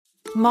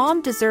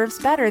Mom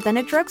deserves better than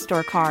a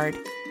drugstore card.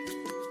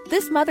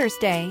 This Mother's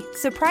Day,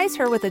 surprise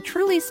her with a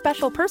truly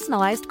special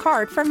personalized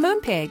card from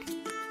Moonpig.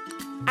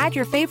 Add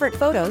your favorite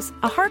photos,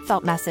 a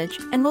heartfelt message,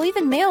 and we'll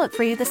even mail it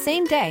for you the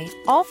same day,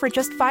 all for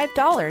just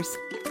 $5.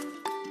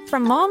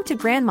 From mom to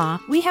grandma,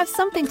 we have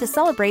something to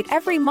celebrate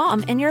every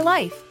mom in your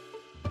life.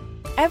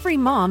 Every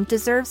mom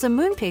deserves a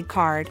Moonpig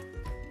card.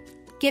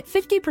 Get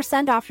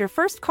 50% off your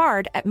first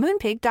card at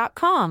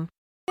moonpig.com.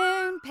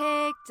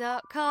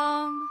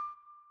 Moonpig.com.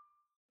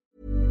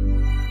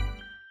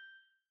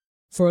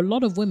 For a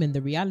lot of women,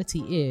 the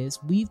reality is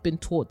we've been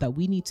taught that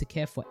we need to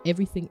care for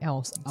everything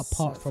else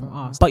apart from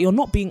us. But you're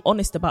not being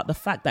honest about the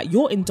fact that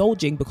you're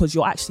indulging because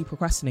you're actually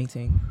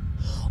procrastinating.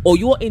 Or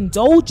you're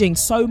indulging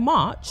so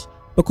much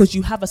because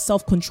you have a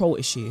self-control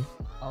issue.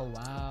 Oh,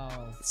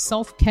 wow.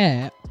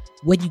 Self-care,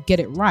 when you get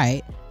it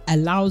right,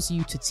 allows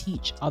you to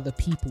teach other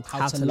people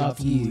how to love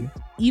you.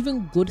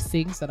 Even good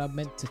things that are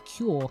meant to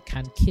cure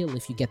can kill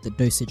if you get the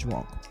dosage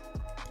wrong.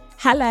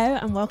 Hello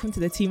and welcome to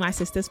the To My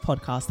Sisters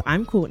podcast.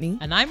 I'm Courtney.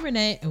 And I'm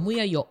Renee, and we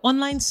are your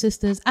online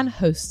sisters and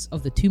hosts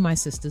of the To My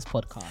Sisters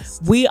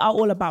podcast. We are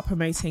all about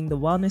promoting the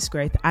wellness,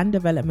 growth and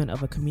development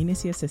of a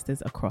community of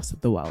sisters across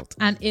the world.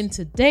 And in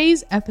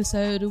today's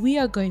episode, we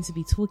are going to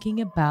be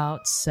talking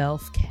about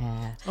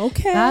self-care.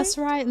 Okay. That's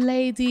right,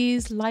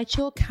 ladies. Light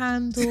your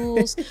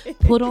candles,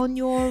 put on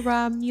your,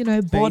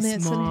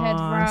 bonnets and head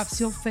wraps,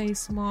 your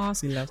face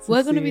mask.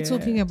 We're going to be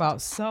talking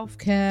about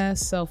self-care,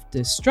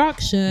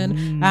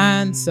 self-destruction,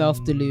 and self-delusion.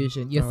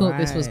 You thought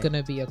this was going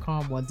to be a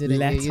calm one, didn't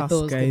you? You thought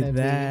it was going to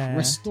be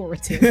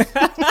restorative.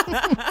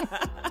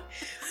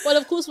 Well,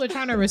 of course, we're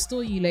trying to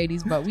restore you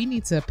ladies, but we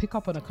need to pick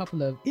up on a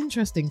couple of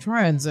interesting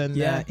trends and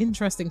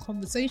interesting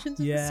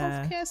conversations in the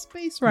self-care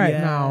space right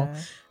now.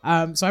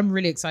 So I'm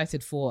really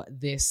excited for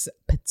this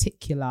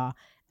particular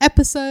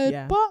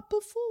episode. But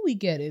before we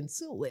get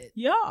into it,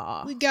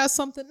 we got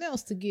something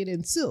else to get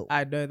into.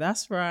 I know,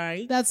 that's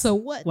right. That's a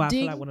what? Wow, I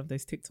feel like one of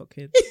those TikTok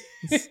kids.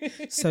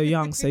 So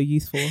young, so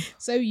youthful.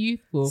 So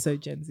youthful. So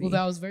Gen Z.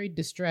 Although I was very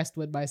distressed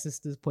when my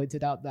sisters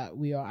pointed out that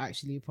we are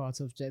actually part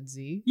of Gen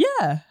Z.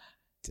 Yeah.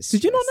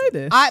 Did you not know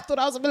this? I thought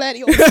I was a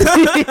millennial.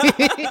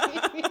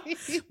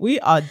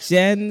 We are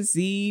Gen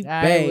Z,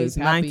 babe.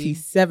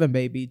 97,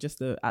 baby.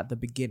 Just at the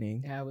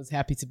beginning. I was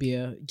happy to be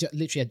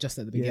literally just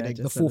at the beginning.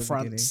 The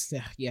forefront.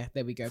 Yeah,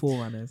 there we go.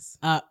 Forerunners.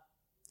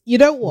 You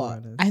know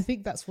what? I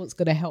think that's what's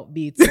going to help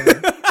me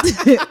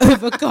to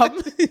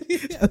overcome.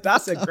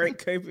 That's a great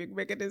coping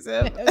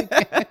mechanism.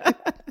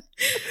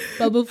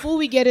 But before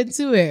we get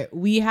into it,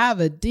 we have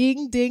a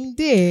ding, ding,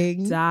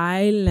 ding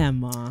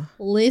dilemma.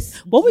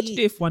 What would you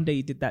do if one day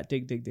you did that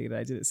ding, ding, ding and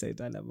I didn't say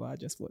dilemma? I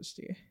just watched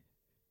you.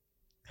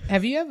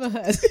 Have you ever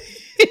heard?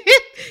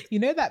 You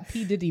know that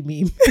P. Diddy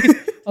meme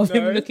of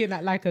him looking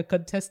at like a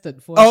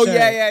contestant for a show?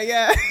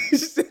 Yeah.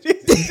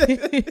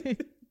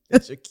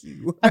 That's your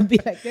cue. I'd be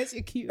like, there's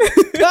your cue.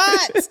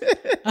 Cut!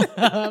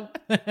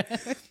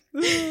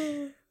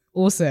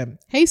 Awesome.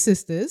 Hey,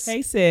 sisters.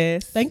 Hey,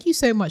 sis. Thank you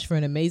so much for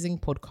an amazing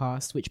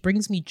podcast, which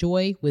brings me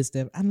joy,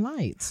 wisdom, and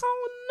light.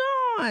 Oh,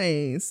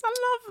 nice. I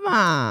love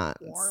that.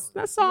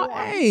 That's our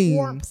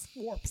aim.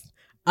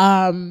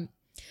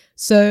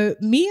 So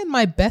me and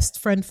my best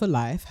friend for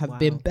life have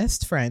been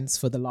best friends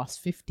for the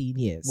last 15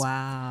 years.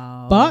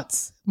 Wow.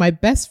 But my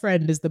best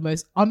friend is the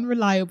most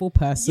unreliable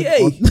person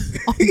on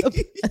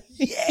the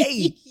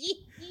Yay.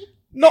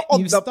 Not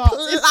on the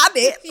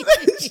planet.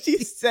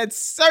 She said,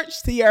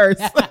 search the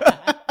earth.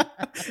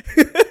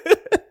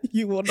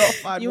 You will not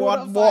find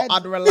one more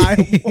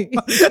unreliable.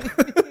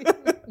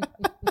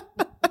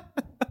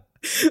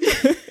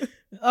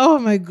 Oh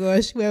my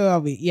gosh, where are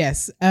we?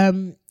 Yes.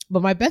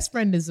 But my best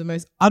friend is the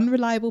most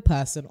unreliable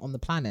person on the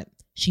planet.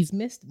 She's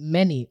missed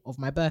many of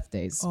my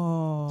birthdays.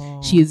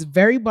 Oh. She is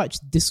very much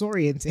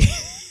disoriented.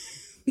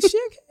 Is she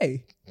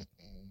okay?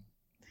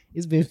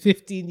 It's been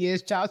 15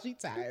 years, child. She's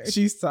tired.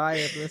 She's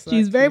tired.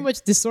 She's very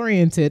much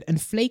disoriented and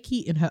flaky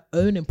in her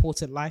own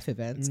important life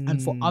events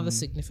and for other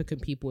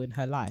significant people in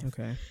her life.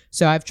 Okay.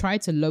 So I've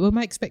tried to lower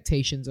my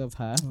expectations of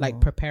her, like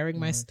preparing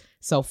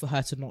myself for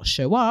her to not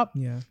show up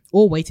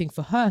or waiting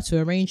for her to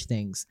arrange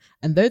things.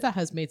 And though that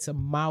has made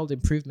some mild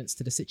improvements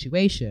to the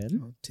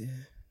situation,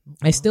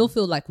 I still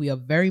feel like we are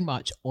very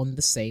much on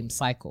the same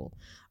cycle.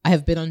 I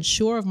have been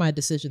unsure of my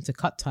decision to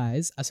cut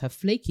ties as her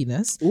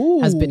flakiness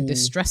has been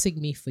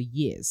distressing me for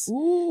years.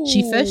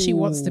 She says she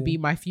wants to be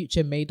my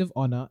future maid of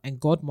honor and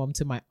godmom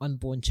to my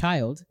unborn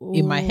child.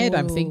 In my head,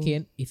 I'm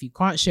thinking, if you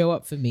can't show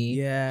up for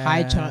me,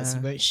 high chance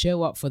you won't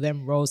show up for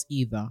them roles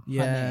either.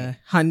 Yeah.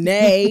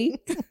 Honey.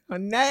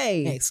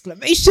 Honey.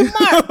 Exclamation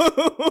mark.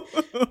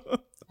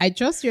 I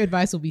trust your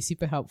advice will be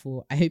super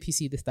helpful. I hope you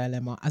see this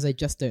dilemma as I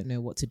just don't know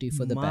what to do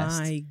for the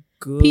best.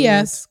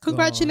 P.S.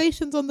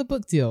 Congratulations on the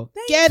book deal.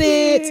 Get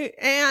it.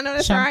 Yeah, I know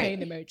that's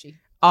Champagne right. emoji.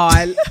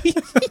 Oh,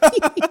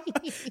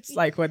 it's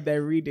like when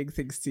they're reading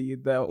things to you,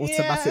 the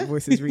automatic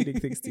voice is reading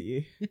things to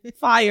you.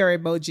 Fire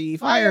emoji.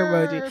 Fire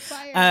emoji.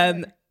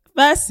 Fire.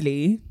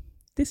 Firstly,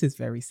 this is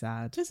very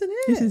sad. Isn't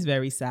it? This is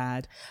very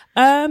sad.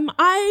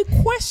 I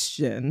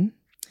question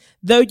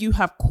though you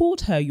have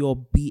called her your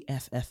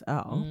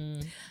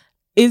BFFL,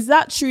 is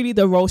that truly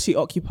the role she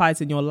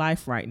occupies in your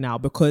life right now?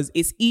 Because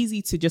it's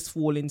easy to just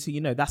fall into,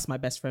 that's my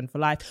best friend for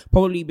life,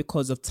 probably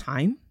because of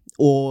time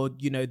or,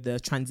 the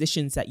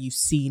transitions that you've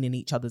seen in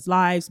each other's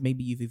lives.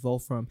 Maybe you've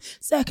evolved from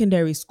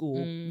secondary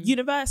school,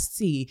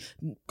 university,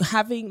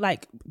 having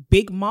like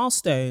big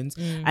milestones.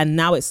 And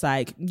now it's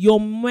like, you're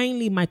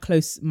mainly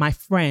my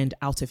friend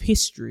out of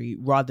history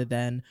rather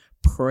than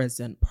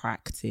present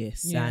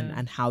practice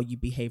and how you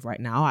behave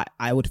right now.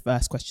 I would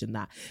first question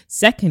that.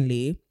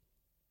 Secondly,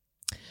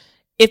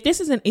 if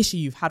this is an issue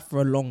you've had for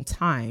a long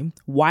time,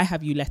 why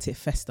have you let it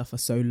fester for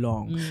so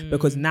long?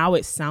 Because now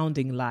it's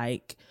sounding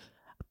like,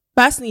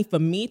 personally, for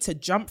me to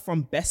jump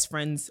from best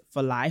friends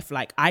for life,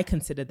 like I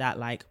consider that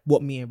like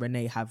what me and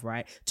Renee have,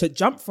 right? To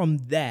jump from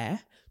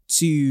there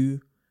to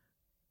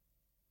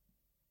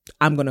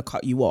I'm going to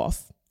cut you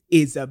off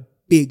is a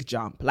big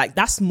jump. Like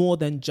that's more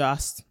than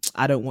just,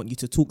 I don't want you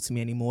to talk to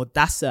me anymore.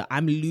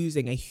 I'm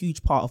losing a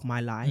huge part of my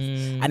life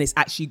and it's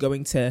actually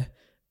going to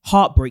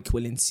heartbreak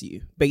will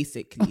ensue,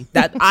 basically.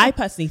 That I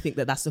personally think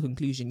that's the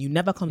conclusion. You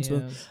never come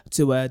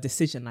to a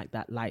decision like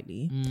that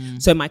lightly.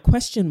 So my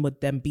question would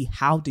then be,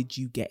 how did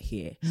you get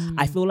here?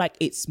 I feel like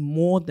it's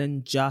more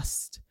than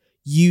just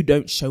you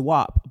don't show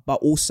up, but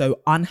also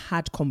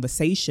unhad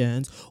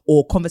conversations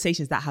or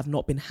conversations that have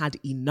not been had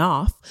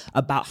enough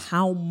about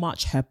how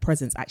much her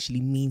presence actually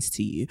means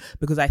to you.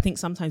 Because I think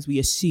sometimes we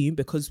assume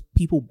because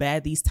people bear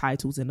these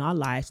titles in our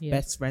life,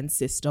 best friend,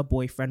 sister,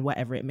 boyfriend,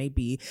 whatever it may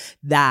be,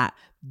 that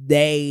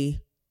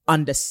they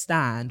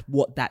understand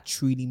what that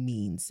truly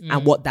means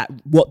and what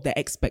the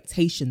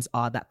expectations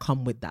are that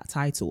come with that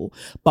title.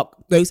 But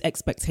those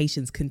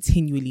expectations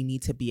continually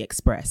need to be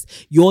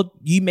expressed.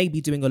 You may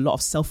be doing a lot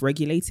of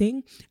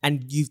self-regulating,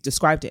 and you've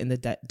described it in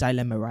the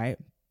dilemma, right?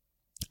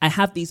 I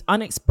have these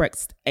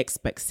unexpressed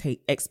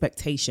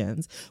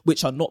expectations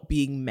which are not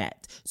being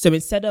met. So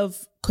instead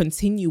of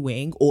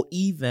continuing or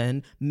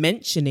even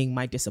mentioning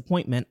my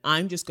disappointment,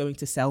 I'm just going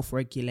to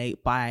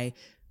self-regulate by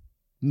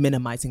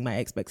minimizing my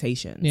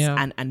expectations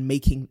and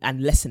making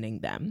and lessening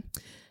them.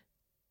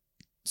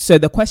 So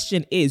the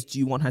question is, do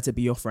you want her to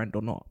be your friend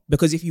or not?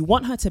 Because if you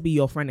want her to be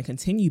your friend and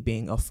continue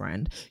being a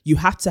friend, you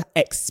have to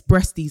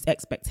express these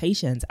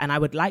expectations. And I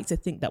would like to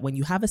think that when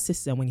you have a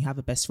sister and when you have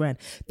a best friend,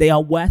 they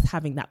are worth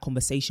having that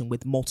conversation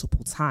with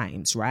multiple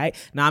times, right?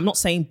 Now, I'm not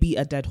saying beat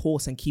a dead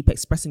horse and keep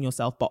expressing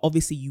yourself, but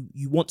obviously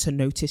you want to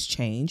notice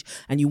change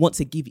and you want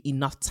to give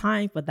enough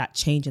time for that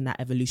change and that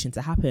evolution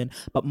to happen.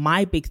 But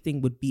my big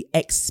thing would be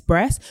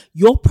express.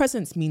 Your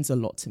presence means a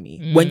lot to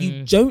me. When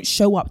you don't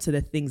show up to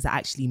the things that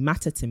actually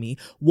matter to me,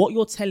 what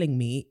you're telling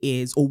me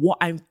is, or what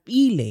I'm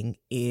feeling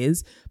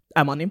is,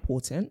 I'm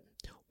unimportant,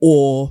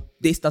 or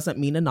this doesn't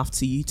mean enough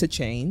to you to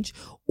change,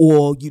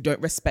 or you don't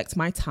respect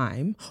my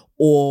time,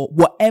 or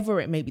whatever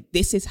it may be.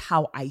 This is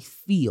how I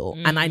feel.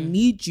 And I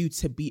need you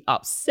to be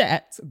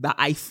upset that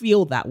I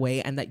feel that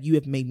way and that you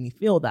have made me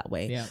feel that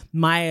way. Yeah.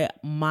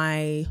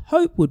 My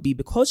hope would be,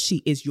 because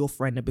she is your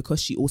friend and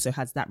because she also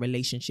has that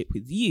relationship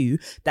with you,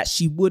 that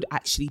she would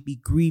actually be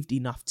grieved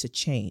enough to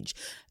change.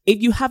 If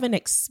you haven't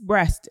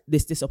expressed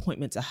this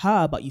disappointment to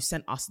her, but you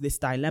sent us this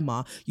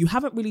dilemma, you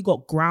haven't really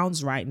got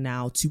grounds right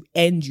now to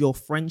end your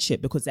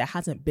friendship because there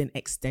hasn't been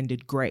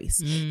extended grace.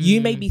 You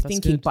may be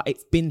thinking, but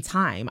it's been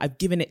time. I've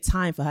given it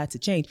time for her to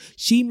change.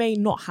 She may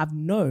not have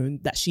known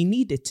that she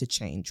needed to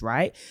change,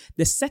 right?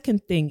 The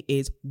second thing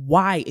is,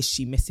 why is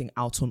she missing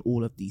out on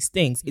all of these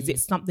things? Is it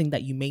something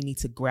that you may need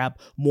to grab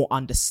more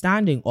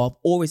understanding of,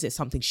 or is it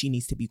something she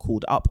needs to be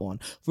called up on?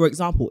 For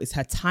example, is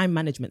her time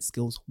management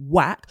skills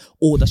whack,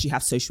 or does she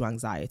have social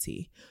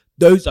anxiety?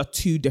 Those are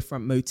two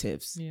different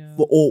motives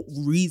for all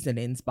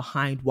reasonings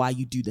behind why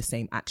you do the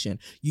same action.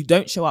 You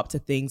don't show up to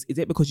things. Is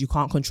it because you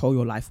can't control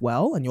your life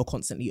well and you're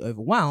constantly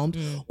overwhelmed?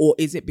 Or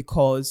is it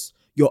because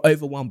you're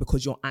overwhelmed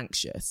because you're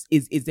anxious?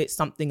 Is it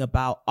something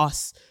about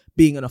us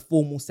being in a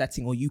formal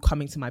setting or you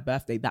coming to my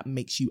birthday that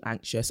makes you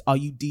anxious? Are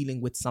you dealing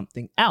with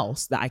something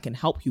else that I can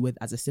help you with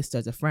as a sister,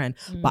 as a friend?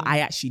 But I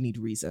actually need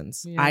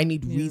reasons. I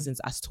need reasons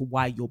as to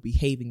why you're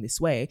behaving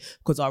this way,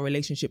 because our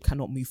relationship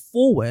cannot move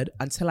forward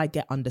until I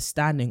get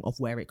understanding of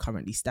where it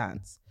currently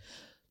stands.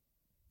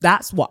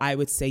 That's what I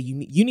would say.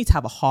 You need to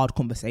have a hard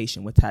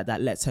conversation with her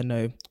that lets her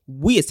know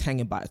we is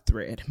hanging by a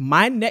thread.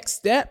 My next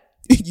step,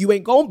 you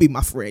ain't gonna be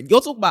my friend.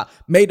 You're talking about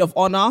maid of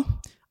honor.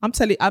 I'm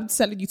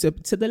telling you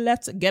to the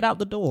left, get out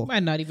the door.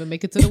 Might not even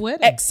make it to the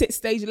wedding. Exit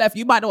stage left.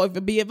 You might not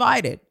even be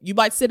invited. You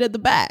might sit at the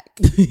back.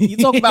 You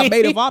talk about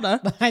maid of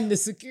honor. Behind the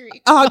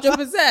security.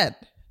 100%.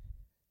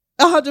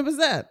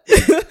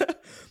 100%.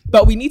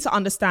 But we need to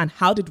understand,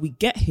 how did we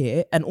get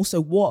here? And also,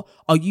 what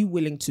are you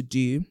willing to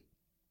do?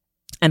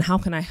 And how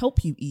can I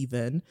help you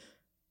even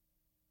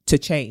to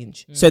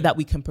change so that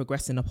we can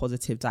progress in a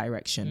positive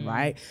direction,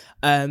 right?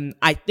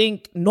 I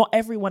think not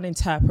everyone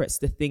interprets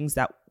the things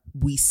that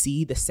we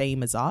see the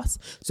same as us.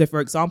 So for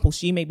example,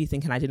 she may be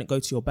thinking, I didn't go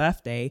to your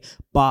birthday,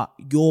 but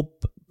your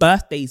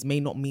birthdays may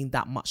not mean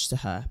that much to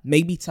her.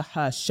 Maybe to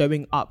her,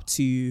 showing up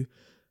to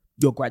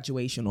your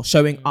graduation, or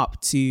showing up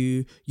to,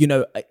 you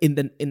know, in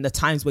the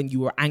times when you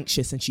were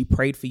anxious and she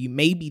prayed for you.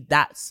 Maybe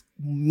that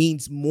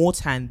means more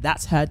time.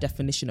 That's her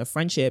definition of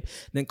friendship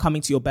than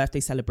coming to your birthday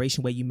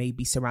celebration where you may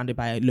be surrounded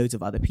by loads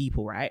of other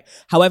people, right?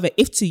 However,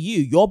 if to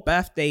you, your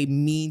birthday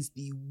means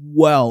the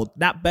world,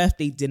 that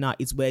birthday dinner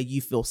is where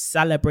you feel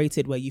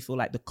celebrated, where you feel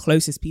like the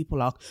closest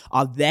people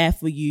are there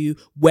for you,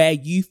 where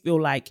you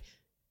feel like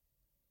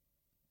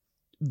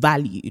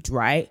valued,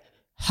 right?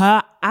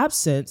 Her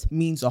absence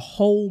means a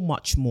whole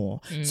bunch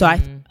more. So I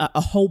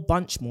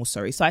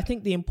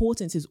think the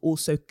importance is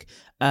also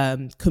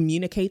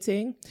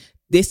communicating.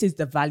 This is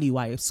the value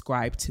I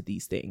ascribe to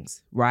these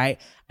things, right?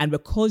 And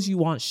because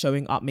you aren't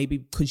showing up, maybe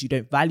because you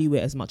don't value it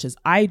as much as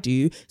I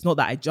do, it's not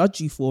that I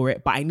judge you for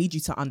it, but I need you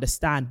to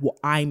understand what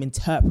I'm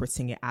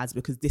interpreting it as,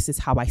 because this is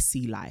how I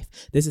see life.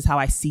 This is how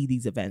I see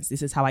these events.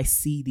 This is how I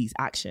see these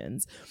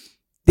actions.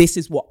 This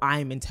is what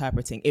I'm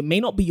interpreting. It may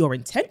not be your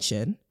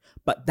intention,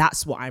 but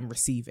that's what I'm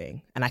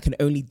receiving, and I can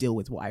only deal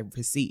with what I've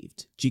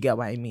received. Do you get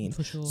what I mean?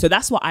 For sure. So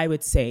that's what I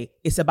would say.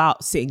 It's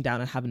about sitting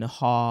down and having a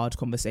hard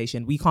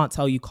conversation. We can't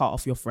tell you cut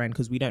off your friend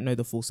because we don't know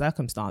the full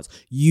circumstance.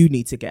 You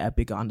need to get a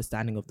bigger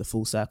understanding of the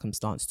full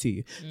circumstance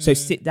too. So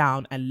sit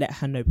down and let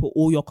her know. Put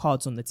all your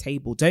cards on the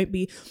table.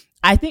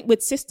 I think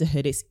with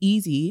sisterhood, it's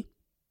easy,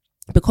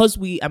 because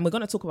we're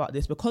going to talk about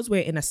this, because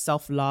we're in a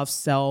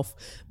self-love,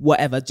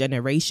 whatever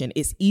generation,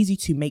 it's easy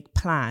to make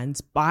plans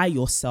by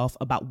yourself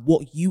about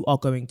what you are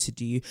going to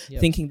do,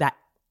 thinking that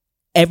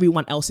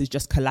everyone else is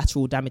just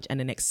collateral damage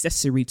and an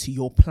accessory to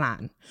your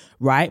plan,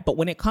 right? But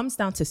when it comes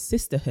down to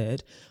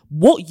sisterhood,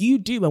 what you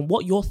do and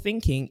what you're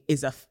thinking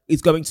is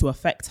going to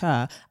affect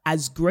her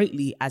as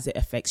greatly as it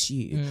affects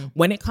you.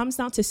 When it comes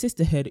down to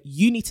sisterhood,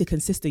 you need to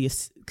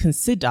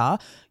consider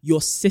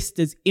your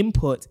sister's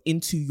input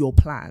into your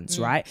plans,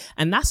 right?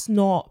 And that's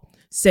not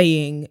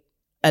saying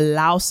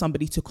allow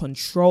somebody to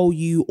control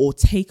you or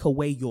take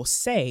away your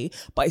say,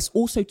 but it's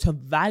also to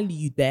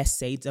value their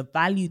say, to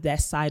value their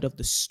side of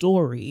the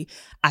story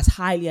as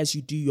highly as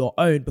you do your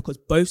own, because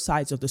both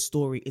sides of the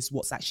story is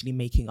what's actually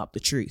making up the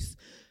truth.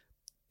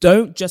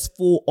 Don't just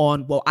fall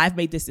on, well, I've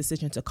made this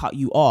decision to cut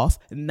you off,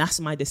 and that's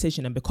my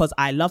decision. And because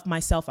I love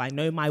myself, I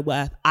know my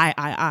worth,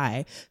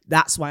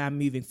 that's why I'm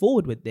moving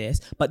forward with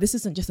this. But this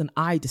isn't just an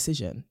I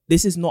decision.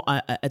 This is not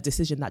a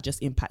decision that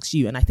just impacts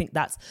you. And I think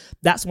that's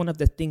one of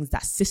the things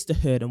that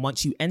sisterhood, and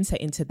once you enter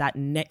into that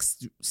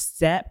next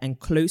step and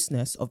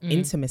closeness of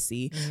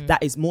intimacy,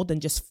 that is more than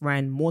just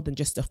friend, more than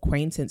just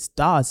acquaintance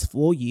does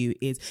for you,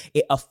 is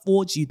it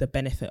affords you the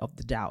benefit of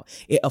the doubt.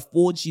 It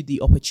affords you the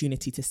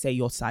opportunity to say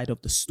your side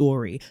of the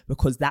story,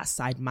 because that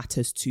side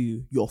matters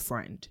to your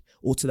friend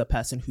or to the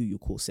person who you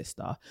call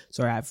sister.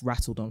 Sorry, I've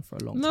rattled on for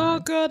a long time. No,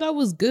 girl, that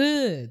was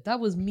good. That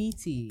was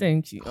meaty.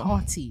 Thank you.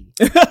 Hearty.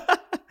 It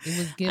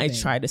was giving. I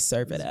try to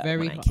serve it up.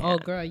 Oh,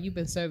 girl, you've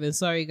been serving.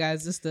 Sorry,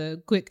 guys. Just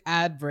a quick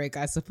ad break,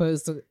 I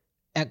suppose, to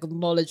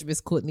acknowledge Miss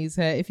Courtney's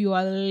hair. If you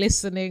are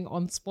listening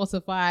on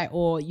Spotify,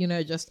 or,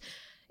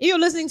 if you're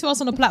listening to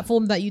us on a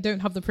platform that you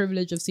don't have the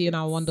privilege of seeing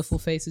our wonderful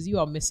faces, you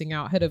are missing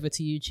out. Head over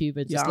to YouTube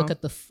and just look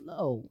at the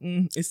flow.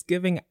 It's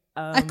giving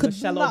I could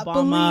Michelle not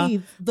Obama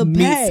believe the meets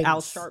pegs.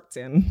 Al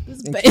Sharpton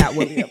and Cat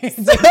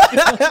Williams.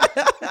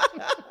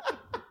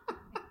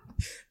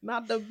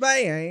 Not the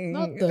bang.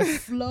 Not the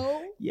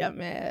flow. Yeah,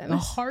 man. The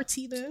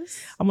heartiness.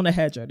 I'm on a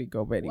hair journey,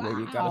 girl. But anyway,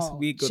 we gotta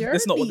be good.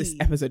 That's not what this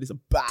episode is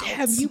about.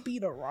 Damn, you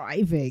been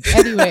arriving.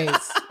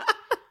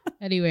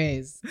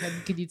 Anyways,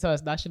 can you tell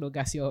us National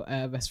Gas your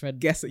best friend?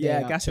 Gas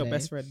your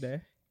best friend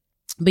there.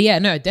 But yeah,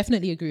 no,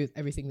 definitely agree with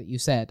everything that you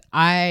said.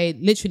 I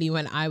literally,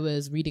 when I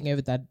was reading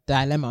over that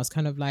dilemma, I was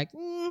kind of like,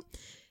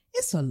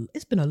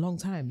 it's been a long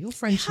time. Your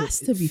friendship has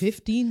to be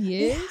 15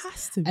 years. It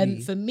has to be.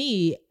 And for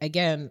me,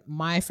 again,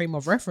 my frame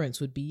of reference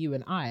would be you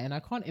and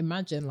I can't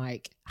imagine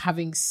like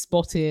having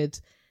spotted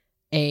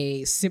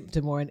a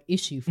symptom or an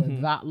issue for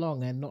that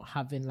long and not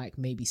having like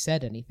maybe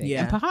said anything.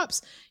 And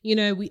perhaps, we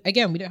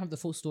don't have the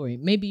full story.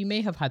 Maybe you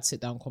may have had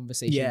sit down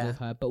conversations with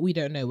her, but we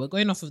don't know. We're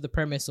going off of the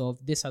premise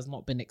of this has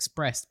not been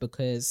expressed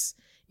because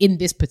in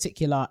this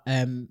particular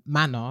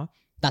manner,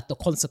 that the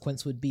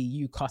consequence would be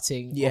you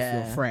cutting off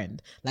your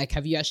friend. Like,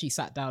 have you actually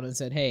sat down and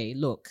said, hey,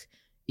 look,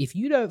 if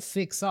you don't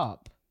fix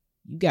up,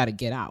 you got to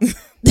get out.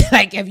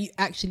 Like, have you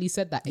actually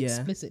said that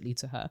explicitly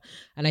to her?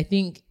 And I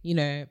think,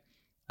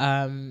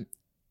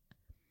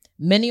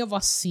 many of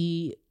us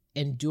see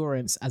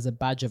endurance as a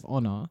badge of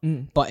honor,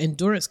 but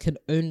endurance can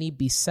only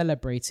be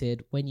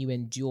celebrated when you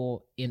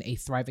endure in a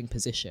thriving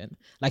position.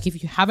 Like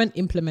if you haven't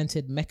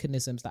implemented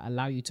mechanisms that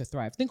allow you to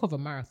thrive, think of a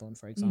marathon,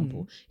 for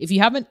example. If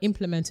you haven't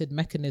implemented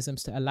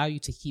mechanisms to allow you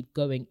to keep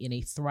going in a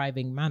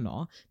thriving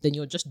manner, then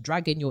you're just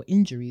dragging your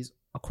injuries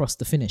across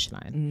the finish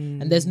line.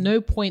 And there's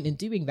no point in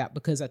doing that,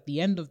 because at the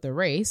end of the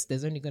race,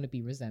 there's only going to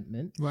be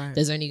resentment. Right.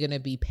 There's only going to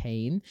be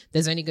pain.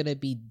 There's only going to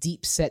be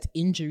deep set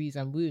injuries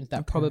and wounds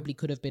that probably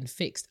could have been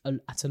fixed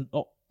at a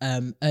lot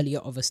earlier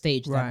of a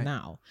stage than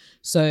now.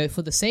 So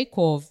for the sake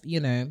of,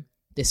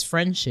 this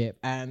friendship,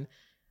 and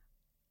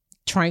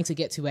trying to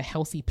get to a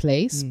healthy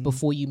place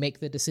before you make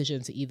the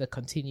decision to either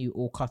continue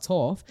or cut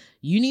off,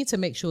 you need to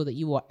make sure that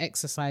you are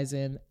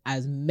exercising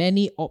as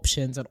many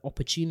options and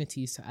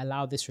opportunities to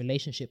allow this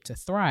relationship to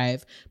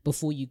thrive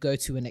before you go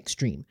to an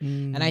extreme.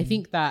 And I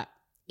think that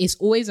it's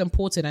always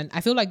important, and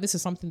I feel like this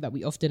is something that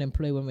we often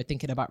employ when we're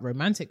thinking about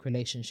romantic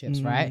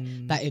relationships, right?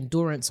 That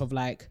endurance of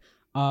like,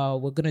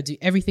 we're gonna do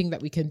everything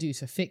that we can do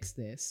to fix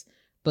this.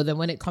 But then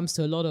when it comes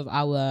to a lot of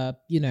our,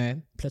 you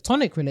know,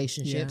 platonic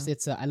relationships,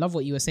 it's I love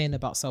what you were saying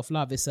about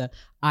self-love. It's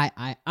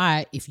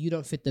I. If you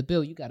don't fit the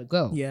bill, you got to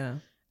go. Yeah.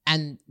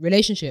 And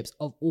relationships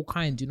of all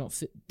kind do not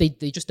fit.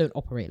 They just don't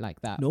operate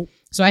like that. Nope.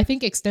 So I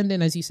think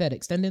extending, as you said,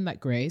 extending that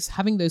grace,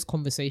 having those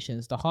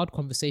conversations, the hard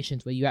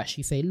conversations where you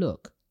actually say,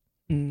 look,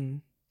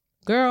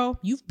 girl,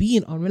 you've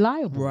been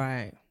unreliable.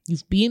 Right.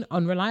 You've been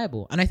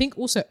unreliable. And I think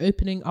also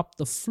opening up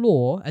the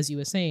floor, as you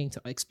were saying,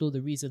 to explore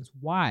the reasons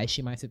why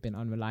she might have been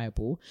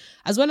unreliable,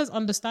 as well as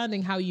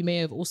understanding how you may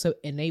have also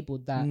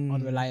enabled that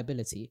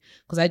unreliability.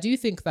 Because I do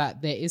think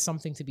that there is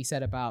something to be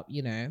said about,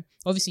 you know,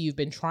 obviously you've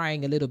been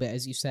trying a little bit,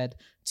 as you said,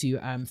 to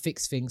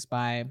fix things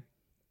by,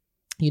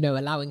 you know,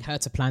 allowing her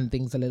to plan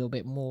things a little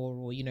bit more,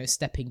 or, you know,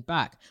 stepping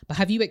back. But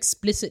have you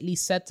explicitly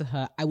said to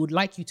her, I would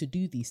like you to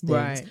do these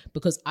things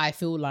because I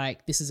feel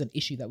like this is an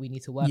issue that we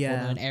need to work on,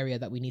 or an area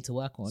that we need to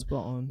work on?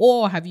 Spot on.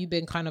 Or have you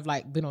been kind of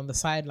like been on the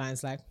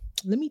sidelines like,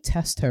 let me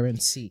test her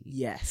and see?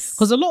 Yes.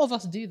 Because a lot of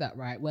us do that,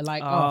 right? We're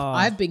like,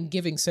 I've been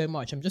giving so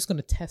much, I'm just going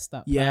to test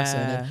that person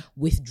and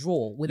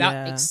withdraw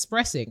without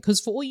expressing. Because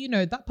for all you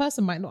know, that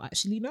person might not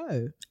actually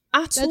know.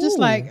 They're just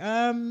like,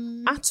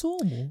 at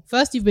all.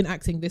 First you've been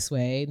acting this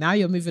way, now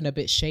you're moving a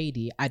bit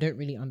shady. I don't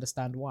really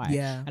understand why.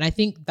 Yeah. And I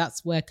think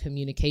that's where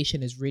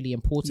communication is really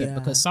important,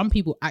 because some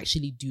people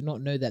actually do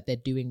not know that they're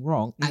doing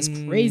wrong. As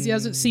crazy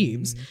as it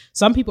seems,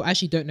 some people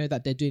actually don't know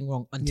that they're doing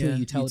wrong until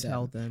you tell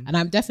them. And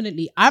I'm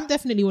definitely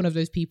one of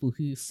those people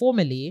who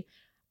formerly,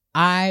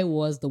 I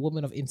was the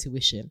woman of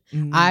intuition.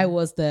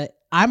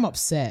 I'm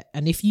upset.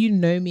 And if you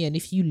know me and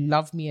if you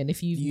love me and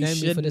if you've known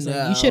me for this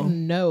long, you should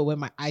know when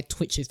my eye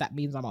twitches, that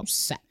means I'm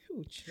upset.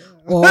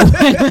 Or, no, but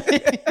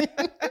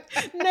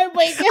I know,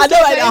 like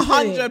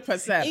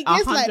 100%. It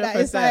gets like that.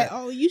 It's like,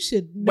 oh, you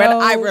should know. When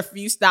I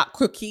refused that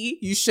cookie,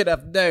 you should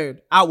have known.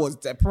 I was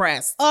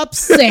depressed.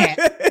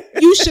 Upset.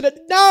 You should have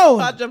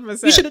known.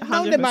 100%. You should have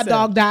known that my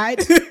dog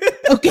died.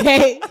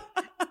 Okay.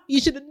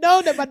 You should have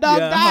known that my dog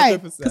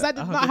died because I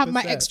did not have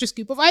my extra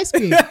scoop of ice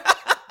cream.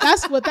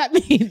 That's what that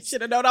means.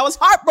 Should have known I was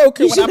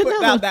heartbroken when I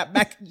put down that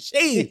mac and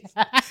cheese.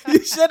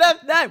 You should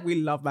have known. We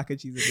love mac and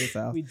cheese in this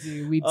house.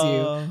 We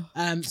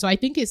do. So I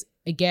think it's,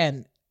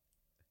 again,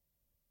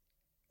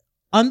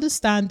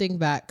 understanding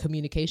that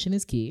communication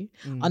is key.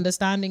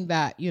 Understanding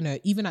that, you know,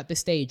 even at this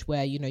stage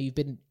where, you know, you've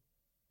been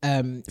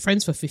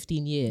friends for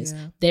 15 years,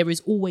 there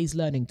is always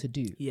learning to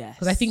do.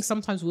 Because I think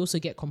sometimes we also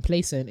get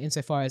complacent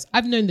insofar as,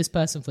 I've known this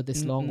person for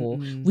this long, or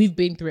we've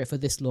been through it for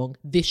this long,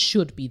 this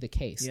should be the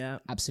case.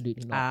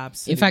 Absolutely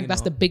not. In fact,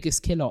 that's the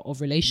biggest killer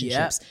of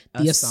relationships.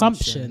 The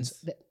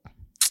assumptions that,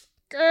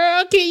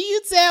 girl, can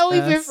you tell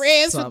we've been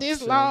friends for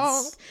this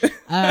long?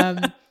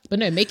 But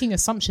no, making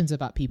assumptions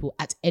about people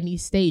at any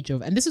stage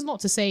of, and this is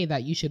not to say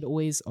that you should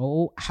always,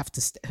 have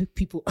to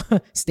people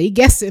stay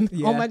guessing.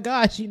 Oh my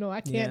gosh, you know, I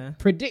can't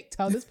predict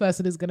how this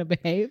person is going to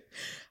behave.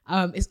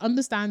 It's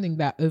understanding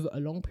that over a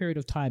long period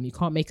of time, you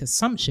can't make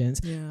assumptions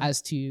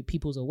as to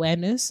people's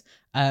awareness,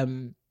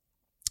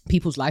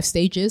 people's life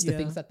stages, the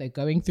things that they're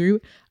going through,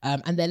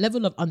 and their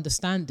level of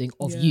understanding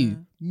of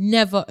you.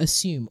 Never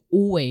assume,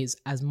 always,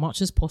 as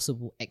much as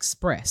possible,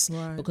 express,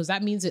 because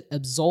that means it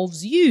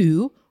absolves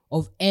you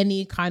of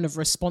any kind of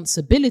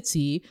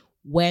responsibility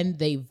when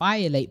they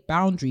violate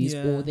boundaries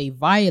or they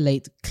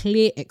violate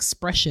clear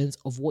expressions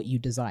of what you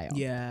desire.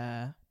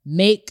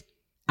 Make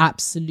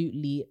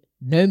absolutely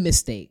no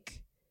mistake.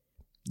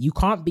 You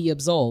can't be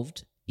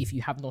absolved if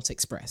you have not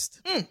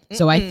expressed.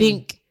 So I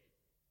think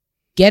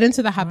get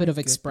into the habit of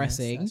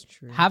expressing,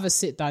 have a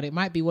sit down. It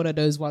might be one of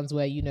those ones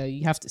where, you know,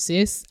 you have to,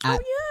 sis,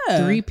 at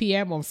 3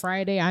 p.m. on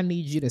Friday, I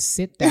need you to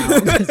sit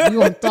down because we're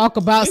going to talk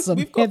about some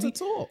We've got to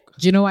talk.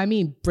 Do you know what I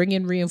mean? Bring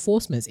in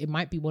reinforcements. It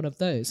might be one of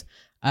those.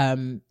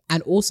 And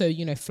also,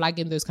 you know,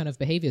 flagging those kind of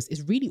behaviors.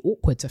 It's really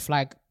awkward to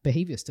flag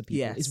behaviors to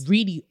people. It's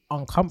really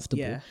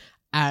uncomfortable.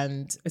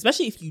 And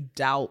especially if you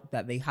doubt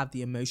that they have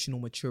the emotional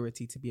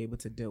maturity to be able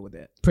to deal with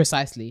it.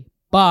 Precisely.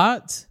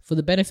 But for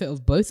the benefit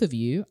of both of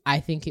you, I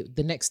think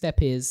the next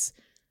step is,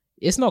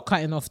 it's not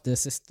cutting off the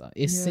sister.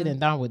 It's sitting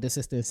down with the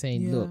sister and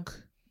saying,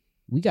 look,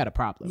 we got a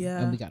problem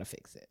and we got to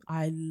fix it.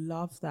 I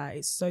love that.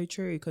 It's so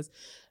true. Because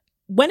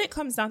when it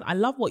comes down, I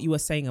love what you were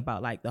saying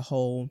about like the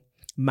whole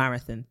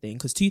marathon thing,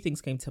 because two things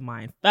came to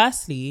mind.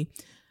 Firstly,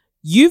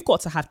 you've got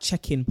to have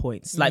check-in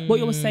points. Like what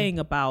you were saying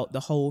about the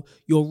whole,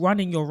 you're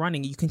running.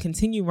 You can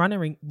continue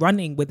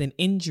running with an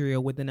injury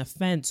or with an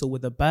offense or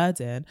with a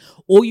burden,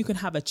 or you can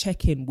have a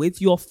check-in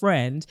with your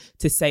friend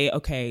to say,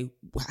 okay,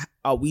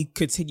 are we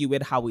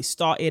continuing how we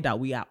started? Are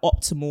we at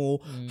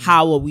optimal?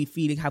 How are we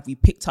feeling? Have we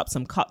picked up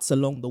some cuts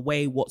along the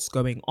way? What's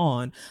going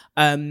on?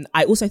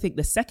 I also think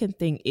the second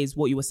thing is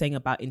what you were saying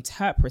about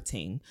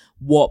interpreting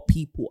what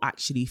people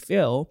actually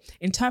feel.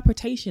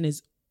 Interpretation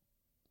is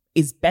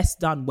best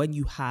done when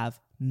you have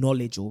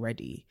knowledge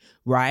already,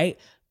 right?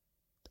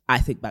 I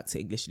think back to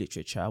English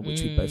literature,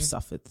 which we both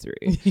suffered through.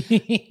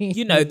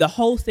 You know, the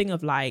whole thing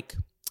of like,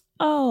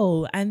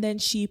 oh, and then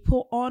she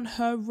put on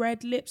her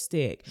red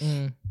lipstick.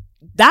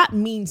 That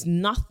means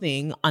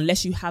nothing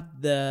unless you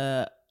have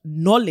the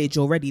knowledge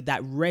already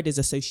that red is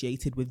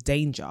associated with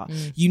danger.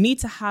 You need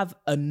to have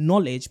a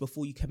knowledge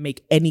before you can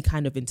make any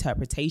kind of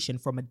interpretation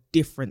from a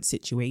different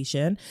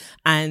situation.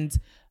 And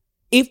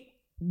if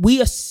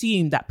we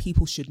assume that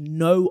people should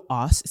know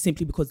us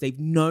simply because they've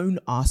known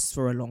us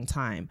for a long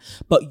time,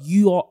 but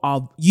you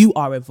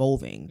are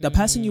evolving. The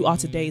person you are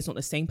today is not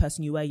the same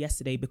person you were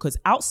yesterday, because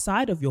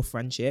outside of your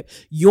friendship,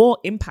 you're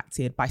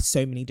impacted by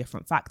so many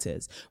different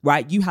factors,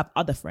 right? You have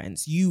other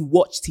friends, you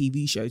watch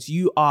TV shows,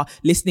 you are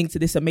listening to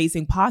this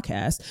amazing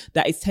podcast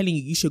that is telling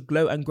you should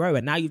glow and grow,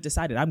 and now you've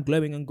decided I'm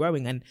glowing and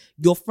growing, and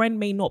your friend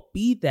may not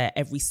be there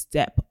every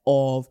step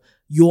of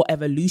your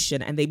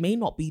evolution, and they may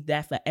not be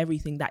there for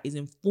everything that is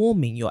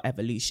informing your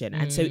evolution.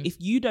 And so if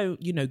you don't,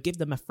 give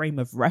them a frame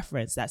of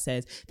reference that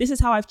says, this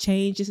is how I've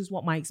changed, this is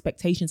what my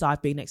expectations are,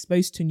 I've been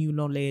exposed to new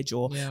knowledge,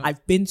 or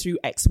I've been through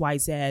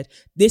XYZ,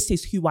 this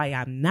is who I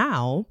am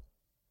now,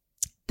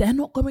 they're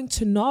not going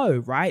to know,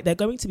 right? They're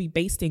going to be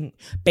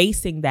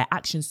basing their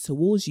actions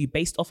towards you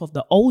based off of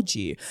the old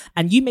you.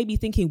 And you may be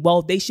thinking,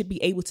 well, they should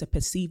be able to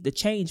perceive the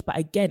change. But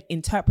again,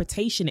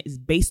 interpretation is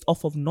based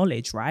off of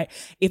knowledge, right?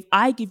 If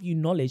I give you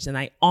knowledge, then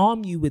I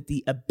arm you with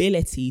the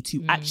ability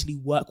to actually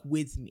work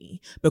with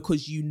me,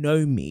 because you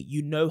know me,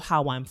 you know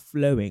how I'm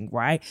flowing,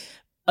 right?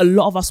 A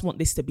lot of us want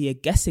this to be a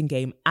guessing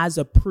game as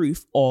a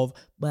proof of,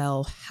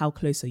 well, how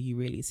close are you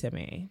really to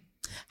me?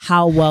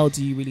 How well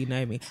do you really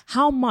know me?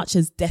 How much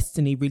has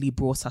destiny really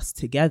brought us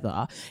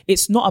together?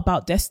 It's not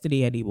about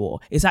destiny anymore.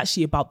 It's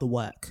actually about the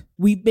work.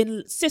 We've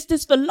been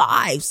sisters for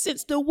life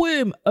since the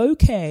womb.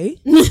 Okay.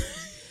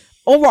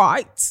 All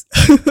right.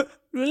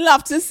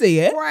 Love to see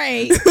it.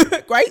 Great.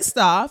 Great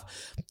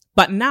stuff.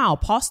 But now,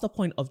 past the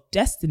point of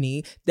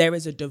destiny, there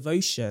is a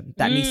devotion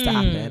that needs to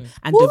happen.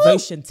 And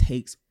devotion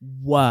takes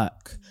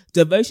work.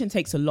 Devotion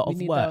takes a lot of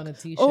work. That on a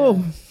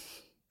t-shirt.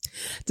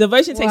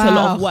 Devotion takes a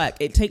lot of work.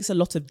 It takes a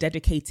lot of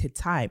dedicated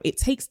time. It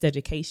takes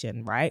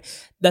dedication, right?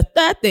 The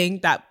third thing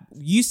that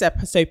you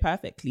said so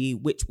perfectly,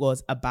 which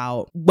was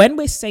about when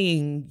we're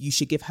saying you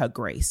should give her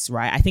grace,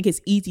 right? I think it's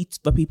easy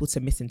for people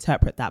to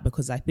misinterpret that,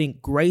 because I think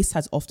grace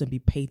has often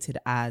been painted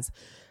as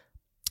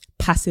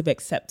passive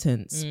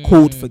acceptance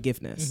called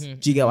forgiveness.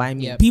 Do you get what I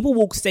mean? People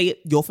will say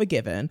you're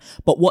forgiven,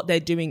 but what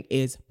they're doing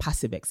is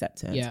passive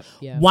acceptance.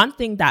 One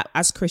thing that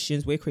as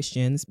Christians, we're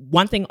Christians,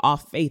 one thing our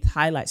faith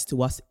highlights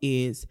to us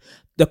is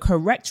the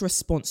correct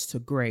response to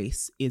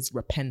grace is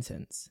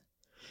repentance.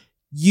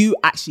 You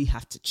actually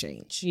have to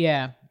change.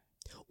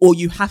 Or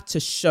you have to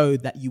show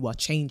that you are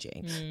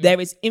changing.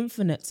 There is an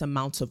infinite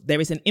amount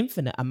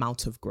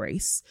of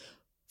grace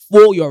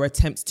for your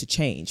attempts to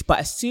change. But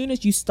as soon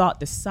as you start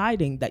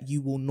deciding that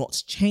you will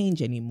not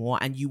change anymore,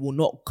 and you will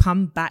not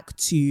come back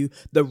to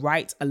the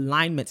right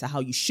alignment to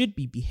how you should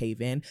be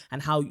behaving,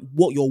 and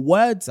what your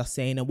words are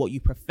saying and what you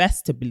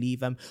profess to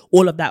believe, and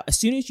all of that, as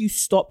soon as you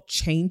stop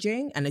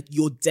changing and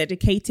you're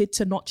dedicated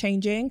to not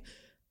changing,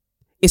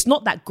 it's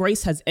not that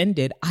grace has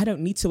ended. I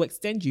don't need to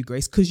extend you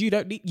grace, because you're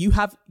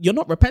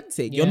not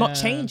repenting. You're not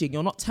changing.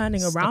 You're not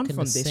turning around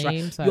from this,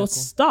 right? Cycle. You're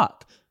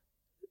stuck.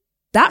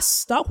 That's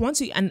stuck once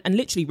you, and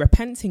literally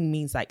repenting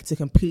means like to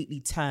completely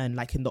turn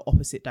like in the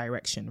opposite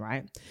direction,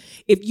 right?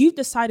 If you've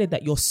decided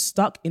that you're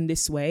stuck in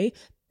this way,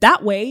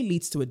 that way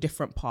leads to a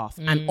different path.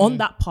 And on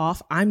that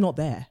path, I'm not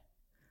there.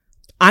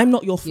 I'm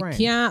not your friend.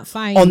 You can't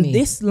find me. On me.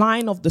 this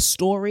line of the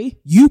story,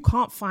 you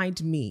can't find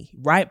me,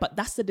 right? But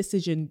that's the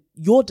decision.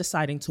 You're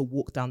deciding to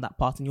walk down that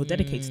path and you're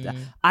dedicated to that.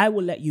 I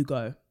will let you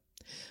go.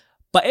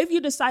 But if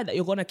you decide that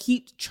you're going to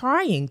keep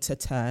trying to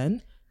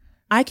turn,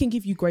 I can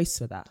give you grace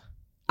for that.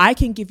 I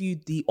can give you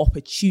the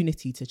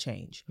opportunity to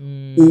change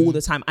all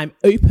the time. I'm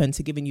open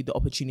to giving you the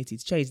opportunity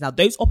to change. Now,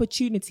 those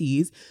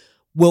opportunities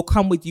will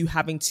come with you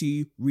having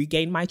to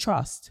regain my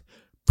trust.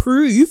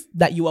 Prove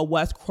that you are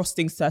worth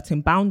crossing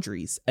certain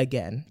boundaries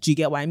again. Do you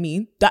get what I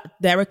mean? That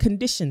there are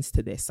conditions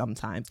to this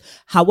sometimes.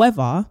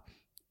 However,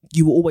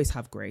 you will always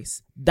have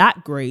grace.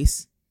 That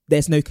grace,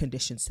 there's no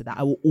conditions to that.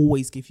 I will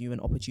always give you an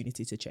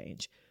opportunity to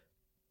change.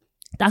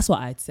 That's what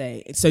I'd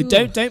say. So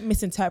don't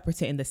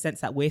misinterpret it in the sense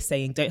that we're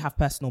saying don't have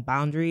personal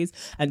boundaries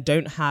and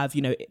don't have,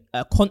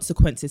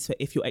 consequences for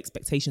if your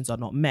expectations are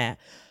not met,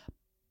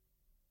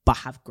 but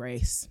have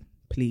grace,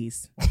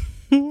 please.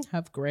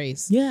 Have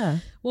grace. Yeah.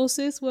 Well,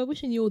 sis, we're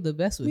wishing you all the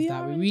best with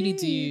that. We really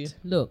do.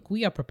 Look,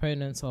 we are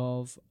proponents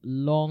of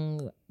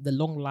the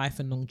long life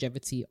and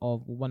longevity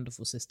of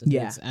wonderful sisterhoods.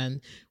 Yeah.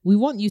 And we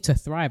want you to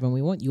thrive, and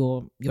we want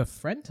your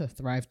friend to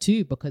thrive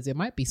too, because it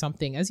might be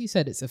something, as you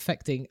said, it's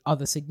affecting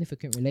other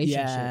significant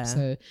relationships. Yeah.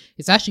 So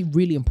it's actually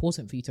really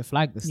important for you to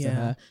flag this to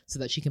her so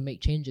that she can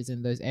make changes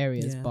in those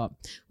areas. Yeah. But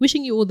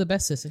wishing you all the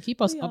best, sis, and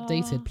keep us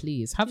updated,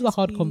 please. Have the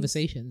hard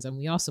conversations, and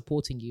we are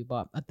supporting you.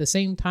 But at the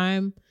same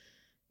time,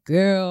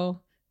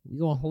 girl, we're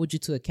going to hold you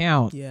to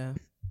account. Yeah.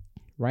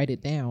 Write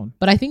it down.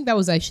 But I think that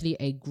was actually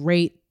a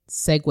great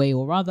segue,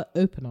 or rather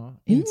opener,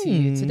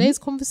 into today's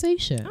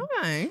conversation.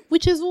 Okay.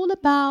 Which is all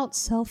about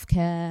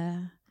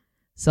self-care,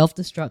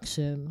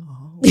 self-destruction,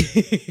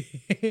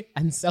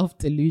 and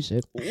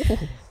self-delusion.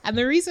 And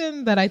the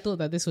reason that I thought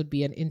that this would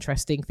be an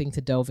interesting thing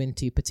to delve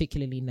into,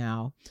 particularly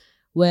now,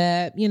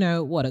 where, you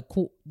know,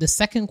 the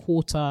second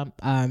quarter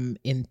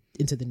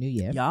into the new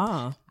year.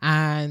 Yeah.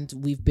 And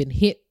we've been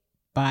hit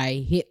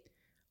by hit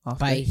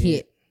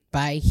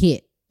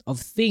of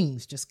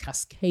things just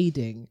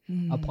cascading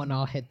upon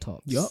our head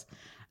tops. Yep.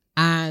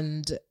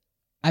 And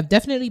I've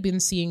definitely been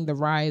seeing the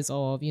rise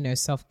of, you know,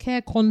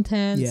 self-care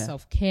content,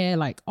 self-care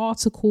like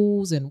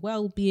articles and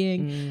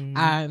well-being.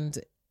 And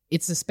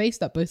it's a space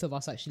that both of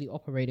us actually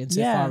operate in,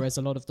 so far as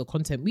a lot of the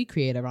content we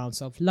create around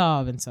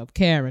self-love and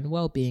self-care and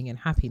well-being and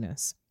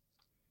happiness.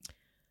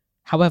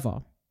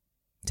 However,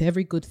 to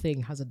every good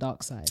thing has a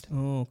dark side.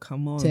 Oh,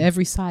 come on. To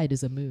every side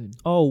is a moon.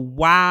 Oh,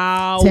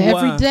 wow. To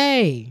every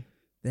day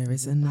there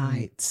is a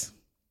night.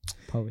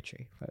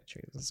 Poetry.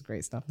 This is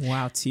great stuff.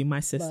 Wow. To my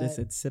sisters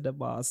at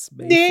cinemas.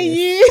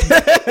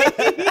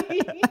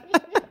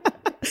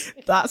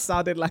 That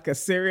sounded like a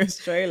serious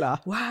trailer.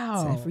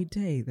 Wow. So every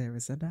day there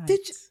is a night.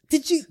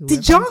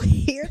 Did y'all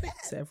hear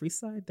that? To every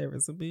side there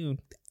is a moon.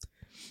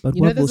 But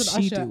you know, what will there's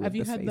an she Usher. do? Have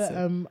you with heard the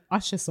the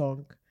Usher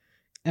song?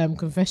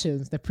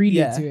 Confessions, the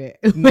prelude to it.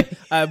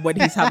 When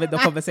he's having the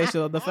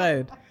conversation on the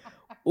phone.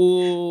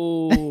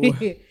 Oh,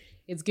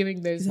 it's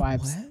giving those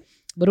vibes.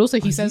 But also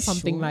he says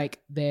something like,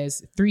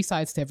 there's 3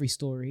 sides to every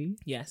story.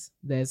 Yes.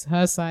 There's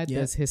her side,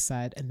 there's his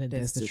side, and then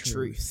there's the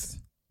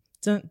truth.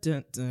 Dun,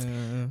 dun,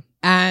 dun.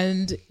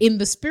 And in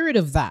the spirit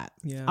of that,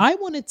 I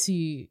wanted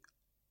to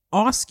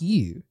ask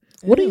you,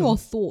 what are your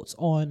thoughts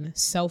on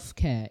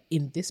self-care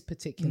in this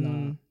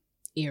particular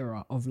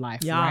era of life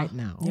right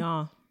now?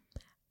 Yeah.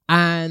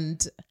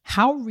 And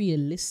how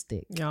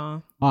realistic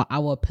are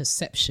our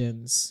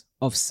perceptions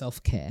of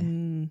self-care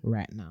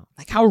right now?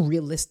 Like, how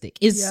realistic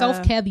is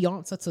self-care the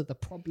answer to the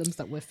problems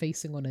that we're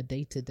facing on a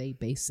day-to-day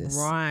basis?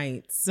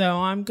 Right. So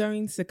I'm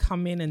going to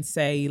come in and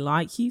say,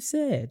 like you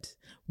said,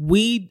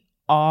 we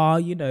are,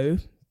 you know,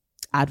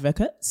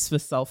 advocates for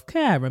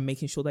self-care and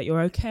making sure that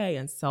you're okay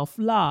and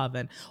self-love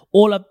and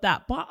all of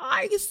that. But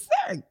I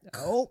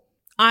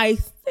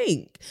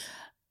think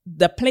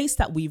the place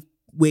that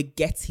we're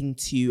getting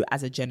to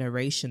as a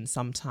generation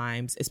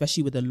sometimes,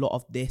 especially with a lot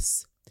of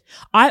this,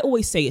 I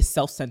always say it's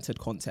self-centered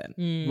content,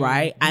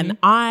 right? And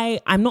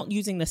I'm not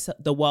using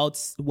the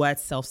word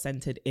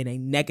self-centered in a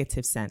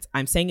negative sense.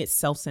 I'm saying it's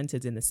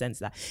self-centered in the sense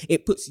that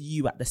it puts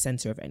you at the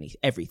center of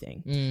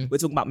everything. We're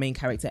talking about main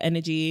character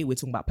energy. We're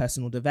talking about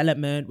personal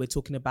development. We're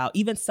talking about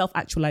even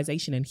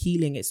self-actualization and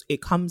healing.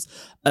 It comes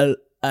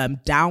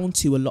down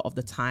to a lot of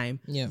the time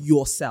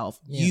yourself.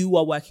 You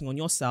are working on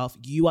yourself.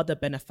 You are the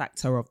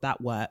benefactor of that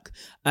work,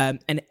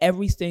 and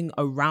everything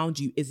around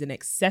you is an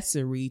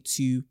accessory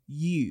to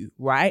you,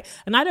 right?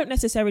 And I don't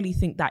necessarily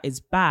think that is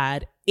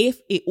bad if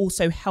it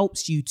also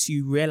helps you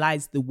to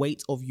realize the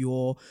weight of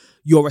your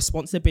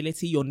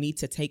responsibility, your need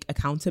to take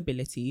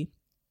accountability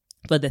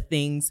for the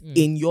things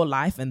in your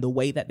life and the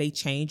way that they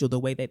change or the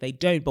way that they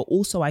don't. But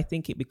also I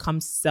think it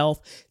becomes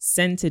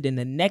self-centered in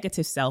the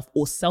negative self,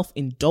 or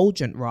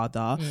self-indulgent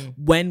rather,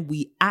 when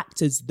we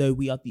act as though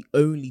we are the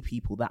only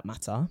people that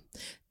matter,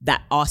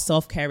 that our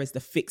self-care is the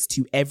fix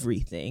to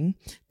everything,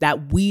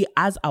 that we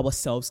as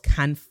ourselves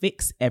can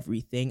fix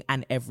everything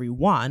and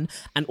everyone.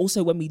 And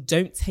also when we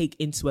don't take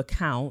into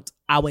account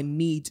our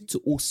need to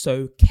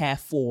also care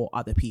for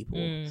other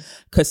people.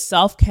 Because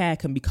self-care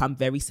can become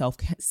very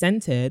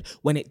self-centered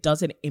when it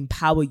doesn't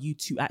empower you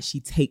to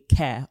actually take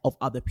care of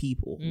other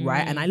people,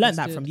 right? And I learned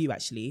that from you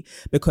actually,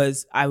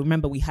 because I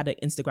remember we had an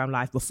Instagram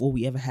live before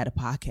we ever had a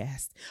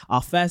podcast.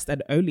 Our first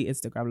and only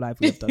Instagram live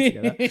we have done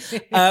together.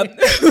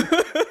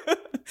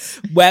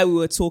 Where we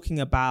were talking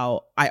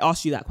about, I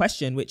asked you that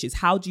question, which is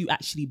how do you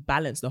actually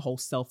balance the whole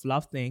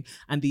self-love thing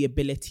and the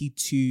ability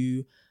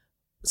to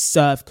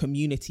serve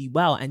community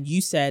well? And you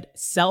said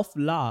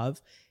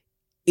self-love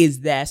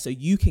is there so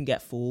you can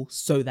get full,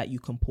 so that you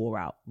can pour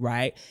out,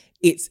 right?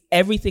 It's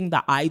everything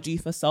that I do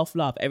for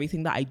self-love,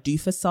 everything that I do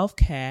for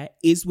self-care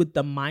is with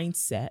the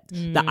mindset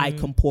that I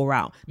can pour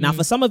out. Now,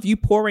 for some of you,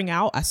 pouring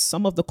out, as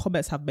some of the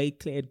comments have made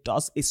clear,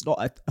 it's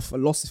not a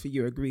philosophy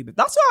you agree with.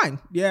 That's fine.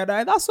 Yeah,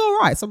 no, that's all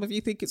right. Some of you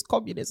think it's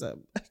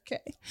communism.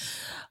 Okay.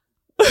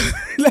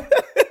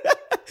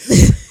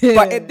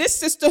 But in this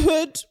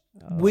sisterhood,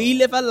 we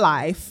live a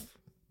life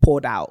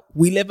poured out.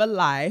 We live a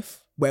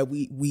life where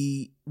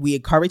we we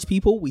encourage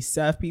people, we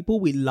serve people,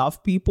 we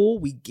love people,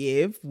 we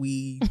give,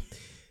 we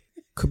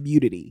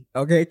community.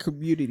 Okay,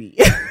 community.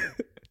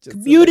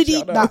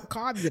 Community, not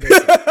community.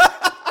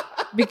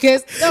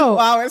 Because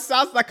wow, it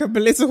sounds like a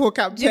political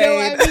campaign. You know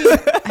what I mean?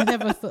 I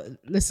never thought.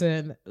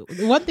 Listen,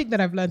 one thing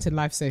that I've learned in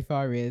life so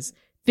far is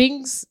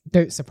things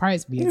don't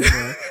surprise me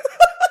anymore.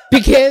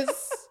 Because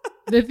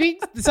the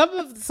things, some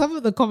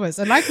of the comments,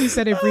 and like we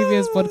said in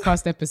previous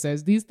podcast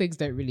episodes, these things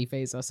don't really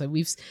faze us. And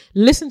we've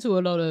listened to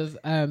a lot of,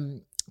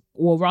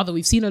 or rather,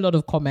 we've seen a lot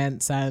of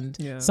comments,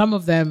 and some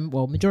of them,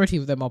 well, majority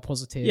of them are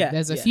positive.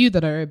 There's a few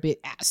that are a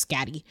bit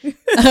scatty.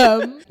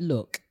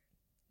 Look.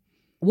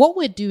 What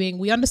we're doing,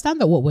 we understand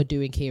that what we're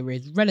doing here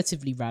is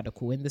relatively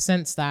radical in the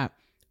sense that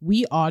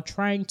we are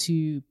trying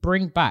to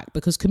bring back,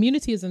 because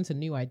community isn't a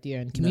new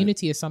idea, and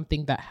community is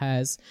something that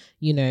has,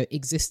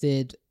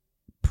 existed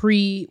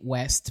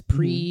pre-West,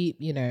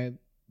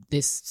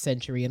 this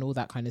century and all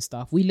that kind of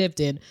stuff. We lived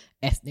in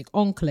ethnic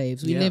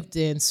enclaves, we lived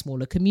in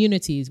smaller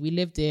communities, we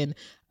lived in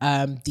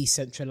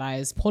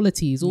decentralized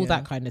polities, all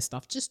that kind of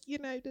stuff. Just,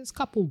 there's a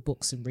couple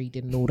books and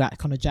reading and all that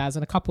kind of jazz,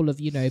 and a couple of,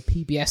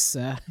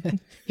 PBS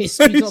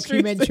history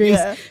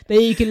documentaries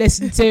that you can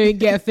listen to and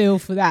get a feel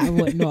for that and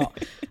whatnot.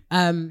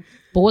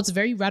 But what's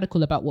very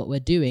radical about what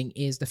we're doing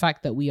is the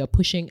fact that we are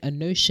pushing a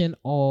notion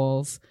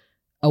of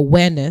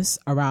awareness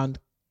around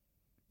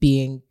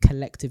being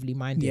collectively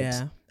minded.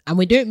 Yeah. And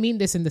we don't mean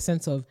this in the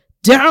sense of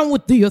down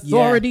with the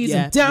authorities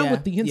and down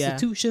with the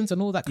institutions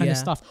and all that kind of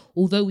stuff.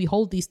 Although we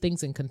hold these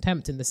things in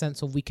contempt in the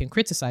sense of we can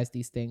criticize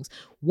these things.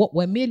 What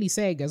we're merely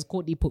saying, as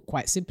Courtney put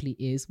quite simply,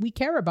 is we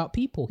care about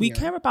people. We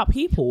care about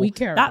people.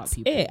 That's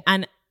it.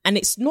 And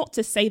it's not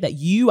to say that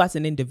you as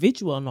an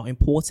individual are not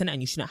important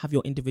and you shouldn't have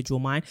your individual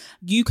mind.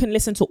 You can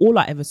listen to all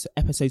our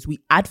episodes.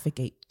 We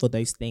advocate for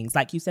those things.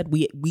 Like you said,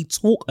 we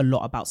talk a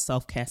lot about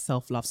self-care,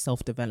 self-love,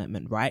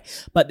 self-development, right?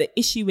 But the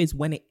issue is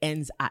when it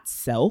ends at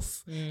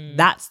self,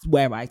 that's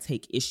where I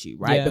take issue,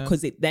 right? Yeah.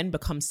 Because it then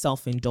becomes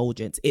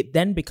self-indulgence. It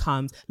then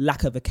becomes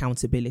lack of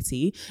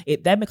accountability.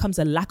 It then becomes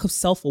a lack of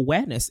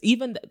self-awareness.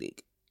 Even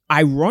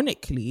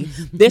ironically,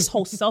 this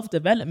whole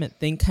self-development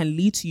thing can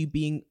lead to you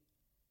being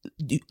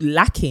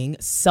lacking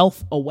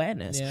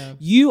self-awareness.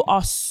 You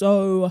are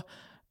so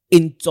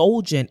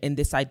indulgent in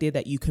this idea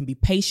that you can be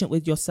patient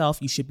with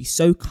yourself. You should be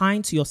so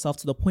kind to yourself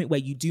to the point where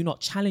you do not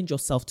challenge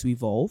yourself to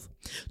evolve,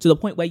 to the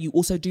point where you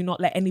also do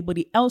not let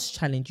anybody else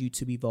challenge you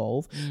to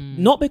evolve.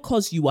 Not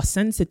because you are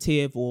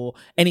sensitive or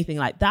anything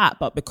like that,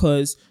 but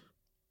because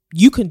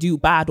you can do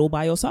bad all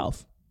by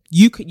yourself.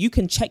 You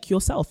can check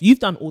yourself. You've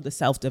done all the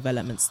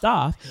self-development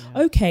stuff.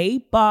 Okay,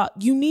 but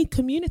you need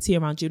community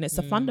around you. And it's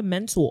the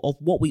fundamental of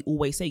what we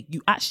always say.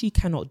 You actually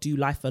cannot do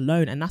life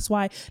alone. And that's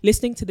why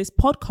listening to this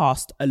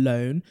podcast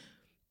alone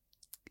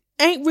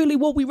ain't really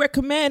what we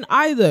recommend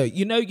either.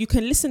 You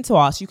can listen to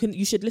us.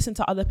 You should listen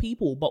to other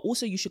people, but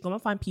also you should go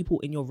and find people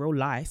in your real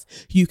life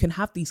who you can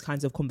have these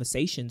kinds of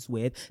conversations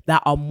with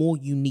that are more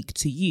unique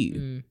to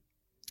you.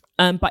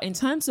 But in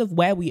terms of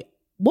what was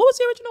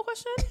the original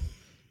question?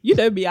 You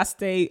know me, I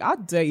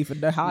don't even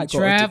know how I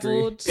got a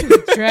degree.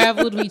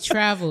 We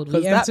traveled.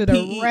 We entered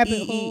a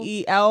rabbit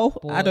hole.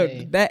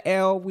 That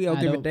L, we don't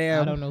give a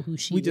damn. I don't know who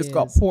she is. We just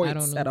got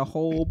points and a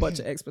whole bunch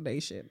of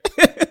explanation.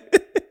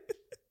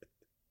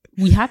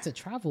 We had to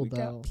travel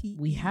though.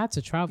 We had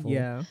to travel.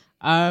 Yeah.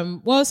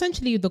 Well,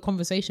 essentially the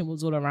conversation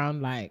was all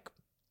around like,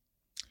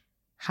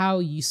 how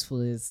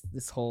useful is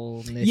this whole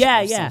notion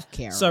of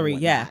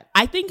self-care?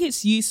 I think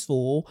it's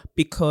useful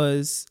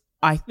because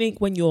I think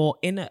when you're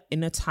in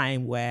a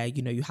time where,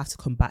 you have to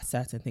combat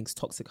certain things,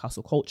 toxic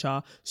hustle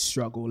culture,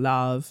 struggle,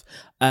 love,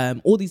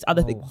 all these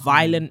other things,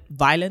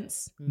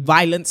 violence,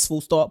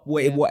 full stop,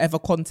 in whatever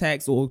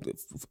context, or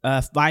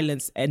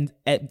violence and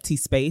empty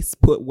space,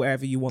 put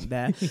wherever you want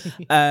there,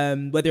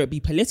 whether it be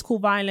political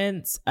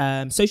violence,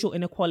 social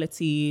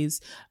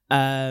inequalities,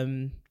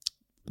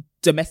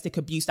 domestic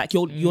abuse, like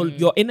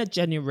you're in a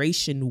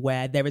generation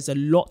where there is a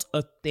lot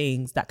of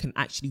things that can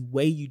actually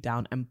weigh you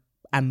down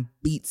and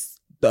beats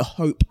the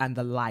hope and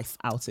the life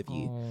out of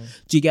you.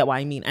 Do you get what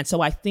I mean? And so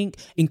I think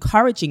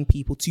encouraging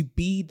people to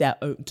be their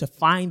own, to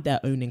find their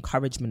own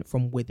encouragement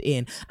from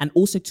within, and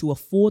also to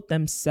afford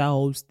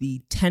themselves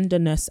the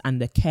tenderness and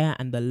the care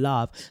and the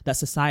love that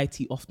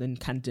society often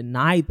can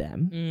deny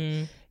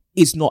them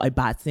is not a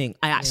bad thing.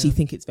 I actually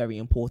think it's very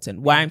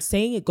important. Where I'm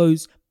saying it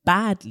goes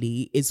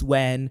badly is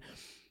when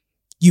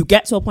you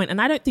get to a point, and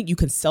I don't think you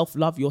can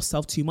self-love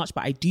yourself too much,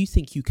 but I do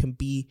think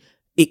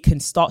it can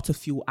start to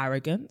fuel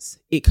arrogance.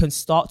 It can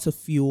start to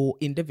fuel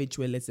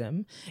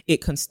individualism. It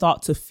can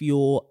start to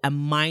fuel a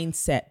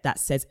mindset that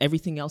says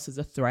everything else is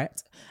a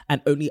threat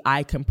and only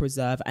I can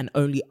preserve and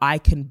only I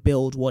can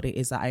build what it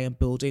is that I am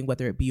building,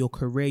 whether it be your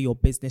career, your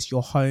business,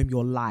 your home,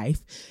 your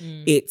life.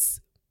 It's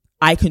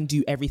I can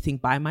do everything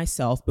by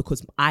myself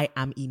because I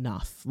am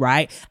enough,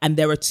 right? And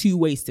there are two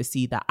ways to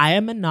see that. I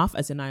am enough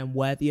as in I am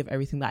worthy of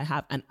everything that I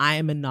have, and I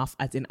am enough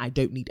as in I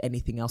don't need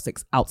anything else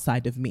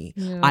outside of me.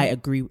 I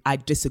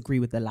disagree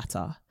with the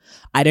latter.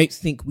 I don't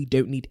think we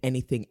don't need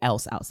anything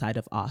else outside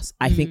of us.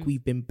 I think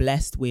we've been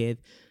blessed with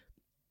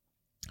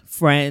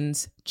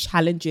friends,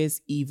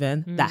 challenges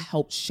even that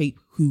help shape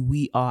who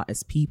we are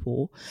as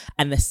people.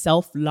 And the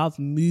self-love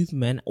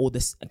movement, or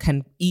this,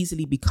 can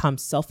easily become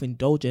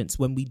self-indulgence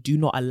when we do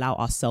not allow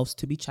ourselves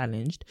to be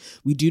challenged.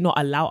 We do not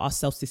allow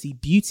ourselves to see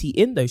beauty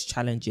in those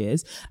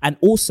challenges. And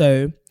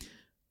also,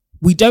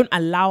 we don't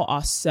allow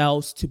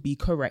ourselves to be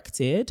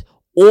corrected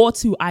or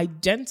to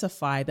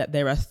identify that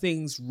there are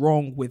things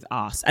wrong with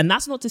us. And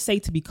that's not to say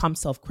to become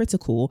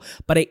self-critical,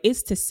 but it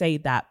is to say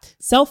that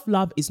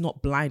self-love is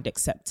not blind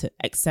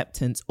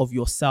acceptance of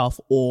yourself,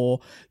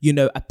 or, you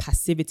know, a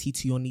passivity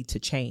to your need to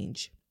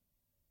change.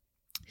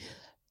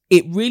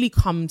 It really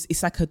comes,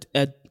 it's like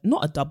a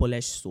not a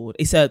double-edged sword.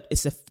 It's a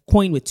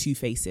coin with two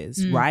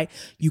faces, right?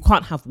 You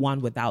can't have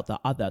one without the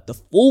other. The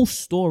full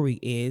story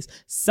is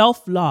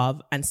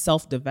self-love and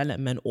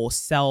self-development, or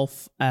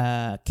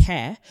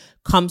self-care,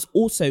 comes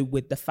also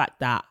with the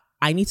fact that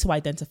I need to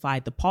identify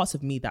the parts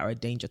of me that are a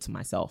danger to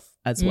myself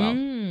as well.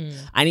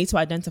 I need to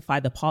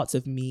identify the parts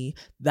of me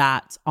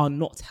that are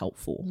not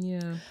helpful.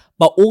 Yeah.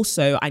 But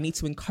also I need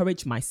to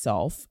encourage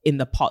myself in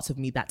the parts of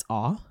me that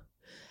are.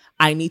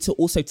 I need to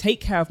also take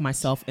care of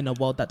myself in a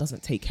world that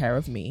doesn't take care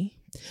of me.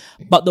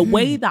 But the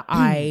way that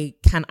I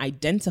can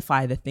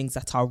identify the things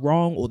that are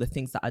wrong, or the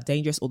things that are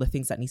dangerous, or the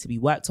things that need to be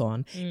worked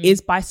on is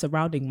by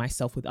surrounding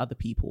myself with other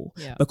people.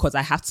 Yeah. Because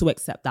I have to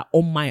accept that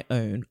on my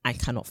own, I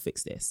cannot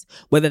fix this.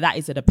 Whether that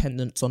is a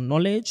dependence on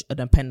knowledge, a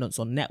dependence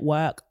on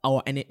network,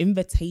 or an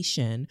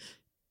invitation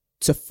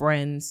to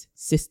friends,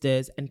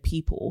 sisters, and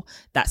people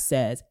that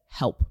says,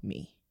 help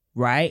me,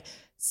 right?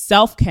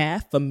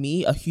 Self-care, for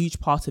me, a huge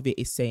part of it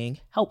is saying,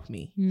 help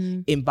me.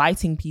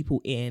 Inviting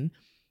people in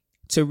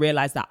to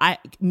realize that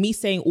me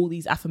saying all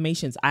these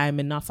affirmations, I am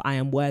enough, I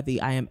am worthy,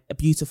 I am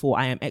beautiful,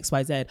 I am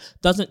XYZ,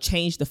 doesn't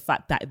change the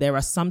fact that there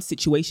are some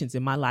situations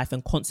in my life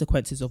and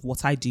consequences of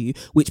what I do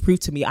which prove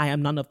to me I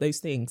am none of those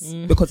things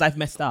because I've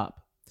messed up.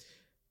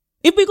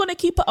 If we're going to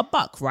keep it a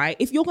buck, right?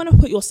 If you're going to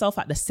put yourself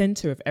at the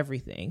center of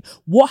everything,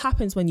 what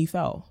happens when you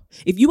fail?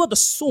 If you are the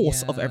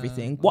source of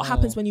everything, what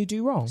happens when you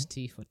do wrong? His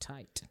teeth are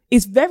tight.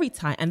 It's very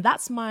tight. And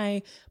that's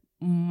my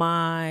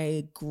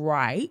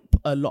gripe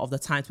a lot of the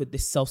times with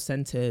this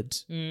self-centered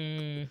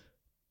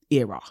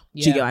era.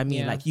 Do you get what I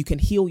mean? Like, you can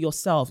heal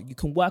yourself, you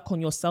can work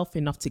on yourself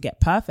enough to get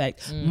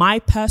perfect. My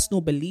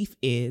personal belief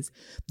is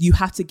you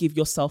have to give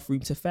yourself room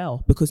to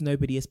fail, because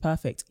nobody is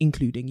perfect,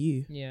 including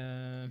you.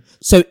 Yeah.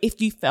 So if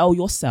you fail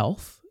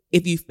yourself,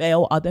 if you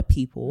fail other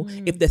people,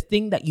 if the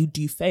thing that you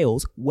do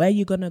fails, where are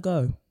you gonna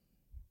go?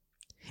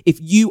 If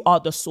you are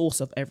the source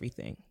of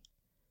everything.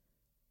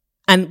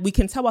 And we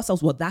can tell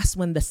ourselves, well, that's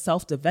when the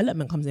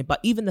self-development comes in.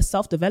 But even the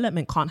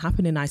self-development can't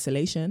happen in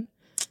isolation.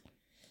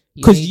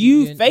 Because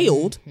you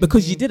failed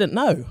because you didn't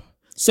know.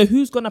 So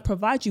who's going to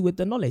provide you with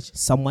the knowledge?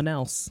 Someone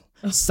else.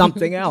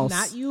 Something else.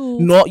 Not you.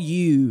 Not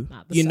you.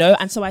 You know?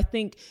 And so I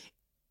think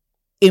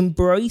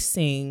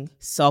embracing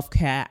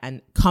self-care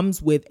and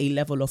comes with a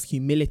level of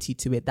humility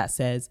to it that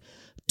says,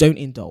 don't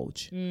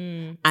indulge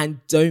and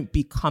don't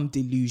become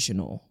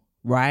delusional,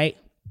 right?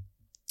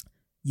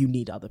 You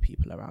need other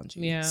people around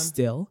you. Yeah.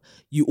 Still,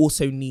 you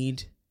also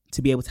need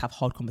to be able to have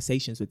hard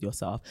conversations with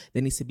yourself.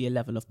 There needs to be a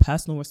level of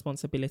personal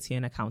responsibility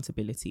and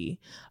accountability.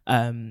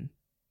 And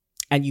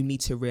you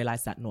need to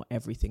realize that not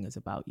everything is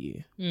about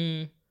you.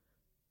 The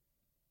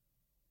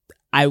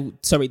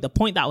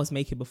point that I was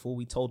making before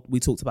we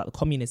talked about the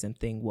communism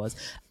thing was,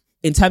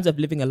 in terms of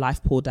living a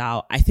life poured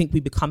out, I think we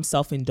become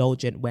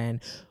self-indulgent when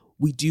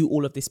we do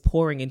all of this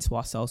pouring into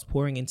ourselves.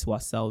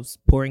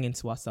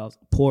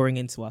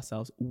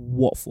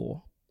 What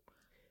for?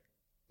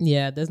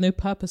 Yeah, there's no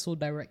purpose or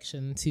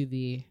direction to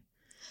the...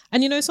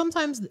 And, you know,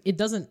 sometimes it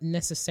doesn't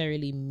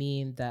necessarily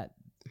mean that...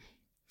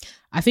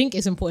 I think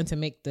it's important to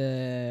make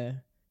the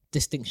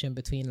distinction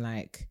between,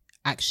 like,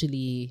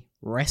 actually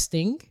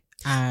resting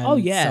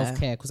and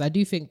self-care. Because I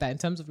do think that in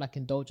terms of, like,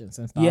 indulgence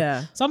and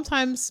stuff,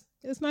 sometimes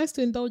it's nice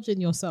to indulge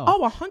in yourself.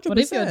 Oh, 100%. But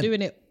if you're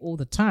doing it all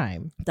the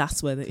time...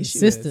 That's where the issue is.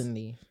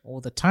 Consistently,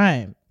 all the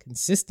time,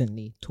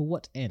 consistently, to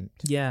what end?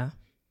 Yeah.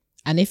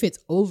 And if it's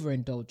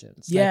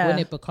overindulgence, like when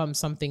it becomes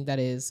something that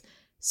is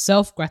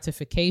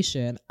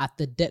self-gratification at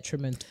the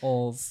detriment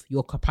of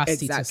your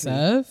capacity to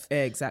serve.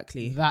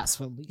 Exactly. That's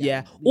when we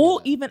or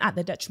even at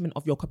the detriment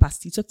of your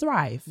capacity to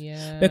thrive.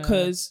 Yeah.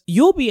 Because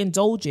you'll be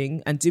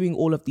indulging and doing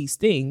all of these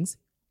things,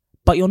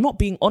 but you're not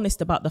being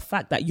honest about the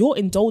fact that you're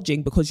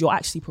indulging because you're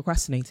actually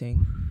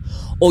procrastinating.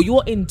 Or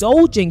you're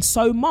indulging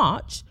so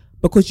much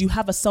because you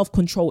have a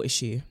self-control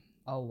issue.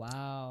 Oh,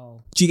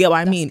 wow. Do you get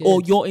what I mean? Good.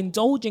 Or you're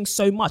indulging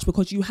so much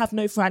because you have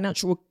no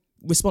financial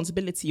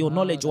responsibility or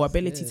knowledge or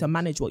ability to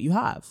manage what you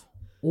have.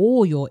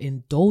 Or you're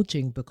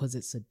indulging because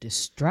it's a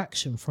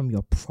distraction from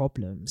your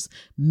problems.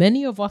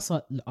 Many of us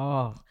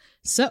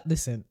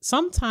listen,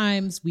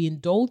 sometimes we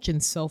indulge in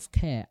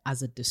self-care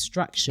as a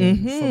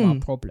distraction from our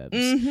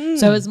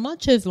problems. So as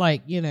much as,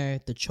 like, you know,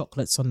 the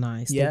chocolates are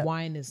nice, the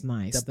wine is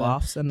nice, the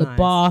baths are nice. The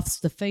baths,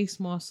 the face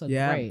masks are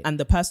great. And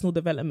the personal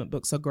development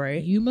books are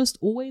great. You must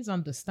always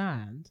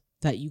understand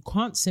that you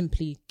can't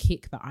simply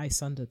kick the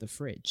ice under the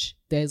fridge.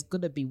 There's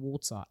gonna be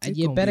water, and It's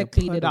you gonna better be a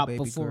clean it puddle, up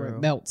baby before girl.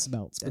 it melts,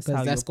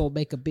 because that's gonna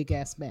make a big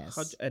ass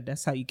mess.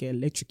 That's how you get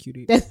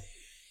electrocuted.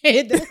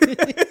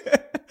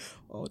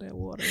 All that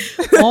water.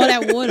 All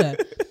that water.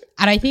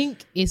 And I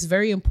think it's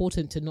very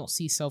important to not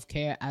see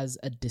self-care as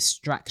a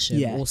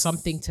distraction or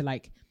something to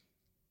like.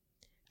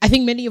 I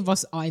think many of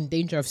us are in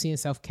danger of seeing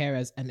self-care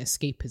as an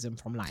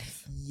escapism from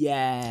life.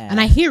 Yeah. And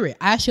I hear it.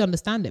 I actually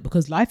understand it,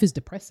 because life is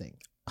depressing.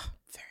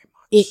 Very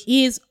much. It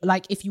is,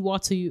 like, if you are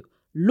to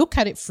look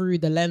at it through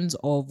the lens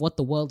of what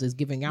the world is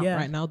giving out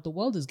right now, the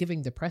world is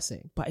giving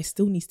depressing. But it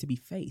still needs to be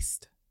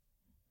faced.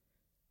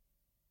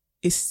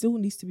 It still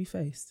needs to be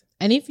faced.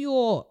 And if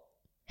your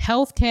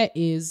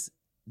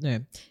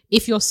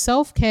if your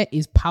self-care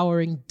is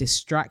powering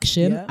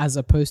distraction as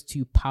opposed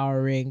to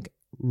powering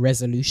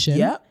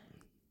resolution,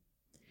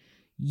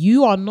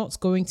 you are not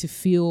going to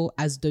feel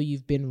as though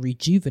you've been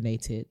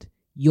rejuvenated.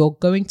 You're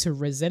going to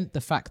resent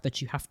the fact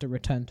that you have to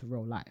return to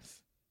real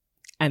life.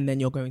 And then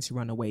you're going to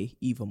run away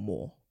even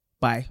more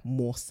by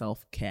more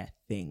self-care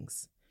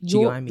things. Do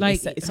you know what I mean?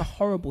 Like, it's a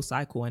horrible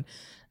cycle. And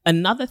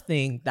another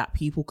thing that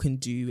people can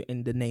do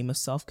in the name of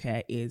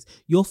self-care is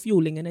you're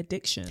fueling an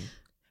addiction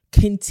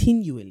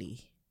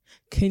continually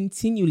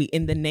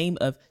in the name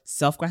of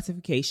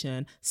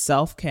self-gratification,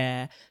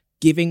 self-care,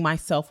 giving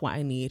myself what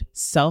I need,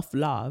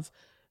 self-love,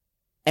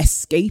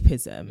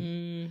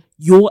 escapism.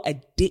 You're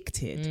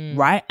addicted,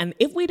 right? And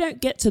if we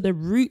don't get to the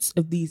roots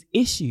of these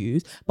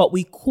issues, but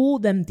we call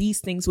them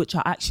these things which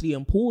are actually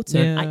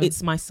important,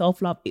 it's my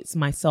self-love, it's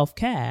my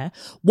self-care,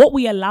 what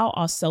we allow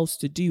ourselves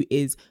to do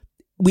is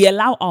we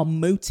allow our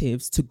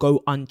motives to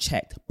go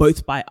unchecked,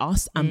 both by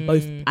us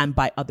and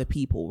by other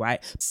people,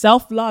 right?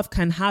 Self-love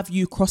can have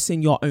you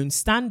crossing your own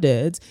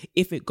standards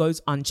if it goes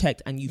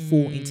unchecked and you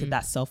fall into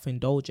that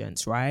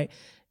self-indulgence, right?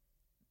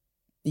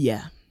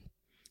 Yeah.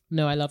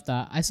 No, I love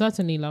that. I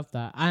certainly love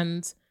that.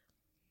 And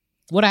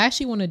what I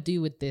actually want to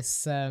do with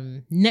this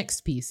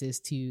next piece is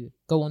to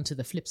go on to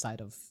the flip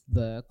side of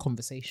the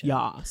conversation.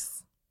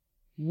 Yes.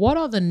 What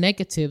are the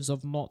negatives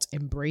of not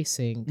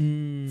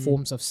embracing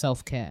forms of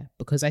self-care?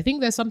 Because I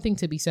think there's something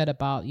to be said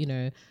about,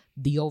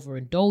 the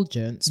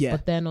overindulgence. Yeah.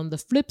 But then on the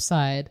flip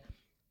side,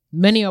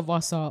 many of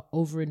us are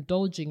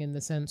overindulging in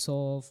the sense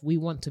of we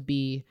want to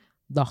be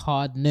the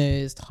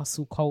hard-nosed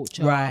hustle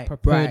culture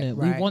proponent.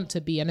 Right. We want to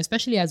be, and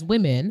especially as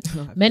women,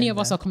 many of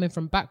us are coming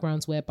from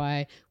backgrounds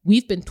whereby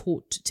we've been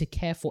taught to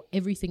care for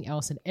everything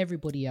else and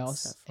everybody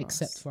else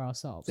except for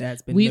ourselves.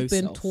 We've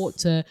been taught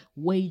to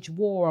wage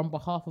war on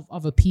behalf of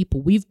other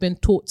people. We've been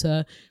taught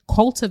to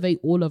cultivate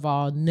all of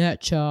our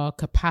nurture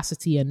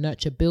capacity and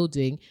nurture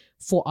building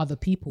for other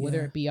people,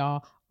 whether it be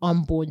our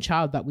unborn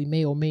child that we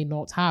may or may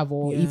not have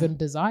or even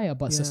desire,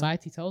 but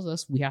society tells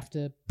us we have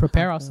to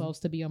prepare ourselves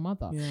to be a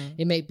mother.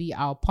 It may be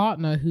our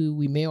partner who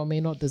we may or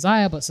may not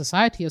desire, but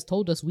society has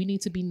told us we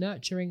need to be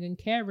nurturing and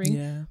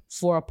caring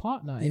for a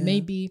partner. It may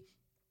be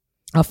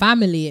a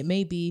family, it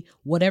may be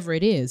whatever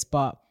it is,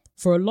 but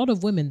for a lot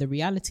of women, the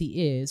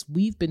reality is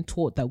we've been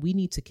taught that we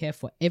need to care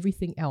for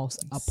everything else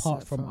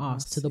apart from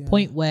us, to the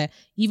point where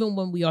even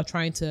when we are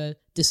trying to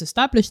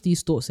disestablish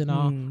these thoughts in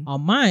our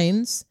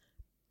minds,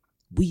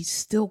 we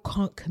still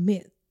can't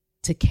commit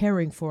to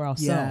caring for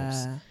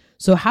ourselves.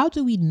 So how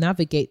do we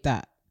navigate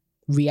that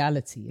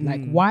reality?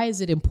 Like, why is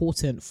it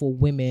important for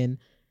women,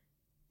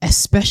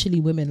 especially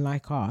women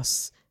like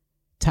us,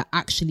 to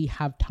actually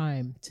have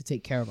time to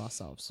take care of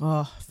ourselves?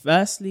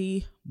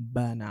 Firstly,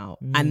 burnout.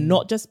 And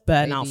not just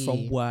burnout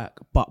from work,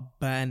 but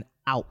burn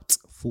out,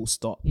 full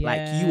stop.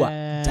 Like, you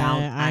are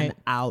down and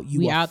out.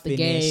 You are out finished.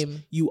 The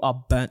game. You are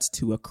burnt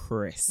to a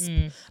crisp.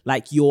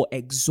 Like, you're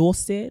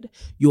exhausted.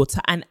 You're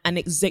and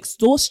it's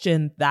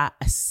exhaustion that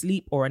a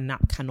sleep or a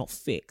nap cannot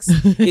fix.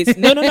 It's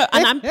no.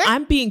 And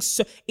I'm being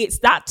so. It's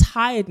that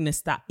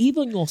tiredness that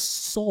even your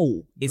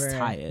soul is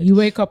tired. You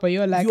wake up and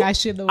you're like, I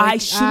shouldn't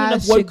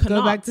have woken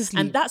up. Back to sleep.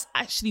 And that's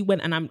actually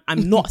when. And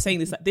I'm not saying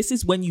this. Like, this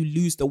is when you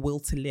lose the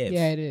will to live.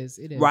 Yeah, it is.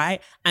 It is.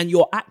 Right, and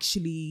you're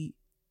actually.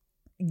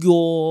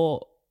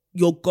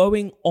 You're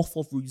going off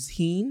of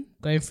routine.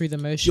 Going through the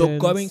motions. You're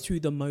going through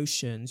the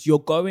motions. You're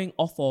going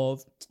off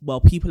of, well,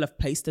 people have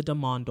placed a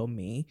demand on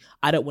me.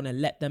 I don't want to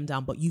let them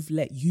down, but you've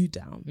let you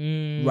down,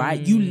 right?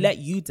 You let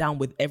you down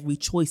with every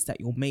choice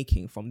that you're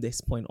making from this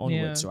point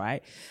onwards,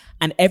 right?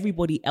 And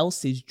everybody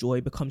else's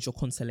joy becomes your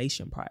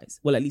consolation prize.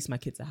 Well, at least my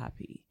kids are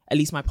happy. At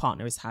least my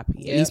partner is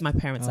happy. At least my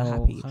parents are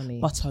happy. Honey.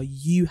 But are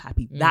you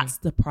happy? That's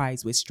the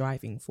prize we're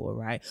striving for,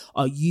 right?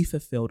 Are you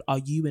fulfilled? Are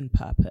you in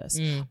purpose?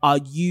 Are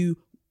you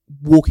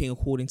walking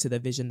according to the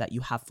vision that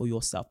you have for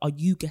yourself? Are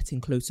you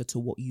getting closer to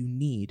what you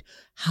need?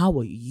 How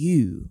are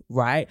you,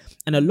 right?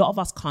 And a lot of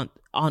us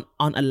aren't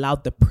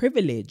allowed the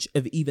privilege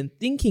of even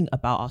thinking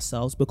about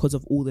ourselves because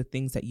of all the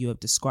things that you have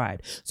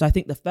described. So I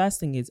think the first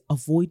thing is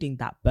avoiding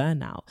that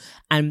burnout.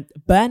 And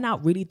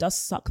burnout really does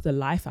suck the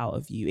life out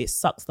of you. It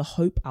sucks the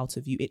hope out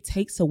of you. It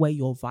takes away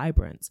your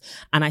vibrance.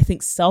 And I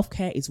think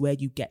self-care is where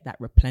you get that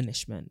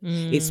replenishment.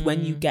 It's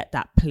when you get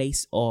that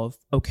place of,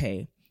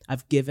 okay,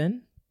 I've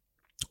given.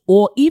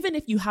 Or even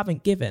if you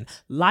haven't given,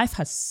 life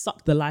has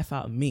sucked the life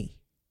out of me.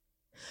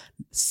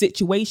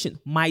 Situation,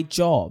 my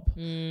job,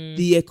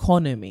 the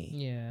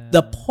economy,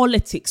 the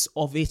politics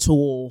of it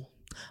all,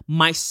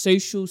 my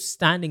social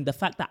standing, the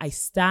fact that I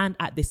stand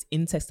at this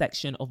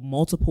intersection of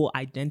multiple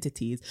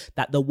identities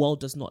that the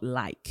world does not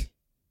like,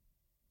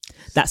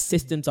 that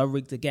systems are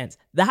rigged against.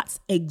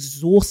 That's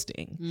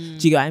exhausting.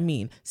 Do you get what I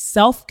mean?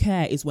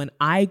 Self-care is when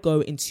I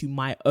go into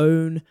my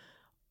own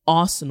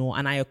arsenal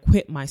and I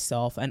equip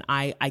myself and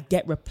I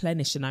get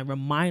replenished and I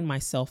remind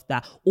myself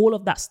that all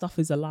of that stuff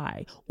is a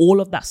lie.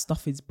 All of that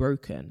stuff is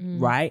broken,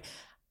 right?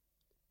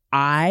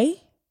 I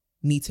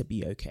need to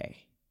be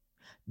okay.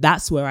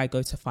 That's where I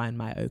go to find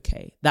my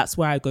okay. That's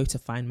where I go to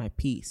find my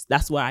peace.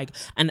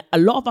 And a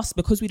lot of us,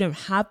 because we don't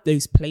have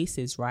those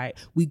places, right?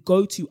 We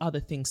go to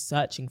other things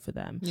searching for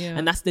them. Yeah.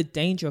 And that's the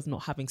danger of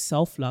not having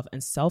self-love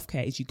and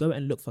self-care, is you go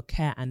and look for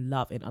care and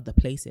love in other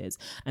places.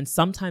 And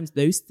sometimes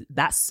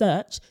that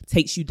search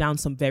takes you down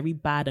some very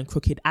bad and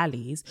crooked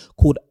alleys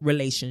called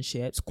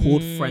relationships,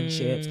 called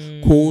friendships,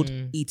 called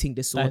eating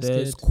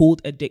disorders,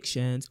 called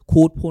addictions,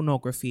 called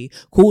pornography,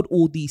 called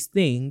all these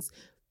things,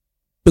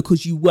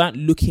 because you weren't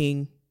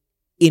looking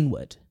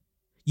inward.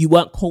 You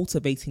weren't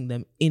cultivating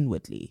them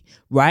inwardly,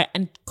 right?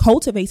 And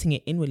cultivating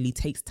it inwardly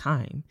takes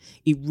time.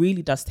 It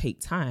really does take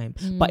time,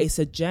 but it's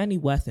a journey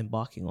worth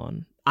embarking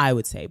on, I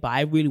would say. But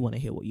I really want to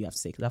hear what you have to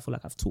say, because I feel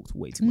like I've talked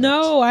way too much.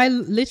 No, I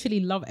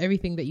literally love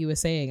everything that you were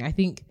saying. I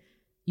think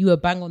you were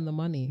bang on the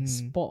money,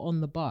 spot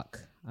on the buck.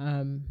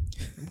 I'm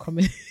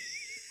coming.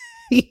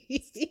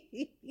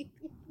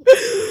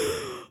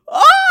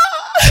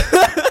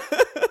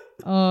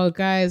 Oh,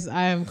 guys,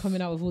 I am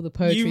coming out with all the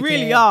poetry. You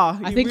really are.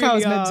 I think I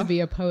was meant to be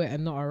a poet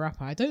and not a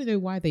rapper. I don't know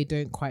why they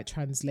don't quite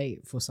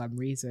translate for some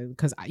reason,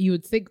 because you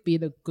would think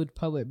being a good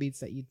poet means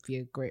that you'd be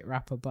a great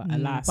rapper, but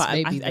alas, but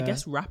maybe I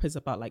guess rap is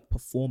about like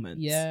performance.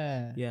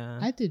 Yeah.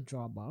 I did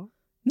drama.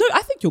 No,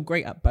 I think you're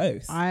great at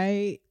both.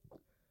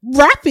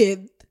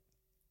 Rapping.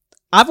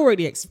 I've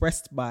already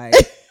expressed my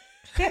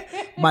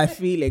my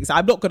feelings.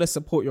 I'm not going to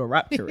support your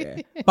rap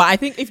career, but I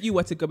think if you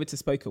were to go into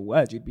spoken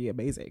word, you'd be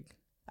amazing.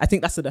 I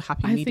think that's a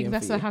happy medium. I think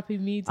that's a happy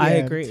medium. I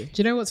agree. Do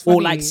you know what's funny?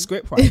 Or like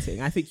script writing.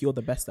 I think you're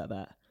the best at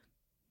that.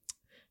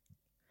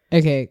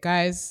 Okay,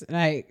 guys,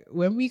 like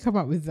when we come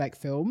up with like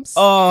films,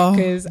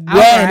 because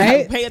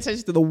right, pay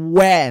attention to the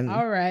when.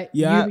 All right,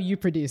 yeah, you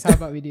produce. How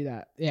about we do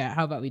that? Yeah,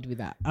 how about we do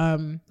that?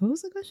 What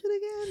was the question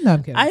again? No,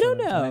 I'm kidding. I don't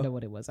know. I know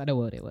what it was.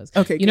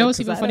 Okay, you know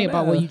what's even funny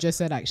about what you just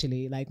said?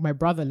 Actually, like my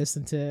brother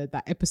listened to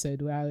that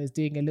episode where I was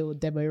doing a little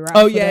demo rap.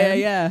 Oh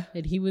yeah,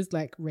 and he was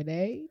like,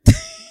 Renee,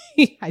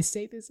 I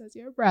say this as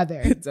your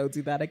brother. Don't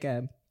do that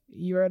again.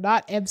 You're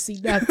not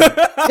MC nothing.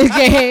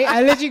 Okay,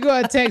 I let you go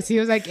a text. He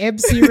was like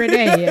MC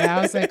Renee. Yeah,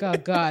 I was like, oh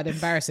God,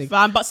 embarrassing.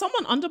 But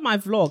someone under my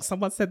vlog,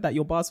 someone said that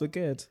your bars were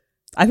good.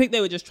 I think they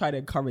were just trying to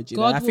encourage you.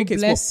 God I think will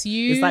bless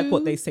you. It's like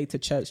what they say to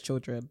church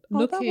children.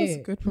 Look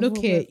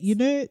here. You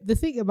know, the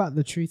thing about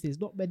the truth is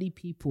not many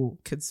people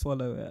can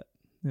swallow it.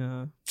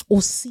 Yeah.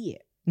 Or see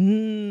it.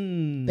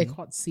 They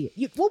can't see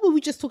it. What were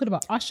we just talking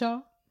about?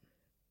 Usher?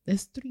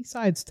 There's 3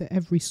 sides to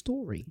every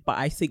story. But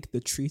I think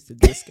the truth in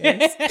this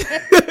case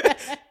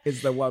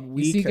is the one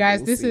we see,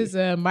 guys, this is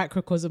a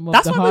microcosm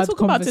of the hard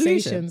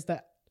conversations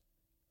that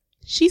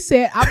she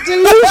said I'm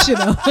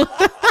delusional.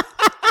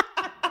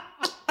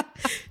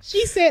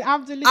 She said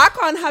I'm delusional. I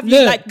can't have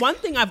you. Like, one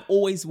thing I've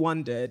always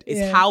wondered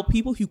is how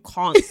people who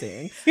can't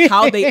sing,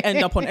 how they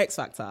end up on X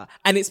Factor.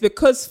 And it's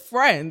because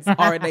friends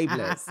are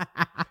enablers.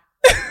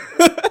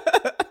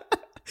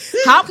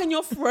 How can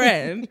your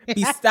friend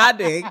be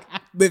standing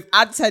with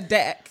Anta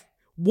Deck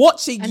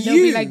watching and you?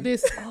 They'll be like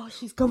this. Oh,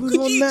 she's coming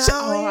on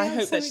now. I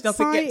hope that she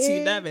doesn't get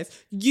too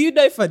nervous. You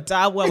know for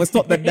damn well it's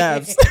not the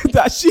nerves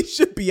that she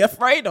should be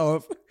afraid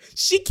of.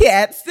 She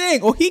can't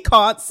sing, or he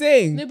can't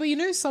sing. No, but you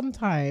know,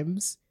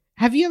 sometimes,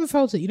 have you ever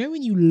felt it? You know,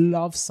 when you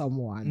love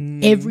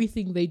someone,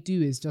 everything they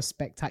do is just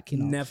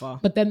spectacular. Never.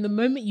 But then the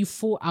moment you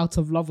fall out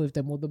of love with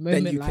them, or the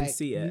moment then you can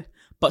see it.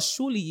 But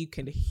surely you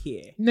can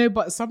hear. No,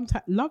 but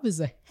sometimes love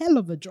is a hell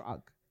of a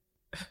drug.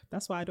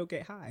 That's why I don't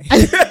get high.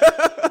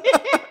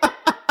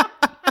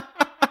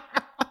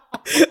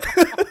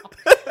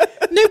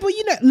 No, but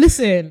you know,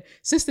 listen,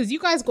 sisters, you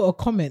guys got a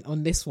comment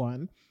on this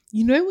one.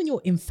 You know, when you're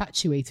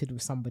infatuated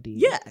with somebody.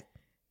 Yeah.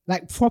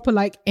 Like proper,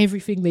 like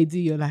everything they do,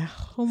 you're like,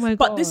 oh my God.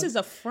 But this is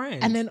a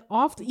friend. And then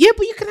after, yeah,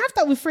 but you can have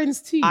that with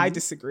friends too. I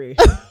disagree.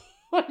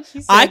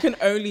 I can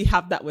only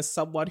have that with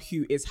someone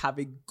who is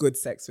having good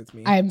sex with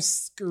me. I am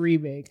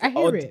screaming. I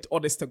hear it.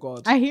 Honest to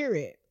God. I hear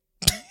it.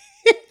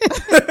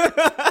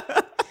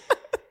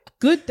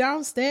 Good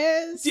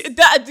downstairs.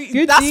 That's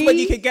when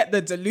you can get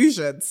the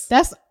delusions.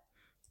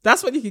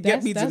 That's when you can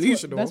get me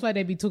delusional. That's why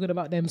they be talking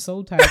about them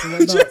soul ties and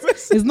whatnot.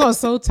 It's not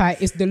soul tie,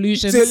 it's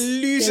delusions.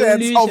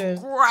 Delusions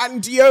of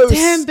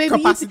grandiose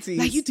capacity.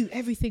 You do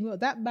everything well.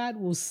 That man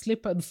will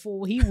slip and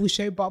fall. He will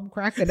show bum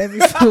crack and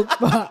everything.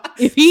 But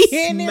if he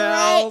hears it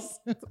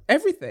right,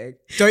 everything.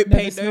 Don't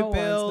pay no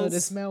bills. No, the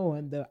smell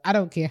one though. I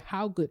don't care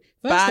how good.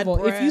 First Bad of all,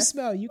 breath. If you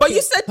smell, you. But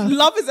you said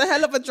love is a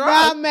hell of a drug.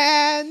 Nah,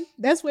 man.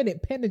 That's when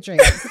it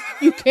penetrates.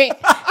 You can't.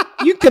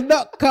 You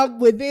cannot come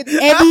within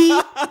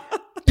any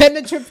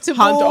penetrable.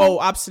 Oh,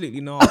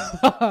 absolutely not.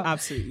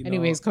 Absolutely not.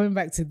 Anyways, coming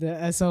back to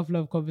the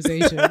self-love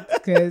conversation,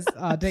 because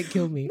don't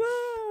kill me.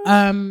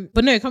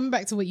 But no, coming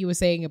back to what you were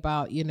saying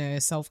about, you know,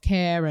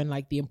 self-care and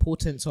like the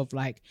importance of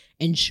like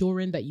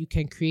ensuring that you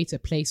can create a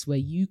place where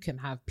you can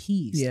have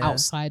peace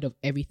outside of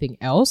everything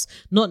else,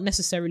 not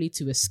necessarily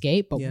to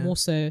escape, but more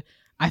so,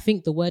 I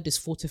think the word is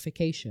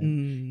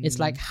fortification. It's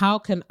like, how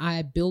can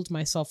I build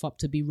myself up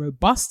to be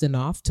robust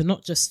enough to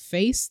not just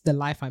face the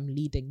life I'm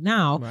leading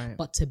now,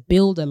 but to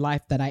build a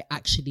life that I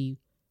actually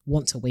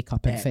want to wake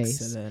up and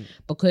face?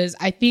 Because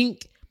I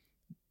think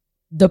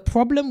the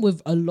problem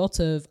with a lot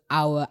of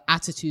our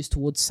attitudes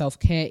towards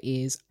self-care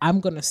is I'm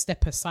going to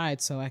step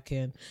aside so I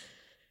can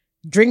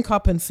drink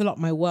up and fill up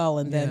my well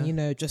and then, you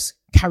know, just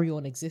carry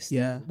on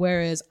existing.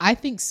 Whereas I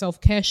think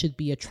self-care should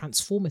be a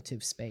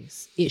transformative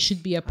space. It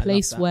should be a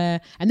place where,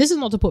 and this is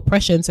not to put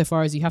pressure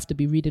insofar as you have to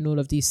be reading all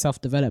of these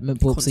self-development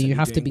books and you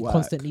have to be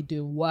constantly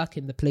doing work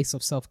in the place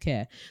of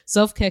self-care.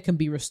 Self-care can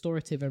be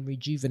restorative and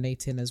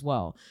rejuvenating as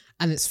well.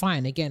 And it's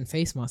fine. Again,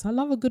 face mask. I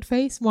love a good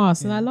face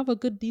mask and I love a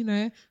good, you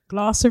know,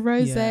 glass of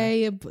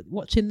rosé,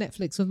 watching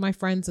Netflix with my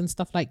friends and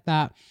stuff like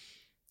that.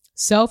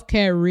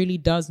 Self-care really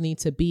does need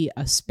to be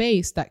a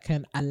space that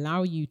can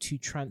allow you to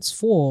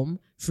transform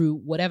through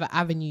whatever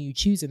avenue you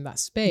choose in that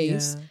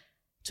space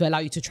to allow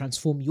you to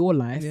transform your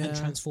life and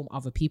transform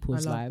other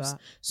people's lives.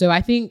 So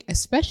I think,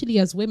 especially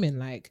as women,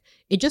 like,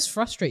 it just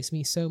frustrates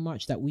me so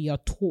much that we are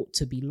taught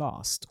to be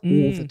last all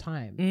the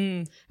time.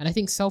 And I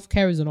think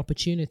self-care is an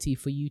opportunity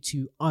for you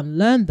to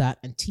unlearn that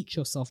and teach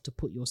yourself to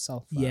put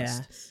yourself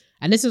first.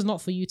 And this is not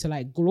for you to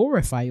like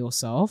glorify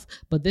yourself,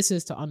 but this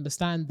is to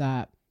understand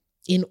that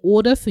in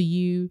order for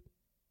you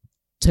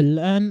to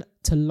learn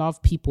to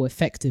love people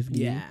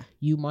effectively,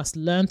 you must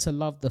learn to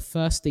love the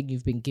first thing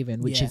you've been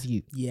given, which is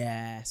you.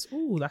 Yes.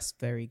 Oh, that's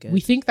very good. We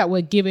think that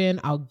we're given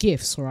our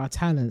gifts or our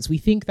talents. We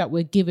think that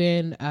we're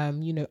given,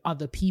 you know,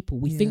 other people.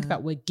 We think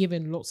that we're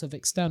given lots of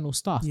external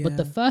stuff. But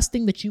the first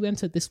thing that you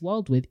enter this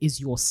world with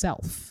is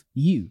yourself.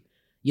 You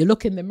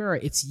look in the mirror,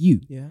 it's you.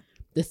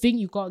 The thing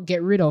you can't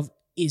get rid of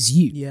is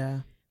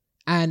you.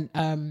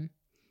 And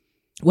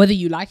whether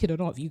you like it or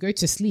not, if you go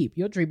to sleep,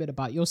 you're dreaming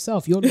about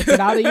yourself. You're looking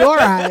out of your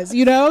eyes.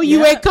 You know,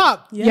 you wake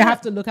up, you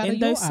have to look out of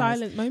your eyes. In those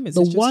silent moments,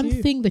 the one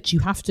thing that you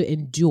have to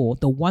endure,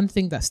 the one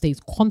thing that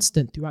stays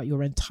constant throughout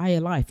your entire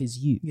life is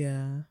you.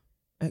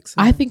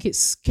 Excellent. I think it's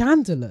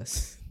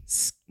scandalous.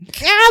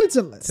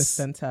 Scandalous. To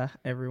center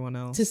everyone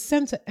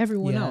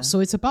else.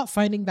 So it's about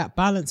finding that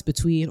balance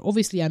between,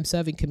 obviously I'm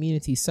serving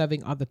community,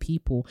 serving other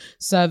people,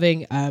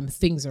 serving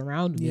things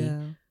around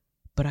me.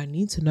 But I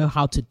need to know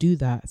how to do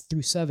that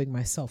through serving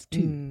myself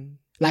too.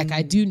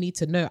 I do need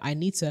to know.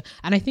 And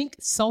I think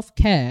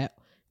self-care,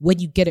 when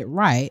you get it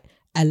right,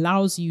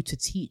 allows you to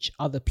teach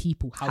other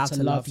people how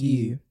to love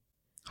you.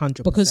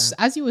 100%. Because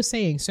as you were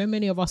saying, so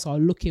many of us are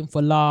looking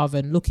for love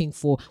and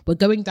we're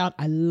going down.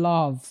 I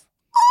love.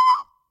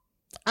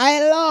 I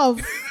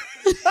love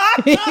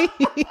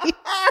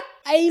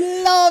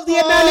the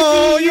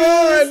analogy.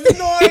 You're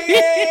annoying.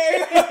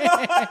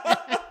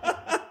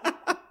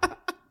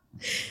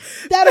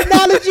 That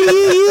analogy you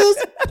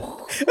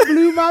used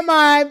blew my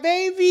mind,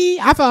 baby.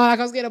 I felt like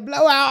I was getting a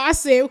blowout. I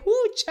said,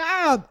 "Whoo,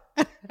 child."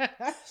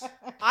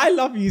 I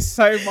love you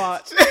so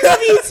much. Love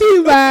you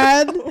too,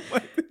 man.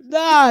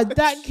 Nah,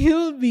 that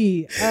killed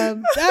me.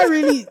 That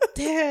really,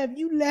 damn,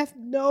 you left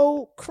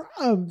no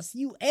crumbs.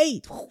 You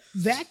ate,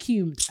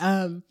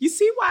 vacuumed. You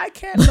see why I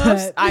can't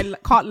love? I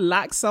can't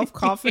lack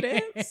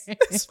self-confidence.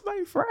 It's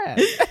my friend.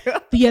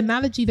 The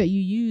analogy that you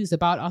used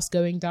about us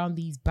going down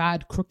these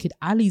bad, crooked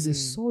alleys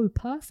is so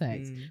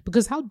perfect.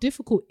 Because how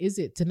difficult is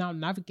it to now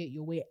navigate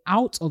your way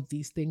out of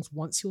these things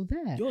once you're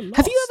there? You're lost.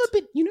 Have you ever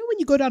been, you know, when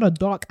you go down a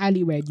dark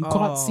alleyway and you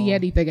can't see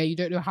anything and you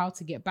don't know how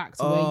to get back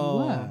to where you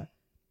were?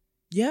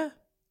 Yeah.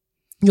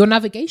 Your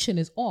navigation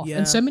is off.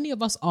 And so many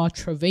of us are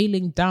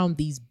travailing down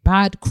these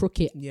bad,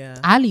 crooked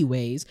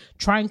alleyways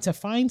trying to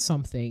find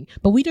something,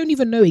 but we don't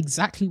even know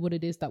exactly what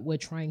it is that we're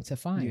trying to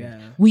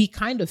find. We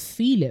kind of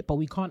feel it, but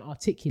we can't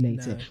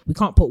articulate it. We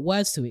can't put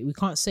words to it. We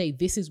can't say,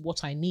 this is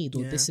what I need,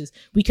 or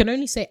we can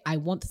only say, I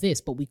want this,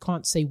 but we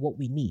can't say what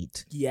we need.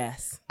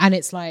 And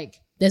it's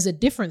like, there's a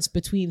difference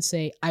between,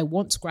 say, I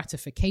want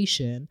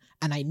gratification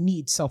and I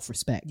need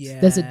self-respect.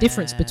 There's a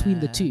difference between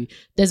the two.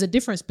 There's a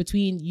difference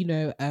between, you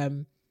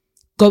know,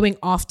 going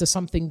after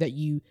something that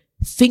you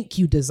think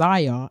you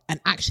desire and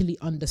actually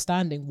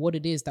understanding what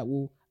it is that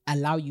will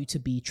allow you to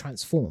be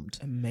transformed.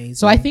 Amazing.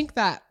 So I think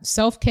that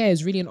self-care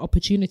is really an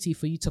opportunity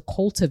for you to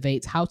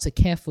cultivate how to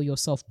care for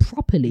yourself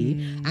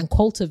properly and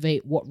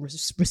cultivate what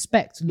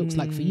respect looks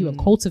like for you and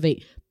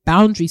cultivate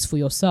boundaries for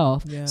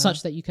yourself, Yeah.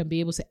 such that you can be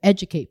able to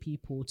educate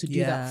people to do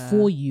that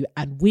for you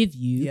and with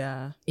you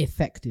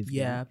effectively.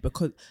 Yeah,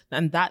 because,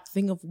 and that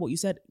thing of what you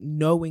said,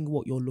 knowing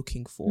what you're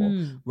looking for,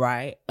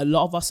 right? A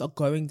lot of us are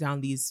going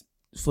down these,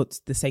 for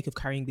the sake of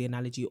carrying the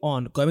analogy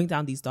on, going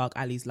down these dark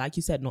alleys, like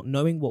you said, not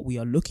knowing what we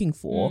are looking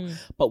for,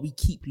 but we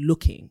keep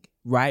looking,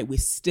 right? We're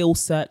still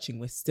searching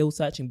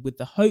with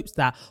the hopes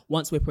that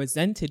once we're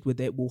presented with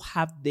it, we'll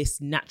have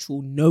this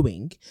natural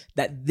knowing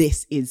that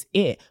this is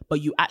it.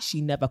 But you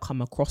actually never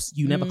come across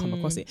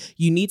it.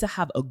 You need to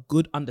have a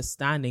good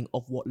understanding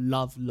of what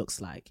love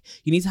looks like.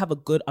 You need to have a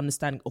good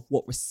understanding of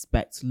what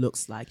respect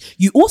looks like.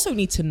 You also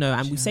need to know,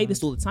 and we say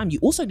this all the time, you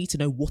also need to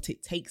know what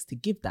it takes to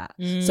give that,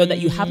 so that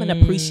you have an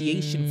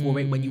appreciation for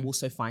it when you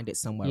also find it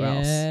somewhere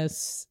else.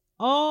 Yes.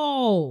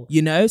 Oh,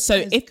 you know, so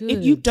if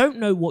you don't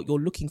know what you're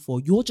looking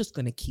for, you're just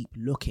going to keep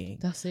looking.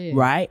 That's it.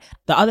 Right.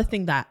 The other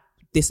thing that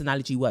this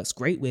analogy works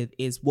great with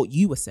is what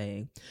you were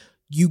saying.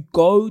 You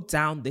go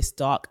down this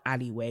dark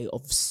alleyway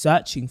of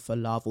searching for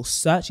love or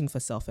searching for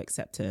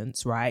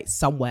self-acceptance, right,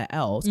 somewhere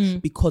else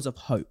because of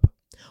hope.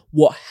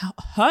 What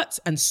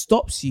hurts and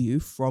stops you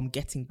from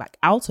getting back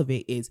out of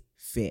it is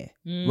fear,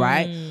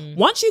 right?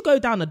 Once you go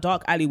down a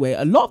dark alleyway,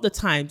 a lot of the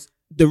times,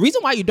 the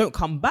reason why you don't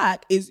come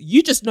back is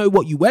you just know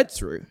what you went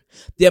through.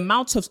 The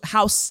amount of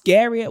how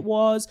scary it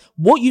was,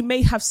 what you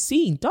may have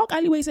seen. Dark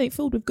alleyways ain't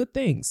filled with good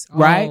things,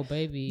 right? Oh,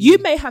 baby. You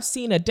may have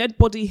seen a dead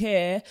body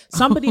here.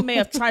 Somebody may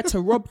have tried to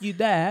rob you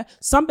there.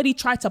 Somebody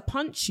tried to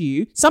punch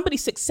you. Somebody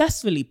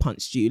successfully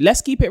punched you.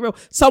 Let's keep it real.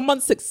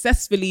 Someone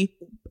successfely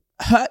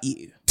hurt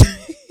you.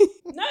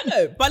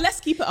 No, but let's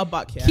keep it a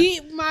buck here.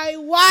 Keep my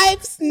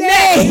wife's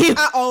name.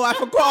 Oh, I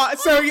forgot.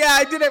 So yeah,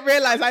 I didn't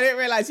realize.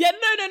 Yeah,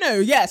 no.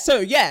 Yeah, so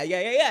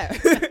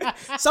yeah.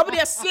 Somebody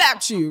has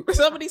slapped you.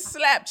 Somebody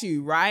slapped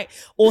you, right?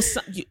 Or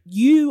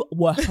you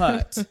were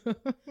hurt.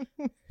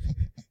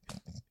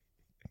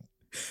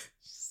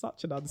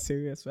 Such an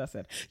unserious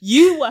person.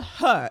 You were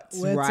hurt,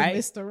 Word right? to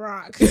Mr.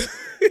 Rock.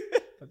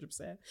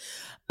 100%.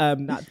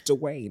 Not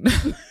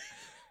Dwayne.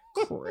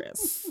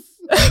 Chris.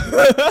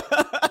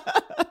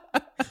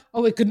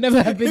 Oh, it could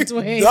never have been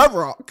Dwayne. The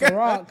Rock. The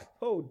Rock.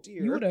 Oh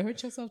dear. You would have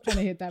hurt yourself trying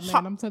to hit that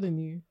man. I'm telling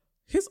you.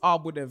 His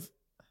arm would have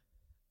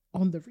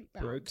on the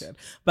rebound. Broken.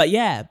 But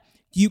yeah,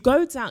 you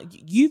go down,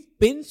 you've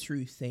been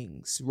through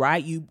things,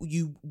 right?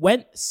 You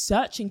went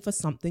searching for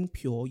something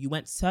pure. You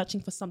went searching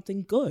for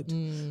something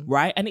good,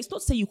 right? And it's not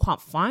to say you can't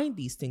find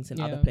these things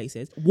in other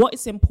places. What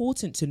is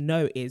important to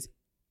know is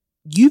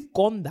you've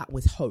gone that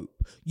with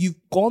hope. You've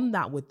gone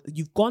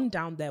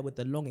down there with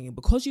the longing. And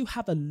because you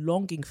have a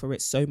longing for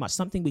it so much,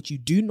 something which you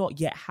do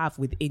not yet have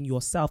within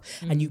yourself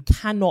and you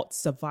cannot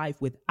survive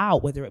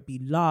without, whether it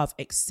be love,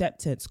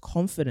 acceptance,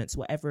 confidence,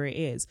 whatever it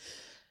is,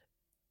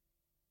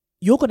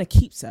 you're going to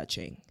keep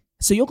searching.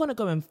 So you're going to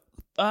go in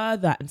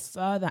further and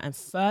further and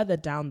further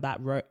down that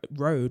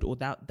road or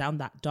down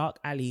that dark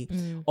alley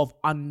of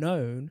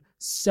unknown,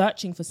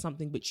 searching for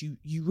something which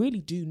you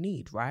really do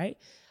need, right?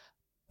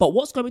 But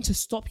what's going to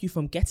stop you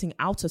from getting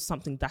out of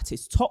something that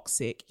is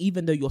toxic,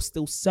 even though you're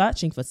still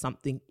searching for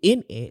something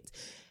in it,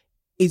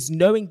 is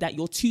knowing that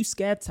you're too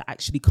scared to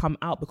actually come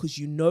out because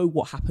you know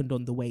what happened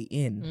on the way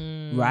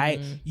in, right?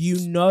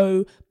 You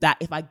know that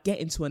if I get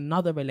into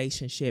another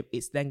relationship,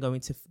 it's then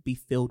going to be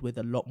filled with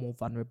a lot more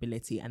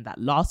vulnerability. And that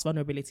last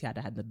vulnerability I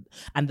had,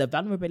 and the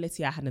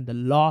vulnerability I had in the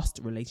last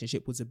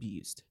relationship was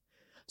abused.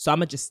 So I'm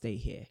going to just stay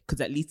here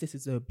because at least this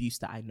is the abuse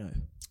that I know.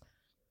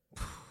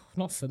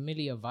 Not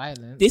familiar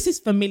violence. This is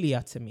familiar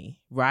to me,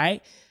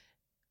 right?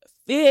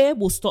 Fear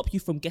will stop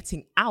you from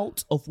getting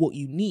out of what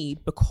you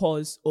need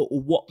because, or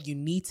what you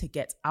need to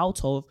get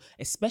out of,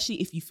 especially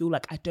if you feel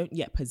like I don't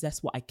yet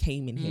possess what I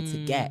came in here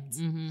to get,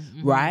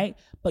 right?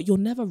 But you're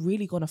never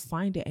really going to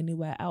find it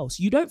anywhere else.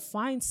 You don't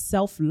find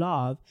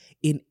self-love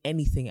in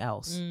anything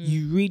else.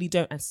 You really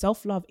don't. And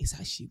self-love is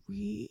actually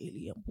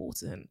really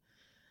important.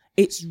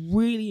 It's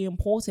really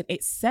important.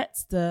 It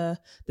sets the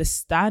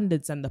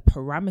standards and the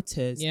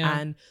parameters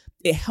and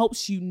it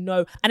helps you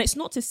know. And it's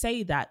not to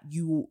say that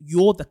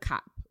you're the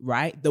cap,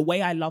 right? The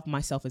way I love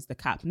myself is the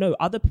cap. No,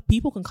 other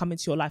people can come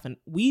into your life, and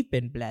we've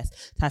been blessed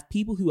to have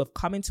people who have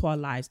come into our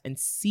lives and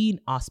seen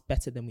us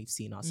better than we've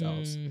seen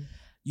ourselves.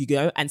 You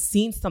go and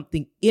seen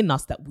something in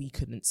us that we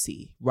couldn't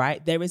see,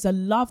 right? There is a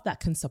love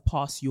that can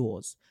surpass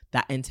yours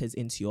that enters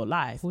into your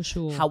life. For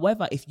sure.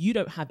 However, if you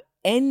don't have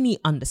any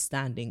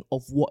understanding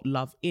of what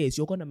love is,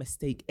 you're going to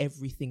mistake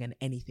everything and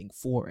anything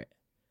for it.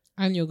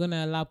 And you're going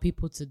to allow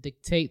people to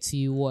dictate to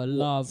you what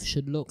love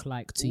should look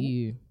like to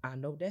you. I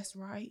know that's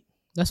right.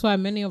 That's why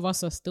many of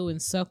us are still in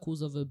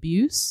circles of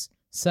abuse,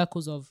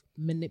 circles of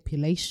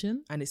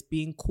manipulation. And it's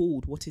being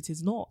called what it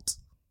is not.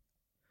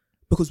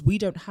 Because we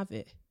don't have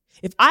it.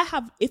 If I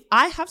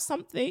have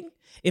something,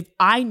 if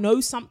I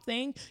know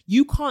something,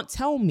 you can't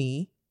tell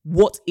me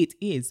what it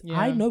is. Yeah.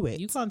 I know it.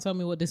 You can't tell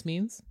me what this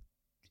means.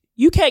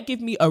 You can't give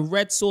me a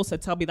red sauce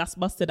and tell me that's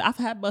mustard. I've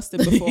had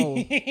mustard before.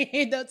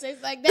 It don't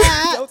taste like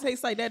that. Don't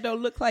taste like that.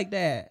 Don't look like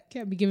that.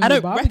 Can't be giving I me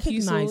don't barbecue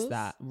recognize sauce.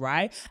 that,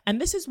 right?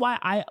 And this is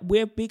why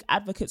we're big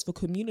advocates for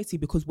community,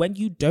 because when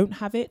you don't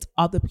have it,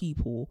 other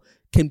people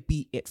can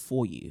be it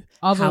for you.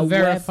 Other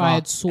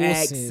verified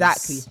sources.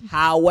 Exactly.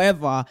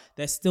 However,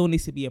 there still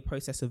needs to be a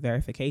process of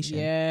verification.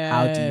 Yes.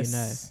 How do you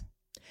know?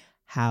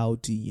 How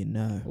do you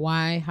know?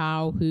 Why?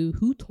 How?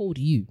 Who told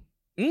you?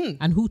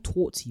 And who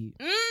taught you?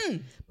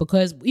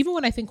 Because even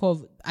when I think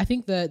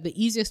the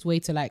easiest way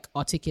to like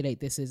articulate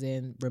this is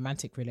in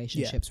romantic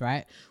relationships,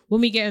 right?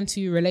 When we get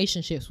into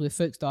relationships with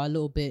folks that are a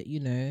little bit,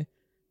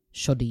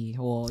 shoddy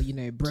or,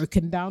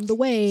 broken down the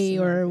way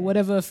or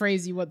whatever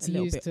phrase you want to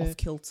use to off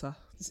kilter.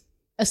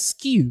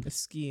 Askew.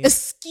 Askew.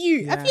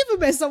 Yeah. Have you ever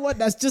met someone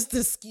that's just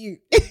askew?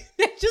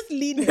 They're just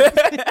leaning.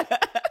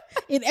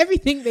 In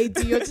everything they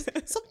do, you're just,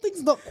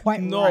 something's not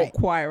quite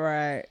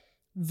right.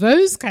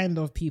 Those kind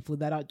of people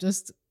that are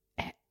just,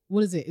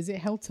 what is it? Is it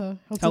helter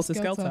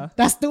skelter?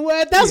 That's the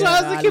word. That's what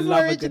I was looking for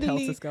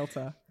originally. Helter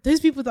skelter.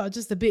 Those people that are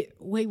just a bit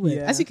wayward.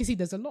 Yeah. As you can see,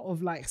 there's a lot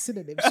of like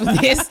synonyms for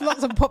this,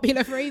 lots of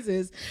popular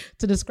phrases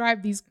to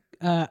describe these.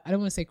 I don't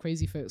want to say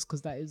crazy folks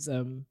because that is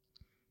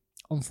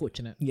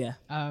unfortunate. Yeah.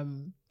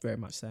 Very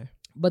much so.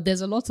 But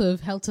there's a lot of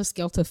helter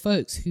skelter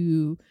folks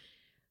who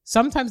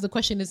sometimes the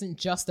question isn't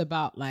just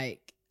about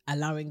like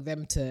allowing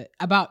them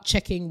about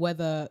checking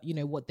whether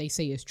what they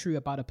say is true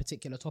about a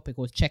particular topic,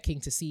 or checking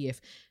to see if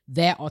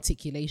their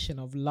articulation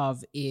of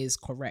love is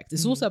correct.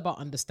 It's also about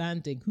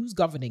understanding who's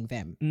governing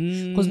them,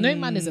 because no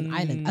man is an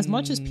island. As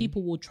much as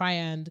people will try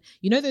and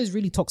those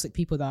really toxic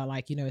people that are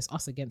like it's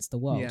us against the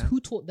world, who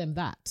taught them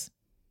that?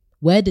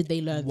 Where did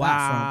they learn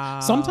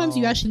that from? Sometimes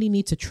you actually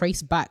need to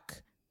trace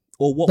back.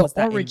 Or what was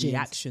that in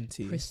reaction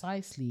to?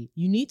 Precisely.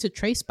 You need to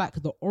trace back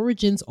the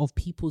origins of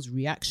people's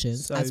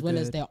reactions as well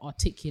as their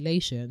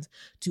articulations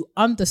to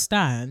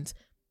understand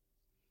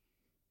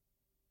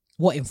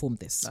what informed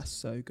this. That's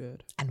so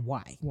good. And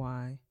why.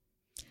 Why?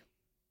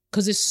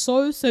 Because it's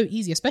so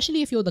easy,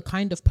 especially if you're the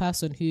kind of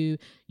person who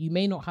you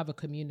may not have a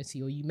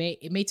community, or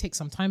it may take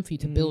some time for you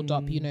to build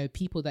up,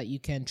 people that you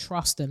can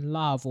trust and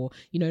love, or,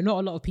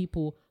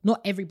 not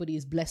everybody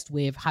is blessed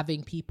with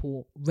having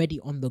people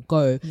ready on the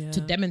go to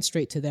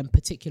demonstrate to them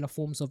particular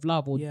forms of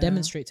love or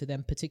demonstrate to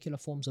them particular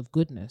forms of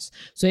goodness.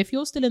 So if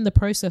you're still in the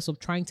process of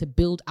trying to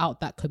build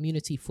out that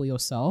community for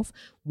yourself,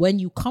 when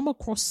you come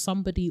across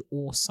somebody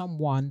or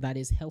someone that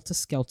is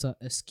helter-skelter,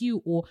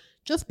 askew, or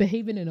just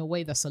behaving in a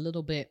way that's a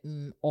little bit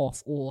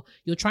off, or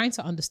you're trying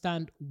to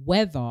understand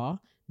whether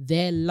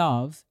their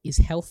love is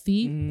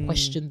healthy,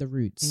 question the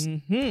roots.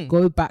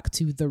 Go back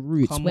to the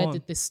roots. Where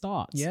did this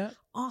start? Yeah.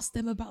 Ask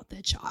them about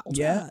their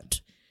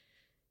childhood.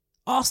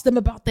 Ask them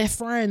about their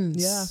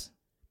friends. Yeah.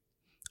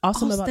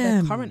 Ask them about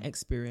their current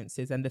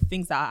experiences and the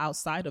things that are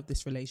outside of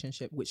this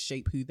relationship which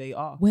shape who they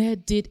are. Where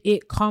did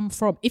it come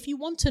from? If you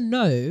want to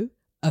know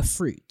a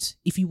fruit,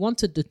 if you want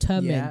to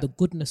determine the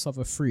goodness of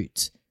a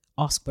fruit,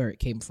 ask where it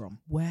came from.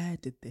 Where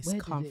did this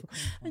come from?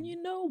 And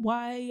you know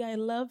why I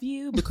love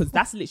you? Because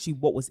that's literally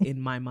what was in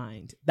my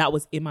mind. That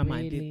was in my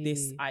mind,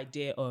 this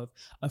idea of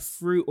a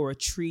fruit or a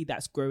tree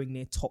that's growing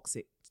near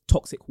toxic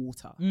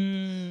water.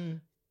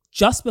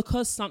 Just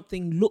because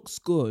something looks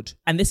good,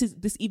 and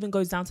this even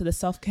goes down to the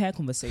self-care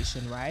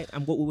conversation, right?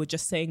 And what we were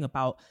just saying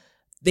about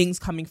things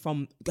coming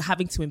from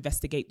having to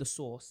investigate the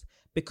source,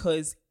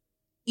 because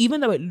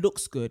even though it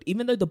looks good,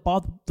 even though the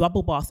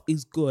bubble bath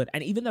is good,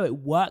 and even though it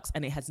works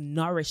and it has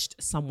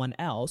nourished someone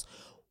else,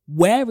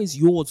 where is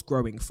yours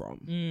growing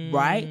from,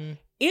 right?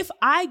 If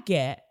I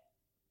get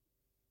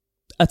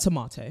a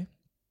tomato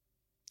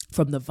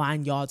from the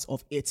vineyards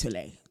of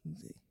Italy,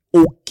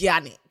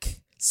 organic,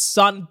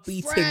 sun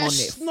beating on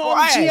it,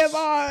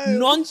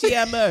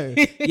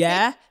 non-GMO,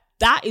 yeah,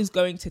 that is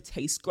going to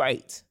taste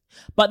great.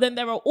 But then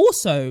there are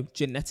also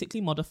genetically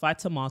modified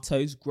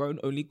tomatoes grown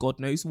only God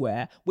knows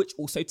where, which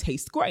also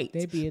taste great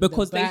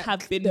because they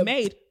have been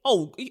made.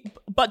 Oh,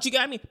 but you get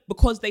what I mean?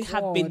 Because they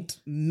have been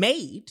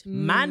made,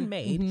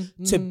 man-made,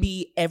 to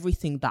be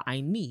everything that I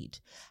need.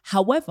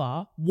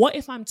 However, what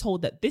if I'm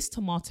told that this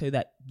tomato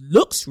that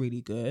looks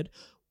really good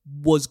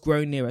was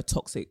grown near a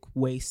toxic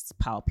waste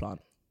power plant?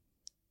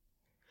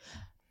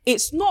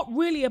 It's not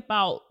really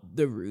about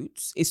the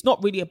roots. It's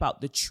not really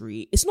about the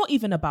tree. It's not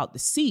even about the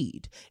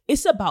seed.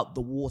 It's about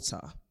the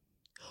water.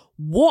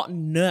 What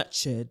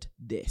nurtured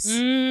this?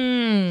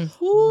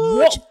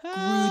 What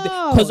grew this?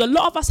 Because a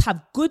lot of us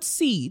have good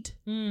seed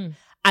and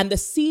the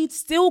seed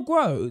still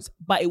grows,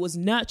 but it was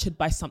nurtured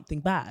by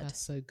something bad.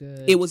 That's so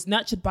good. It was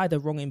nurtured by the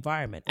wrong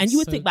environment. And you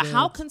would think, but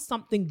how can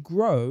something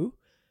grow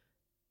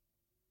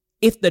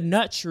if the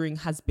nurturing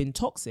has been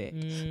toxic?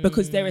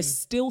 Because there is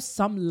still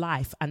some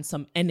life and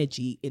some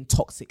energy in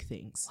toxic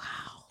things.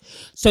 Wow.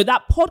 So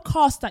that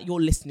podcast that you're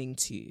listening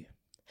to,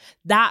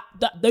 that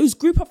those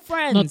group of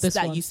friends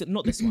that you said,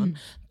 not this one,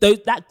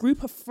 that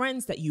group of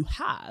friends that you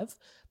have,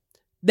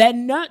 They're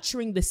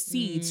nurturing the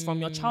seeds from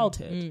your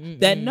childhood.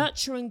 They're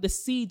nurturing the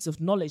seeds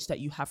of knowledge that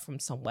you have from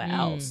somewhere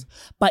else.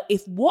 But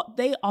if what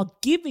they are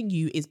giving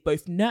you is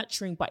both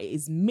nurturing, but it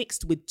is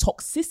mixed with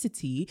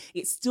toxicity,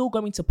 it's still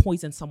going to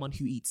poison someone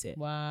who eats it.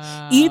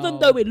 Wow. Even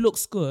though it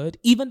looks good,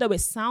 even though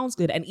it sounds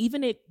good, and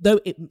even though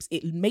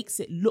it makes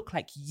it look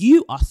like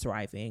you are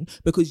thriving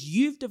because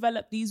you've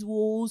developed these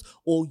walls,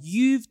 or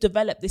you've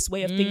developed this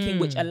way of thinking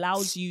which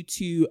allows you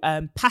to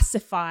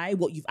pacify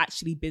what you've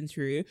actually been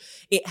through.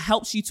 It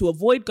helps you to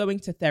avoid going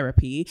to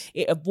therapy.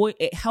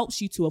 It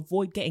helps you to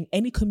avoid getting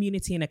any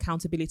community and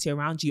accountability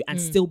around you and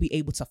still be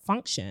able to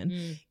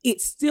function.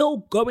 It's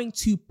still going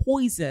to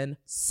poison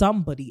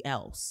somebody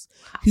else,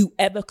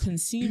 whoever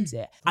consumes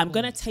it. I'm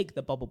going to take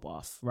the bubble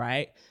bath,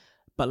 right?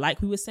 But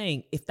like we were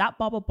saying, if that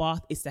bubble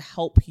bath is to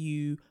help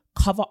you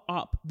cover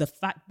up the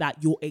fact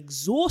that your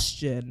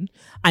exhaustion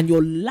and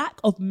your lack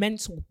of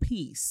mental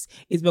peace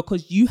is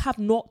because you have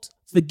not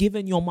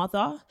forgiven your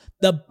mother,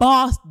 the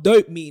bath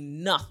don't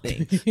mean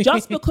nothing.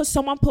 Just because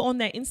someone put on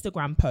their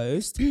Instagram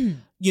post,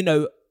 you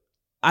know,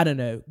 I don't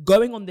know,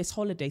 going on this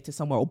holiday to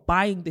somewhere or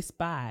buying this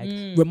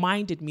bag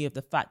reminded me of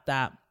the fact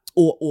that,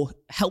 or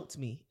helped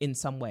me in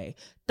some way.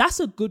 That's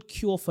a good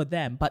cure for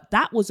them, but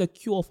that was a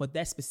cure for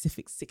their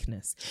specific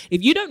sickness.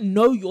 If you don't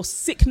know your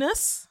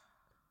sickness,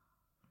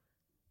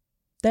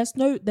 there's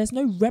no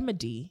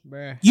remedy.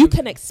 Bruh. You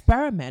can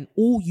experiment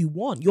all you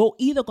want. You're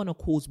either going to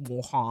cause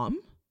more harm,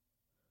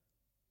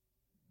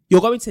 you're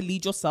going to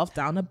lead yourself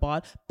down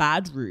a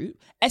bad route,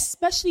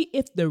 especially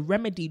if the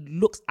remedy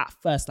looks at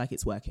first like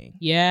it's working.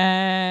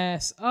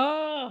 Yes.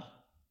 Oh,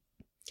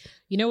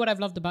 you know what I've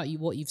loved about you,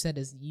 what you've said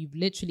is you've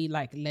literally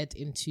like led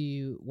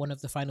into one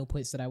of the final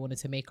points that I wanted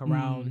to make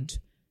around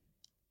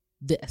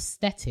the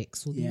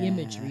aesthetics or the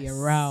imagery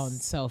around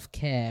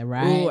self-care,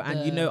 right? Oh,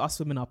 and you know us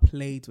women are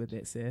plagued with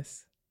it,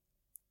 sis.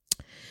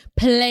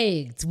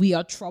 Plagued, we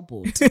are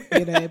troubled.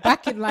 You know,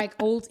 back in like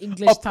old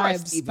English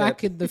times, even,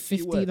 back in the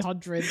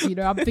 1500s, you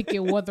know, I'm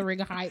thinking Wuthering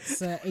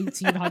Heights,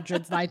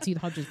 1800s,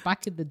 1900s,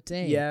 back in the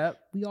day.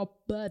 We are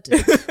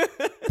burdened,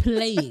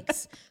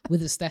 plagued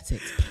with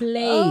aesthetics,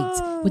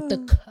 plagued with the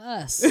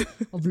curse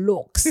of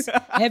looks.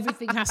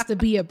 Everything has to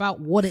be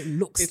about what it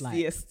looks it's like.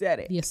 The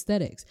aesthetic. The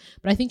aesthetics.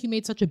 But I think you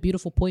made such a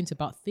beautiful point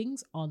about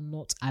things are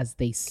not as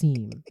they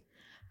seem.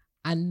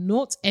 And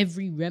not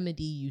every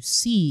remedy you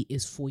see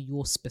is for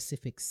your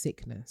specific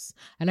sickness.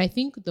 And I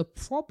think the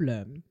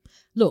problem,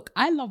 look,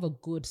 I love a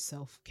good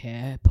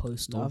self-care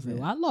post or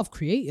reel. I love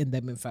creating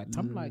them. In fact,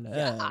 I'm like,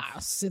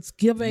 yes, it's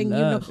giving,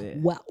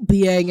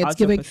 well-being. It's 100%.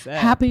 Giving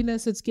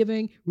happiness. It's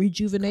giving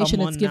rejuvenation.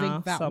 It's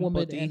giving that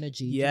woman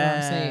energy. Yes. You know what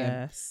I'm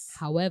saying?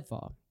 However,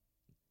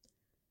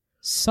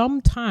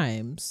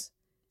 sometimes,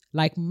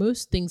 like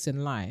most things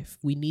in life,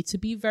 we need to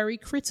be very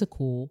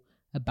critical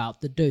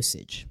about the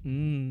dosage.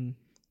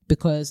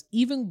 Because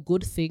even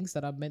good things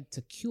that are meant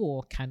to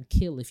cure can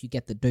kill if you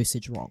get the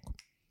dosage wrong.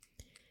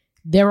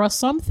 There are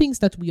some things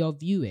that we are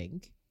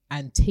viewing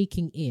and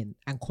taking in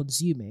and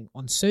consuming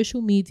on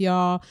social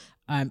media,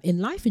 in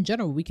life in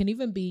general. We can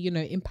even be, you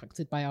know,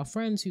 impacted by our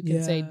friends who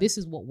can say, this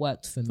is what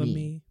worked for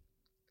me.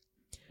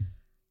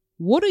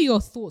 What are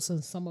your thoughts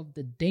on some of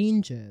the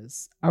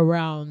dangers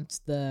around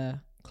the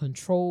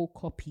control,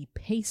 copy,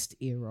 paste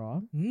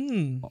era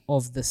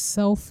of the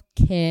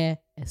self-care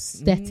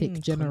aesthetic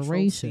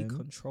generation?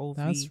 Control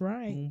V. That's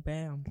right.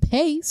 Bam.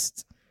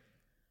 Paste.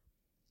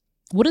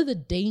 What are the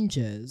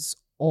dangers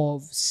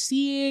of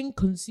seeing,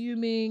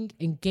 consuming,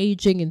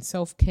 engaging in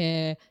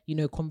self-care, you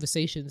know,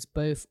 conversations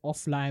both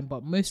offline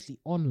but mostly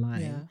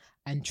online,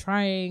 and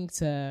trying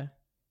to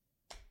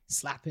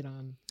slap it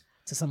on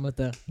to some of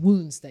the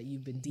wounds that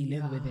you've been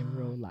dealing with in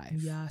real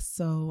life?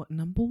 So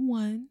number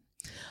one,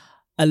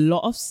 a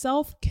lot of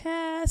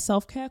self-care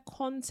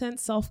content,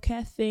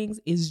 self-care things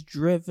is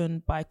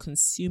driven by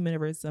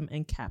consumerism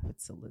and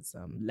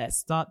capitalism. Let's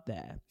start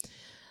there.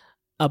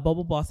 A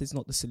bubble bath is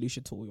not the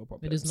solution to all your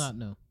problems. It is not,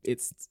 no.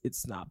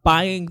 It's not.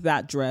 Buying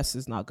that dress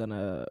is not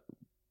gonna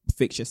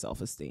fix your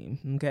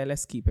self-esteem. Okay,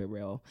 let's keep it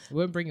real. It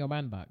won't bring your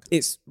man back.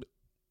 It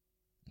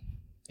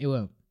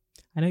won't.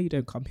 I know you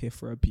don't come here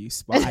for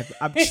abuse, but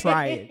I'm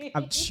trying.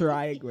 I'm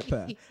trying with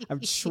her. I'm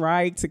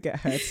trying to get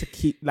her to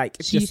keep, like,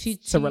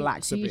 to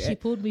relax a bit. She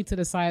pulled me to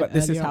the side. But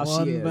this is how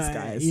she is,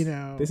 guys. You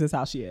know, this is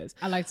how she is.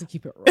 I like to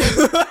keep it raw.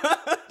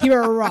 Keep it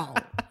raw.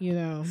 You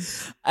know,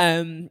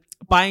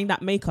 buying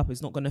that makeup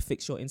is not going to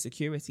fix your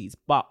insecurities,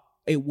 but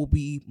it will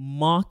be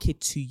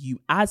marketed to you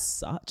as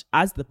such,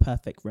 as the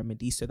perfect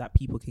remedy, so that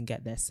people can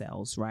get their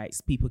sales, right?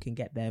 People can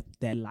get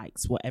their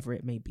likes, whatever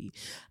it may be.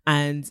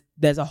 And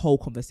there's a whole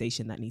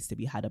conversation that needs to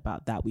be had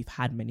about that. We've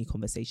had many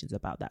conversations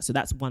about that. So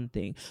that's one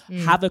thing.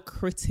 Have a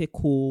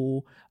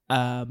critical,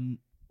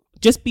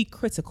 just be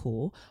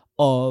critical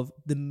of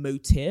the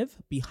motive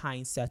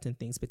behind certain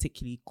things,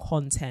 particularly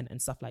content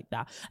and stuff like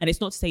that. And it's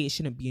not to say it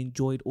shouldn't be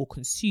enjoyed or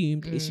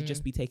consumed. It should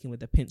just be taken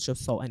with a pinch of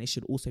salt, and it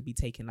should also be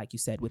taken, like you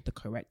said, with the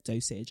correct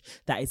dosage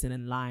that is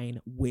in line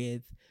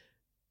with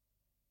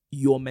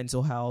your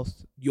mental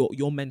health,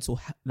 your mental,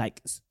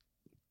 like,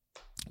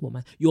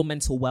 your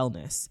mental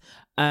wellness.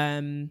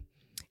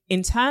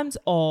 In terms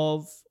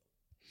of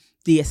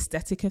the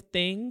aesthetic of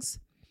things,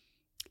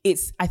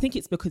 I think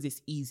it's because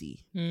it's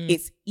easy.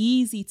 It's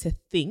easy to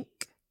think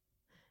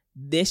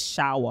this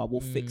shower will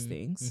fix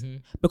things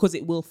because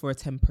it will for a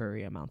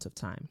temporary amount of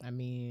time. I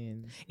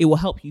mean, it will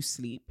help you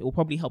sleep. It will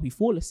probably help you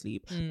fall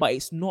asleep, but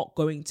it's not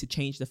going to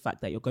change the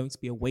fact that you're going to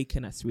be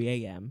awakened at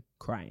 3 a.m.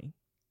 crying.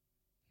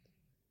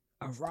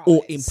 Arise.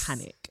 Or in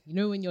panic. You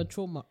know, when your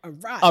trauma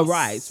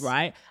arise,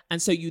 right?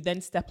 And so you then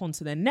step on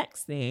to the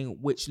next thing,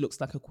 which looks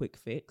like a quick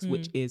fix,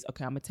 which is,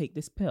 okay, I'm going to take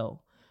this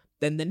pill.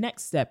 Then the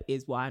next step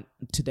is, well,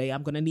 today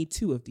I'm going to need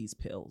 2 of these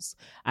pills.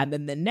 And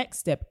then the next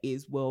step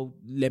is, well,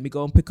 let me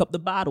go and pick up the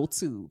bottle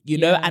too, you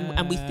know?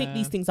 And we think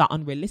these things are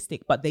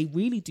unrealistic, but they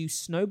really do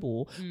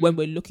snowball when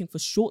we're looking for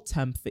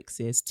short-term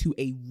fixes to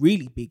a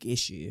really big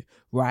issue,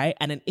 right?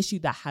 And an issue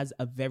that has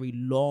a very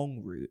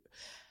long route.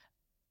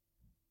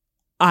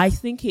 I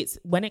think it's,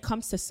 when it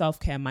comes to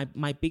self-care,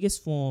 my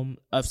biggest form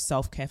of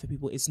self-care for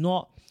people is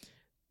not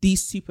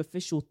these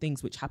superficial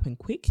things which happen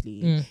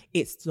quickly.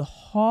 It's the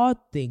hard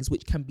things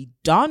which can be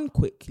done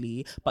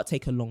quickly but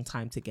take a long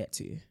time to get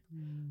to.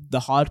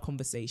 The hard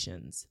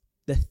conversations,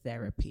 the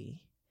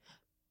therapy,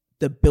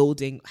 the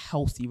building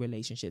healthy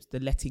relationships, the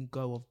letting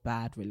go of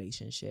bad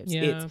relationships.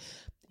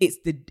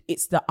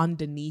 It's the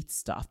underneath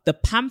stuff, the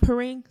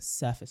pampering,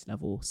 surface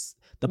levels,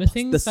 the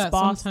things that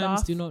sometimes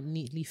stuff, do not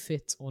neatly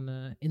fit on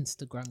an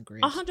Instagram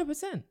grid.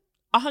 100%.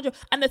 100,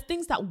 and the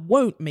things that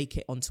won't make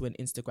it onto an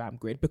Instagram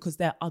grid because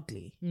they're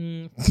ugly.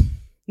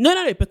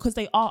 No, because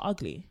they are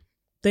ugly.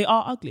 They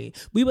are ugly.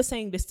 We were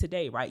saying this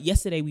today, right?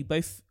 Yesterday, we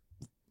both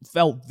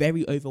felt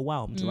very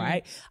overwhelmed,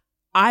 right?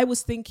 I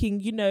was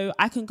thinking, you know,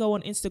 I can go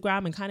on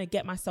Instagram and kind of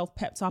get myself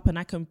pepped up and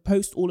I can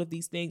post all of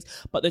these things.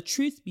 But the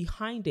truth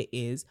behind it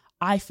is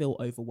I feel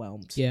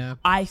overwhelmed. Yeah.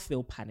 I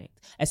feel panicked.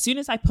 As soon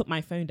as I put my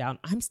phone down,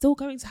 I'm still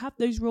going to have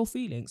those real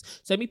feelings.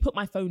 So let me put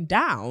my phone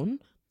down,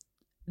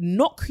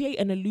 not create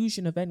an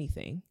illusion of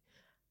anything,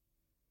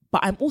 but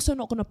I'm also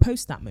not going to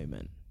post that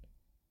moment.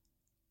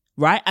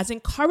 Right? As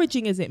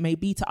encouraging as it may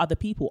be to other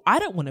people, I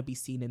don't want to be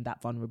seen in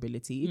that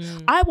vulnerability.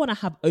 I want to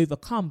have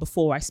overcome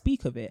before I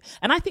speak of it.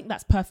 And I think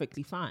that's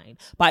perfectly fine.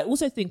 But I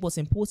also think what's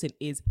important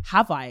is,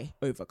 have I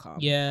overcome?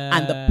 Yeah.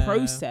 And the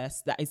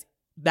process that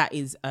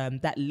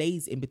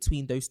lays in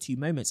between those two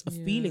moments of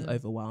feeling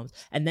overwhelmed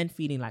and then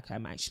feeling like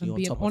I'm actually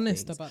on top of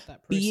things. Being honest about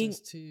that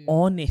process being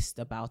honest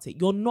about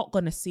it. You're not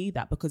going to see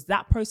that because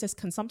that process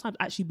can sometimes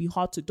actually be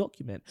hard to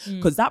document,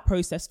 because that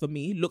process for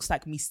me looks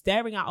like me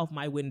staring out of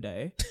my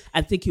window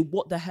and thinking,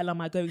 what the hell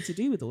am I going to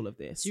do with all of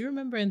this? Do you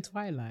remember in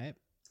Twilight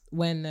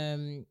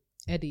when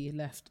Eddie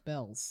left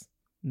Belle's?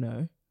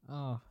 No.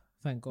 Oh,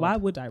 thank God. Why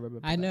would I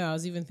remember I that? know, I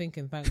was even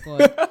thinking, thank God.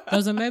 There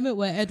was a moment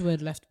where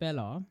Edward left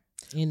Bella.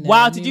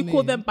 Wow, did you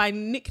call them by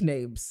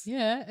nicknames?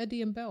 Yeah,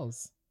 Eddie and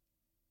Bells.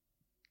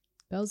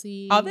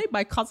 Bellsy. Are they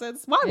my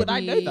cousins? Why would I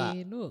know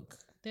that? Look,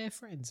 they're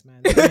friends,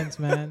 man. Friends,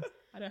 man.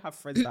 I don't have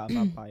friends that are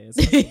vampires.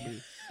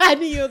 I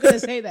knew you were going to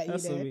say that,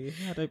 That's you know. me.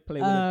 I don't play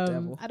with the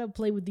devil. I don't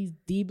play with these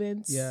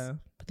demons. Yeah.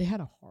 But they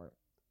had a heart.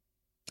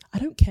 I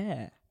don't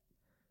care.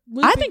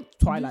 I think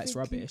Twilight's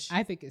rubbish.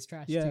 I think it's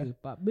trash too.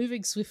 But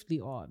moving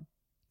swiftly on.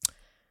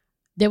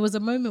 There was a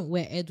moment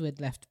where Edward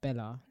left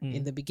Bella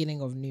in the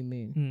beginning of New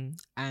Moon,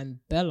 and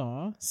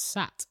Bella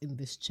sat in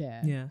this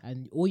chair,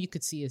 and all you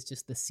could see is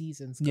just the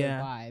seasons go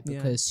by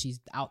because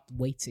she's out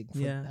waiting for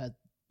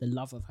the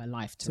love of her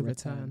life to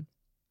return.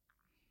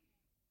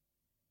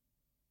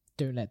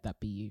 Don't let that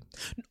be you.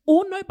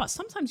 Or no, but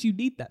sometimes you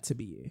need that to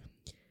be you.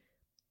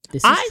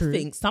 I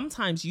think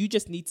sometimes you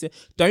just need to,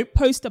 don't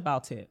post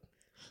about it.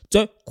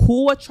 Don't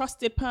call a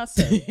trusted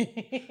person,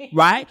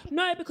 right?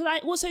 No, because I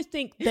also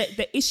think that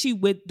the issue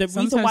with the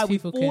reason why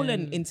we've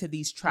fallen into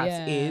these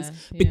traps is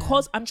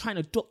because I'm trying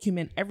to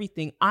document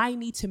everything. I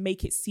need to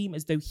make it seem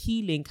as though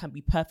healing can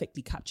be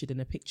perfectly captured in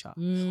a picture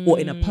or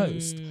in a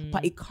post,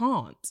 but it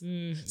can't.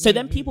 So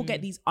then people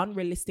get these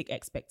unrealistic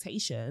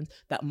expectations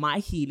that my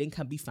healing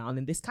can be found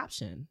in this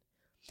caption.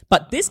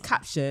 But this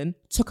caption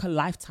took a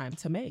lifetime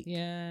to make.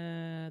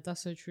 Yeah,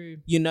 that's so true.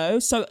 You know,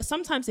 so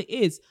sometimes it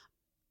is.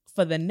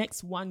 For the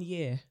next 1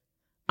 year,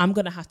 I'm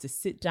going to have to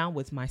sit down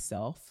with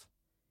myself,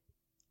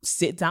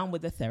 sit down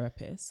with a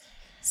therapist,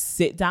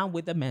 sit down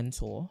with a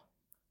mentor,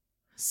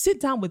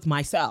 sit down with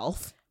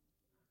myself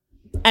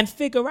and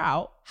figure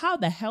out how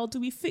the hell do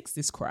we fix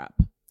this crap?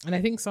 And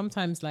I think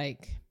sometimes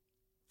like,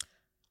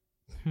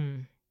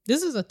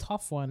 this is a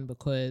tough one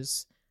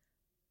because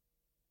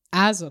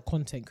as a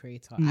content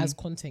creator, as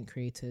content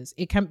creators,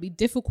 it can be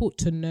difficult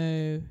to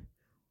know,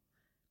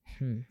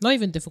 not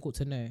even difficult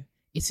to know.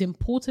 It's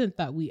important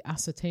that we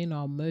ascertain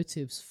our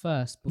motives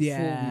first before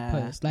we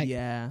post. Like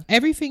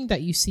everything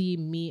that you see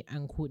me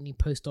and Courtney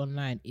post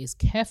online is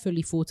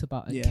carefully thought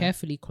about and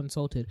carefully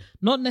consulted.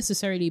 Not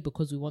necessarily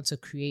because we want to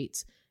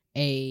create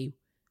a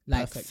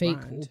like perfect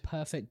fake brand. Or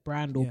perfect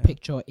brand or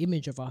picture or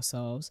image of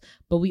ourselves,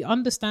 but we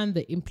understand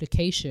the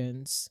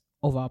implications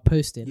of our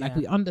posting. Like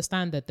we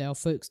understand that there are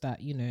folks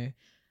that, you know,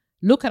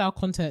 look at our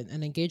content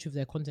and engage with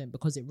their content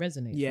because it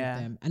resonates with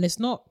them. And it's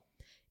not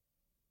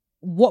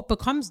what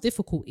becomes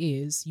difficult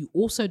is you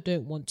also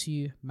don't want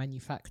to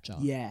manufacture.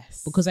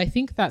 Yes. Because I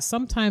think that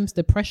sometimes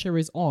the pressure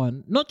is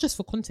on, not just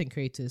for content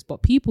creators,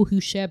 but people who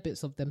share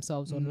bits of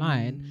themselves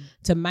online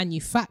to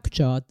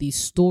manufacture these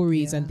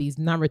stories and these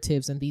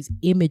narratives and these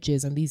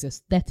images and these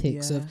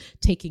aesthetics of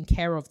taking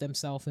care of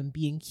themselves and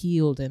being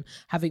healed and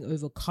having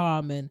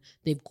overcome, and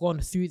they've gone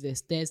through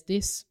this. There's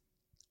this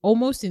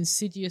almost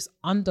insidious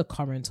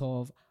undercurrent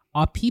of,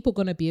 are people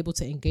going to be able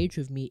to engage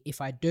with me if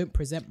I don't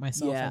present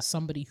myself as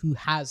somebody who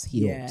has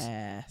healed?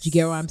 Yes. Do you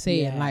get what I'm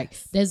saying? Yes. Like,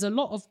 there's a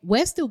lot of,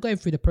 we're still going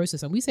through the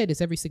process, and we say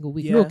this every single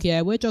week. Look,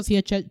 we're just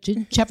here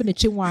chapping the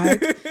chin wide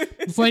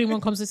before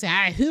anyone comes to say,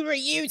 who are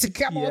you to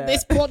come on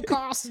this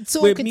podcast and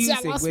talk and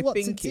tell us what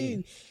to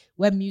do?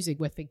 We're music,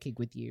 we're thinking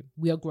with you.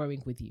 We are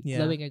growing with you.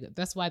 Glowing.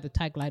 That's why the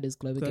tagline is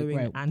glowing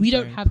and grow. We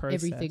don't have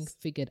everything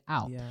figured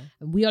out.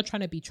 And we are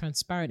trying to be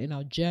transparent in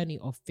our journey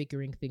of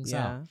figuring things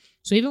out.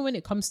 So even when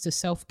it comes to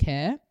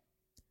self-care,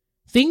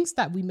 things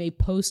that we may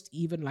post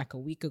even like a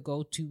week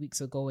ago, 2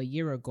 weeks ago, a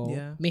year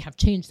ago may have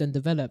changed and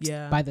developed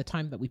by the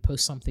time that we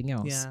post something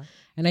else.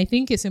 And I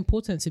think it's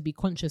important to be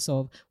conscious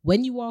of,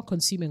 when you are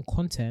consuming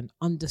content,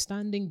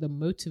 understanding the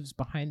motives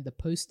behind the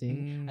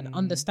posting and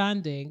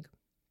understanding.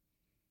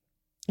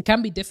 It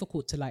can be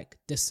difficult to like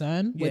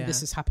discern when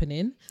this is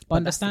happening, but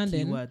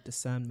understanding that's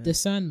the key word,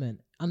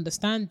 discernment.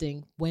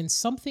 Understanding when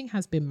something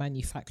has been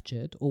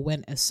manufactured, or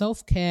when a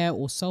self-care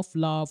or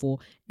self-love or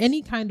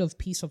any kind of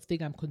piece of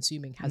thing I'm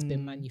consuming has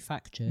been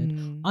manufactured.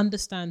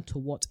 Understand to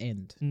what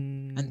end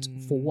and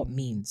for what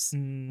means,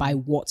 by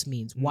what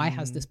means, why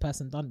has this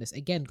person done this?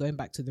 Again, going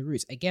back to the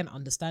roots, again,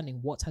 understanding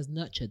what has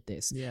nurtured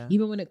this.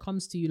 Even when it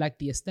comes to like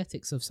the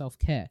aesthetics of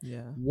self-care,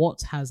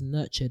 what has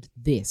nurtured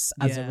this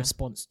as a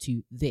response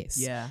to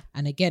this?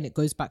 And again, it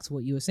goes back to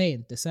what you were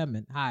saying,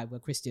 discernment. Hi, we're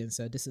Christians,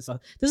 so this is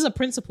a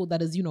principle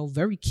that is,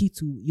 very key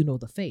to,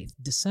 the faith.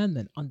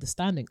 Discernment,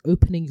 understanding,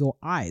 opening your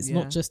eyes,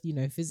 not just,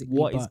 physically.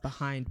 What is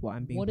behind what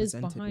I'm being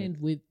presented with. What is behind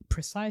with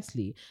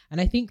precisely.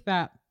 And I think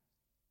that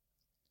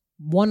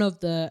one of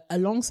the,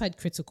 alongside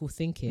critical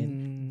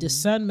thinking,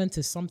 discernment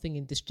is something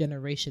in this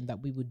generation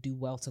that we would do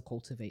well to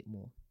cultivate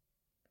more.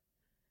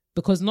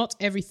 Because not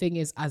everything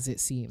is as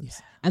it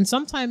seems. And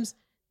sometimes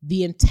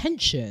the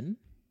intention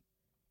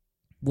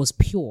was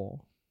pure,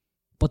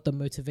 but the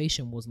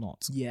motivation was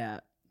not.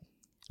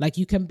 Like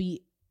you can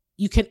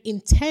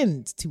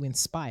intend to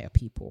inspire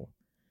people,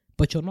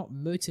 but you're not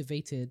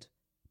motivated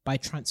by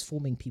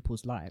transforming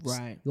people's lives.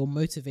 Right. You're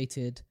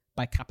motivated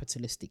by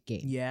capitalistic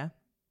gain.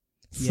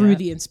 Through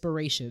the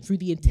inspiration, through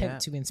the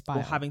intent to inspire.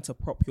 Or having to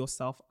prop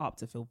yourself up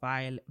to feel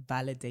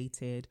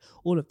validated,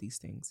 all of these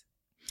things.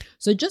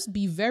 So just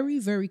be very,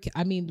 very.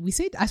 I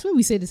swear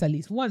we say this at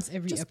least once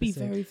every episode. Just be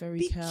very,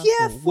 very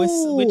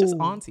careful. We're just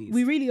aunties.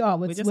 We really are.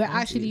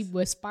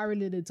 We're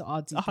spiraling into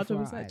aunties.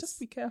 100%. Just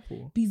be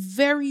careful. Be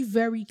very,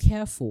 very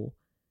careful.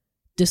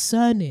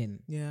 Discerning.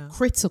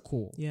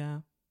 Critical.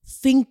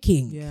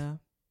 Thinking.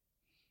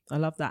 I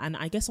love that. And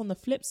I guess on the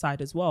flip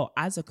side as well,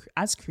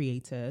 as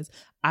creators,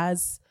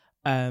 as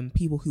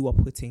people who are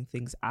putting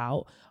things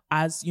out,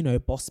 as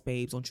boss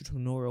babes,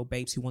 entrepreneurial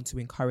babes who want to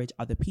encourage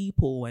other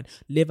people and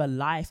live a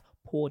life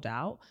poured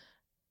out,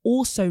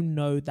 also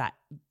know that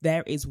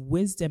there is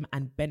wisdom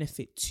and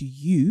benefit to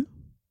you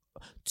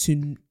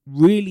to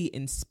really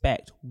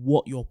inspect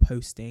what you're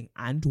posting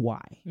and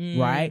why.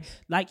 Right?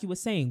 Like you were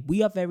saying,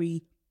 we are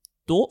very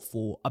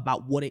thoughtful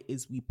about what it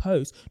is we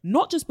post,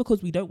 not just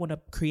because we don't want to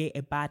create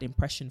a bad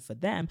impression for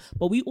them,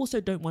 but we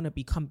also don't want to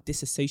become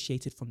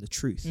disassociated from the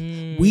truth.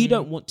 We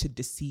don't want to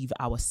deceive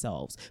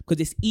ourselves, because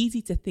it's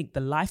easy to think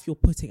the life you're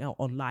putting out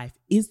on life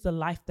is the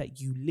life that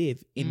you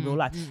live in real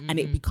life, and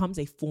it becomes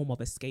a form of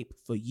escape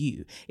for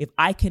you. If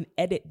I can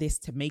edit this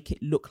to make it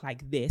look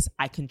like this,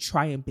 I can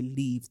try and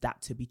believe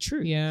that to be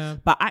true.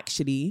 But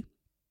actually,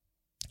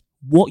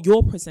 what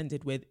you're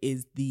presented with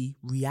is the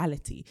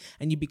reality,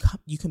 and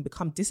you can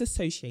become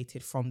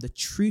disassociated from the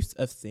truth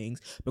of things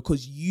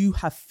because you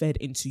have fed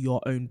into your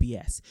own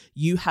BS.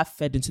 You have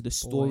fed into the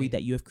story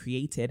that you have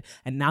created,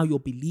 and now you're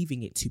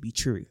believing it to be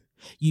true.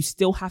 You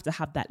still have to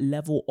have that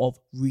level of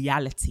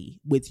reality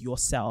with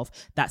yourself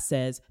that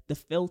says the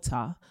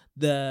filter,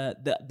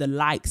 the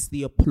likes,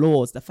 the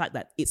applause, the fact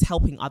that it's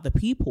helping other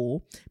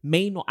people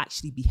may not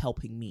actually be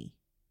helping me.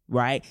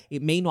 Right?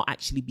 It may not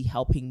actually be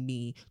helping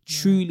me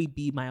truly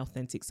be my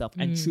authentic self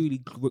and truly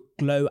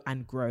glow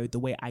and grow the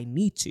way I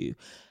need to.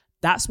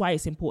 That's why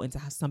it's important to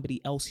have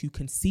somebody else who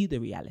can see the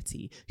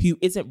reality, who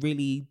isn't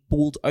really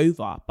bowled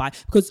over by,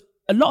 because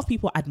a lot of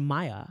people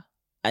admire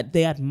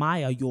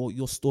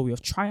your story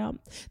of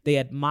triumph. They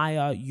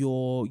admire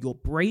your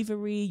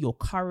bravery, your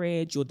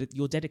courage,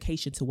 your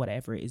dedication to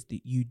whatever it is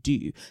that you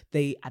do.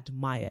 They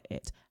admire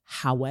it.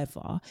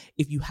 However,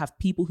 if you have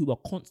people who are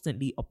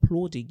constantly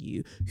applauding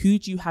you, who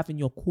do you have in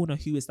your corner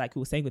who is, like we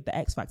were saying with the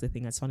X Factor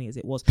thing, as funny as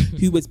it was,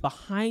 who is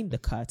behind the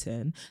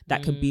curtain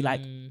that can be like,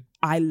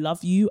 I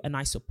love you and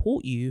I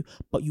support you,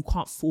 but you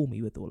can't fool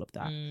me with all of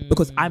that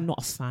because I'm not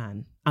a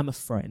fan. I'm a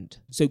friend.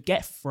 So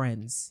get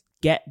friends.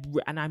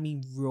 And I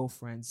mean real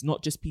friends,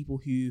 not just people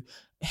who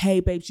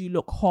hey babes, you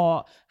look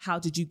hot, how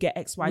did you get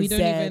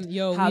XYZ?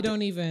 We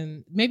don't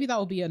even maybe that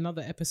will be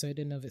another episode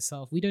in of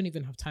itself. We don't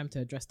even have time to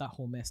address that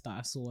whole mess that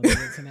I saw on the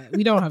internet.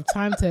 We don't have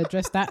time to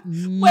address that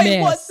mess. Wait,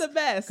 what's the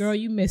mess? Girl,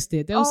 you missed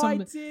it. There was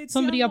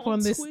somebody up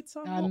on this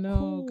Twitter, I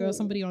know, girl,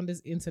 somebody on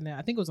this internet.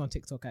 I think it was on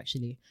TikTok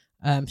actually.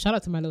 Shout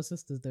out to my little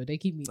sisters though. They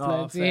keep me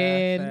plugged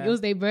in. Fair. It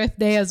was their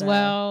birthday as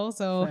well.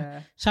 So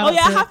shout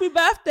out happy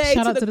birthday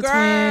to the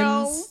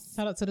girls. Twins.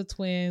 Shout out to the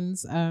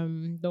twins.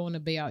 Don't want to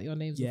bay out your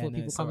names before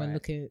people come and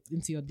look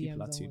into your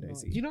DMs. Do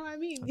you know what I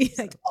mean? It's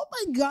like, oh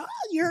my God,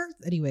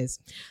 anyways.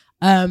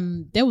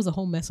 There was a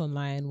whole mess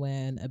online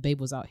when a babe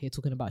was out here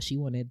talking about she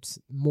wanted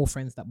more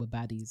friends that were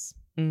baddies.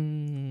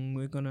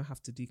 We're gonna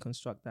have to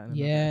deconstruct that.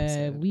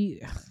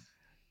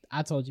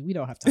 I told you we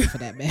don't have time for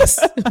that mess.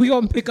 We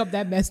gonna pick up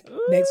that mess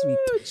next week.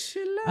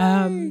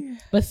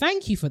 But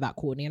thank you for that,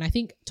 Courtney. And I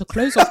think to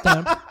close off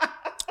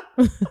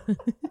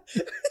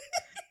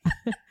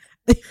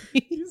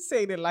You're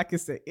saying it like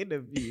it's an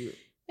interview.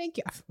 Thank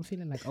you. I'm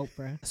feeling like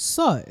Oprah.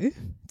 So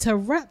to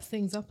wrap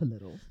things up a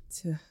little,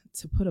 to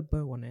put a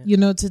bow on it,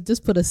 to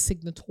just put a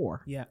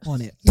signature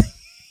on it.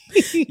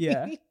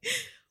 Yeah.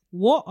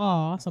 What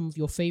are some of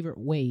your favorite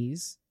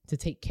ways to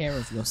take care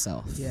of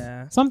yourself?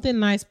 Yeah. Something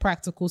nice,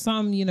 practical,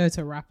 some,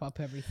 to wrap up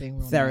everything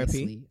real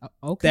Therapy. Nicely.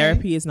 Okay.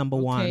 Therapy is number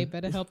one. Okay,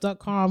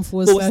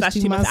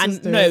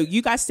 betterhelp.com/2 No,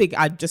 you guys think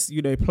I just,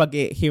 plug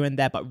it here and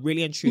there, but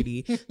really and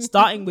truly,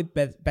 starting with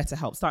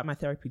BetterHelp, starting my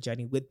therapy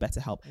journey with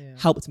BetterHelp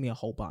helped me a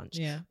whole bunch.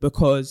 Yeah.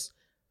 Because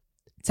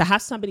to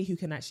have somebody who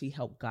can actually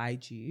help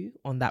guide you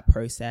on that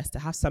process, to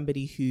have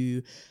somebody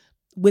who,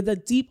 with a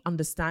deep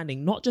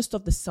understanding, not just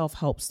of the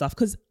self-help stuff,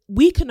 because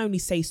we can only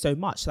say so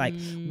much. Like,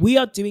 we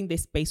are doing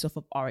this based off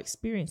of our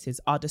experiences,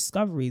 our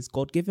discoveries,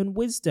 God-given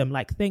wisdom,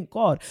 like, thank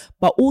God.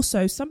 But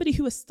also somebody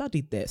who has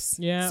studied this,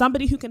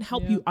 somebody who can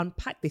help you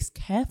unpack this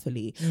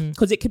carefully,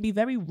 because it can be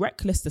very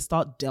reckless to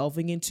start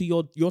delving into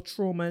your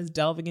traumas,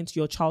 delving into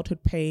your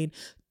childhood pain,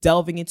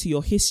 delving into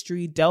your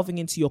history, delving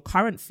into your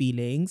current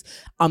feelings,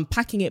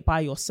 unpacking it by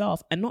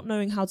yourself and not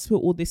knowing how to put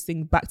all this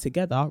thing back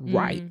together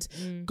right.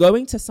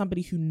 Going to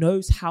somebody who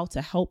knows how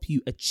to help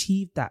you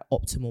achieve that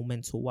optimal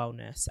mental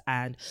wellness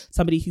and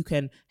somebody who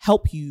can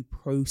help you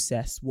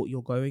process what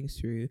you're going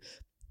through.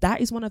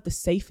 That is one of the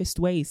safest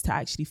ways to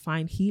actually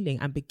find healing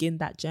and begin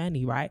that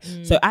journey, right?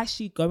 So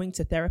actually going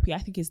to therapy, I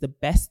think, is the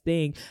best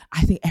thing.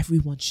 I think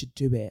everyone should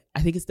do it.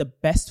 I think it's the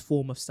best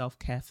form of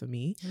self-care for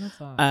me.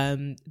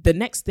 The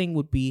next thing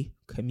would be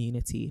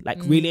community.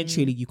 Like, really and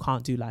truly, you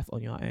can't do life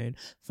on your own.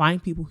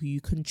 Find people who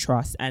you can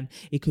trust, and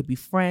it could be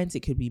friends, it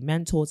could be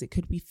mentors, it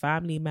could be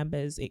family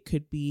members, it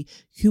could be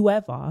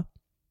whoever.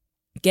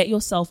 Get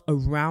yourself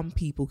around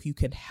people who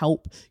can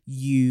help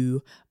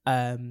you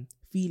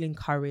feel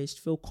encouraged,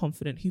 feel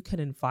confident, who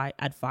can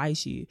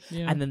advise you.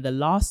 And then the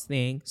last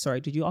thing,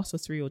 sorry, did you ask for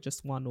 3 or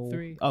just 1 or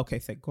 3? Okay,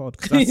 thank God.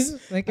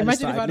 Like,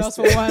 imagine if I'd asked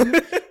for 1.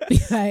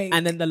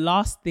 And then the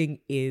last thing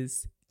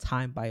is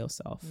time by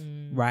yourself,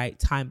 right?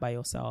 Time by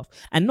yourself.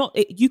 And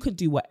you can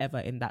do whatever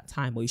in that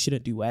time, or you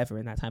shouldn't do whatever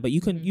in that time, but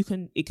you can,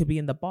 it could be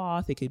in the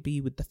bath, it could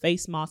be with the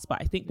face mask.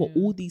 But I think what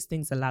all these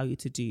things allow you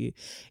to do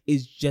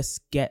is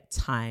just get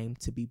time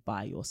to be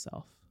by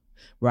yourself.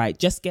 Right,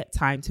 just get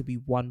time to be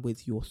one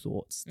with your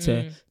thoughts,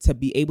 to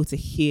be able to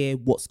hear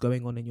what's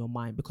going on in your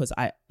mind, because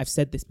I've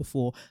said this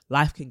before,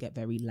 life can get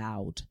very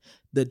loud.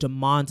 The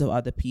demands of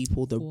other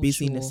people, the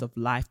busyness of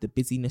life, the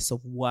busyness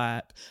of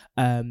work,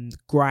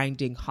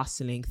 grinding,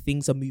 hustling,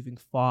 things are moving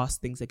fast,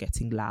 things are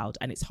getting loud,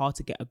 and it's hard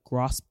to get a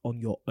grasp on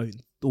your own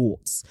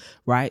thoughts,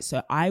 right?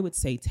 So I would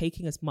say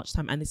taking as much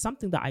time, and it's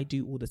something that I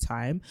do all the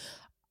time.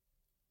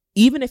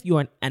 Even if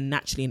you're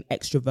naturally an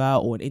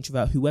extrovert or an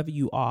introvert, whoever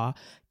you are,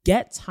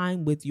 get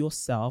time with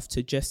yourself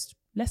to just,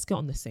 let's get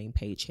on the same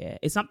page here.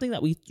 It's something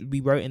that we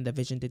wrote in the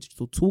Vision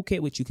Digital Toolkit,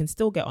 which you can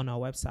still get on our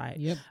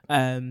website.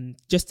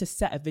 Just to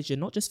set a vision,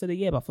 not just for the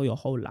year, but for your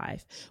whole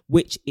life,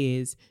 which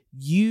is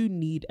you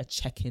need a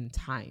check-in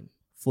time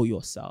for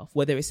yourself,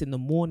 whether it's in the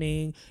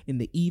morning, in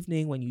the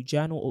evening, when you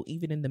journal, or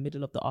even in the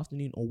middle of the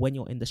afternoon, or when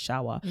you're in the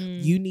shower.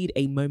 You need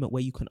a moment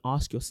where you can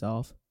ask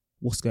yourself,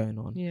 what's going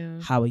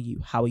on? How are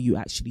you? How are you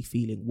actually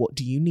feeling? What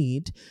do you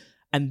need?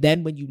 And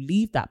then when you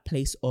leave that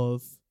place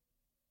of,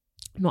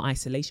 not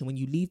isolation, when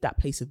you leave that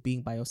place of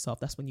being by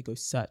yourself, that's when you go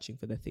searching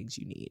for the things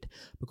you need,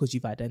 because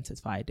you've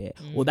identified it.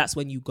 Or that's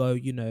when you go,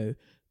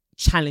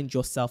 challenge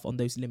yourself on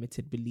those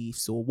limited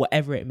beliefs or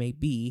whatever it may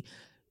be.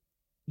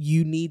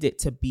 You need it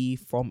to be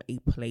from a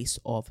place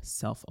of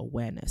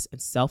self-awareness. And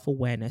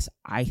self-awareness,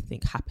 I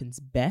think, happens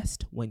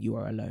best when you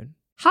are alone.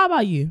 How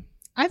about you?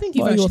 I think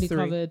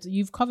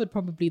you've covered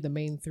probably the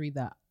main 3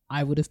 that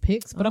I would have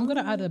picked, but I'm going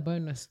to add a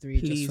bonus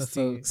 3 just for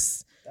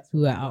folks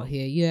who are out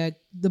here. Yeah,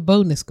 the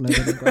bonus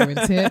global and growing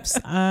tips.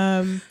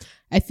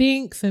 I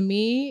think for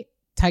me,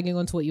 tagging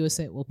on to what you were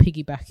saying,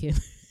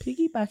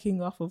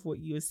 piggybacking off of what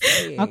you were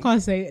saying. I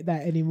can't say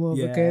that anymore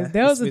because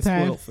there was a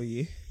time for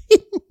you.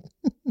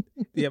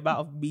 The amount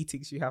of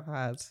meetings you have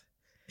had.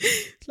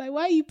 It's like,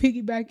 why are you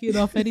piggybacking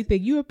off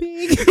anything? You a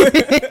pig.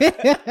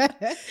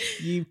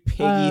 You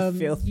piggy,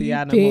 filthy you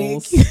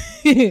animals.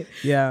 pig.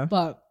 Yeah.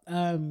 But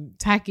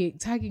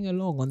tagging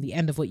along on the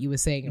end of what you were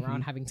saying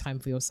around having time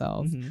for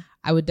yourself,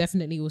 I would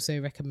definitely also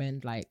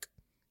recommend like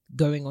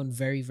going on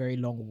very, very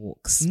long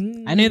walks.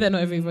 I know that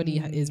not everybody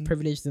is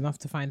privileged enough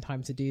to find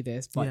time to do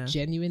this, but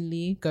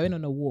genuinely going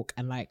on a walk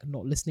and like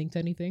not listening to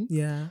anything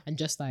and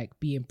just like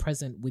being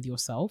present with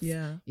yourself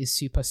is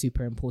super,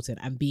 super important.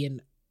 And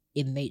being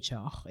in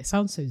nature, it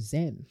sounds so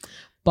zen,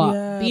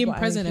 but being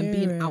present and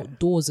being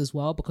outdoors as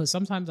well, because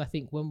sometimes I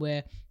think when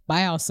we're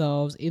by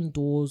ourselves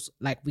indoors,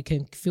 like we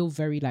can feel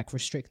very like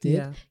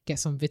restricted. Get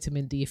some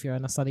vitamin D if you're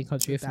in a sunny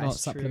country, if not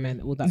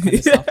supplement, all that kind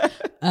of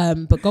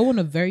stuff. But go on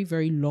a very,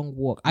 very long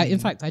walk. In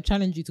fact, I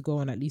challenge you to go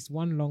on at least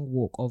one long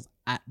walk of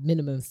at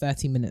minimum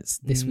 30 minutes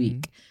this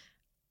week,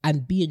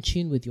 and be in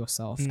tune with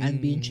yourself and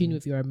be in tune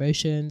with your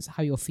emotions,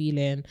 how you're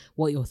feeling,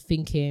 what you're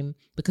thinking,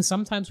 because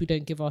sometimes we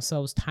don't give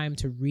ourselves time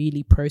to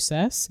really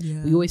process.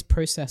 We always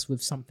process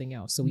with something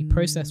else. So we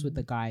process with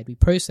the guide, we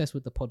process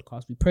with the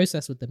podcast, we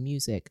process with the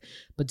music,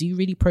 but do you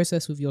really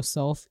process with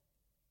yourself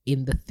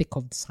in the thick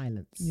of the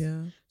silence?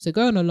 So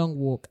go on a long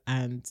walk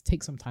and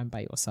take some time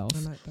by yourself.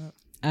 I like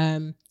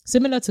that.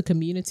 Similar to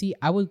community,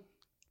 I would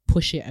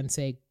push it and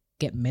say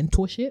get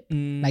mentorship,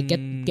 like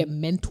get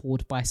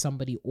mentored by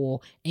somebody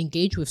or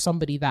engage with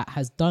somebody that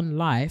has done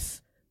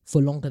life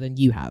for longer than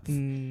you have.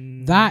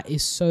 That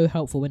is so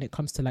helpful when it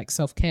comes to like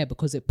self-care,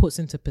 because it puts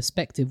into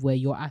perspective where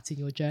you're at in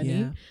your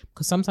journey,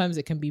 because sometimes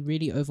it can be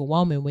really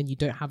overwhelming when you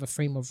don't have a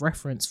frame of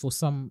reference for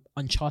some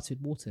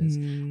uncharted waters.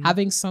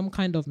 Having some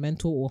kind of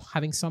mentor or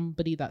having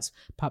somebody that's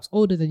perhaps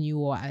older than you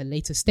or at a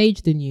later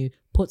stage than you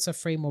puts a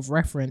frame of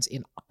reference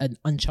in an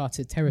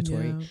uncharted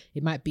territory.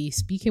 It might be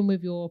speaking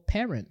with your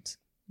parent.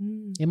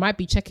 It might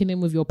be checking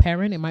in with your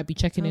parent. It might be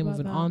checking in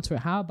with an aunt. Or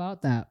how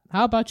about that?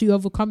 How about you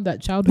overcome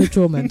that childhood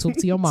trauma and talk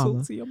to your mama?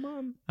 Talk to your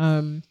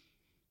mom.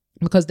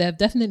 Because there have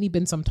definitely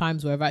been some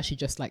times where I've actually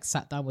just like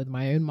sat down with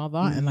my own mother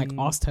and like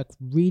asked her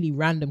really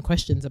random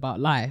questions about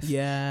life.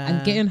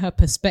 And getting her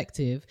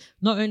perspective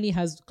not only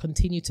has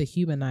continued to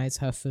humanize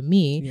her for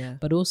me,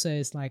 but also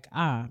it's like,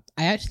 I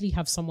actually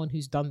have someone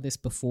who's done this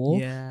before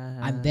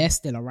and they're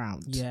still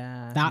around.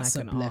 That's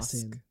a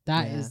blessing. Ask.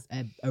 That is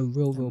a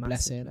real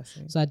blessing.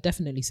 So I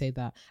definitely say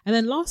that. And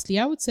then lastly,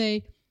 I would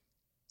say,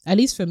 at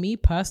least for me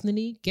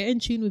personally, get in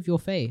tune with your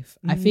faith.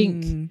 I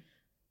think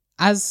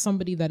as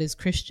somebody that is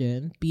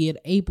Christian, being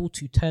able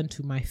to turn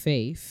to my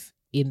faith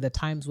in the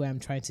times where I'm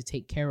trying to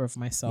take care of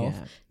myself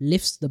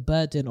lifts the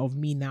burden of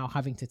me now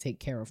having to take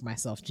care of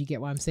myself. Do you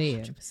get what I'm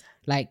saying? 100%.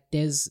 Like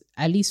there's,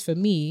 at least for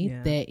me,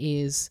 there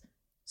is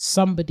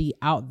somebody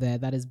out there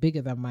that is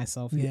bigger than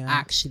myself who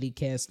actually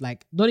cares,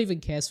 like not even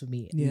cares for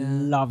me,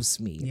 loves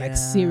me, like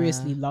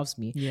seriously loves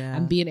me.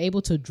 And being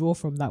able to draw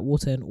from that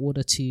water in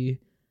order to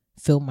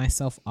fill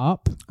myself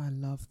up, I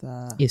love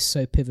that, is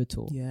so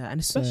pivotal. And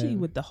especially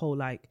with the whole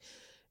like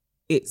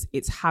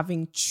it's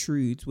having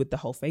truths with the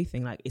whole faith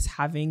thing, like it's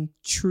having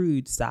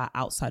truths that are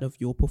outside of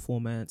your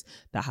performance,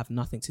 that have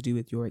nothing to do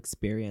with your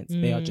experience.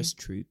 They are just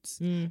truths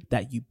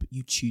that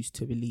you choose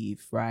to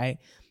believe, right?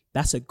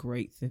 That's a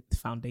great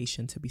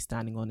foundation to be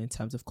standing on in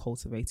terms of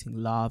cultivating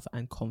love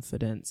and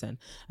confidence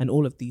and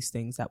all of these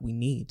things that we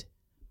need.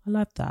 I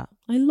love that.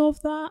 I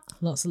love that.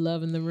 Lots of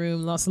love in the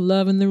room. Lots of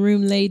love in the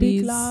room,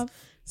 ladies. Big love.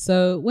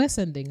 So we're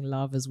sending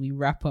love as we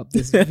wrap up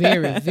this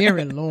very,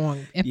 very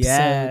long episode.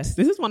 Yes,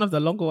 this is one of the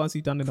longer ones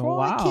we've done in a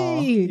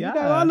while. You know,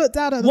 I looked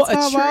down at the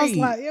time, I was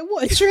like, yeah,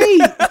 what a treat.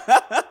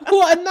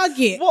 What a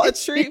nugget. What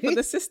a treat for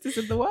the sisters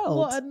in the world.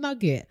 What a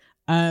nugget.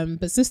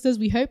 But sisters,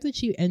 we hope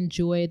that you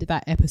enjoyed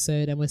that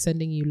episode, and we're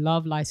sending you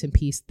love, light and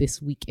peace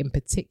this week in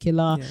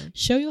particular.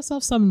 Show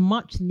yourself some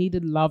much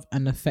needed love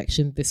and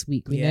affection this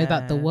week. We know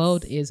that the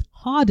world is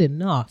hard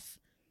enough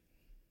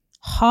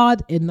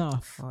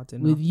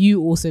with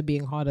you also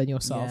being hard on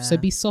yourself. So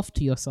be soft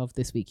to yourself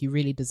this week. You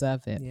really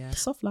deserve it.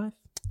 Soft life.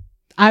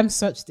 I'm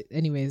such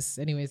anyways,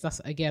 that's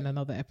again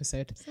another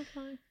episode.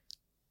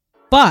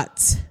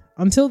 But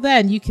until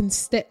then, you can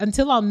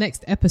until our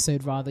next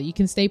episode rather, you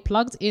can stay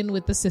plugged in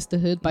with the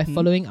sisterhood by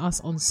following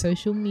us on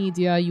social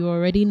media. You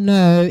already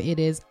know it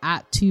is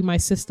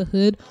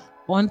 @ToMySisterhood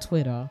on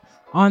Twitter,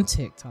 on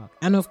TikTok,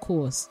 and of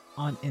course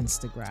on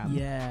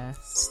Instagram.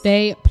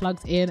 Stay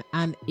plugged in,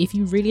 and if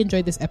you really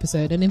enjoyed this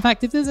episode, and in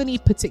fact if there's any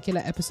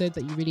particular episode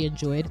that you really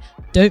enjoyed,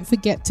 don't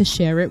forget to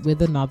share it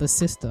with another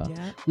sister.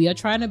 We are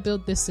trying to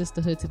build this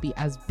sisterhood to be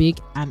as big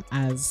and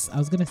as, I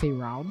was gonna say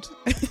round.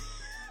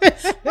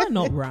 Why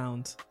not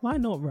round?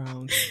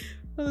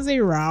 I was say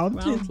round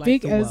like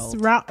big the as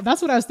world. round.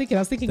 That's what I was thinking.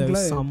 Though globe.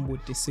 some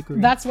would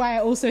disagree. That's why I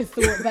also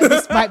thought that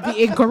this might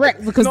be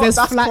incorrect, because there's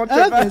flat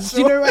earthers.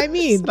 Do you know what I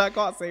mean? I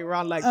can't say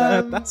round like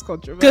that. That's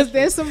controversial. Because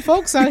there's some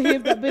folks out here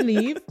that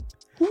believe.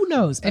 Who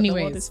knows? Anyways,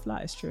 the world is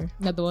flat. It's true.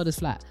 That the world is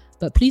flat.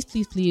 But please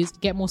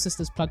get more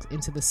sisters plugged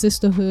into the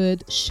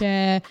sisterhood.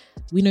 Share.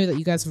 We know that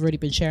you guys have already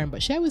been sharing,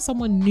 but share with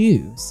someone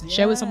new.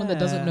 Share with someone that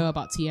doesn't know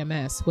about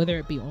TMS, whether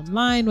it be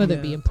online, whether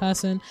it be in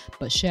person,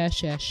 but share.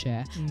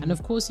 And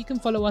of course, you can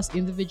follow us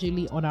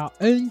individually on our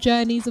own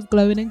journeys of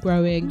glowing and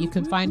growing. You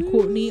can find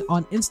Courtney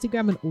on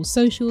Instagram and all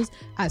socials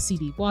at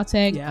CD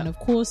Boateng. And of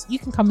course, you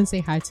can come and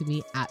say hi to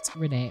me at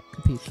Renee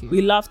Kapuku.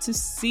 We love to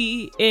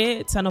see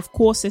it. And of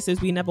course,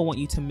 sisters, we never want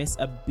you to miss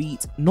a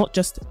beat, not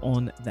just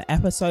on the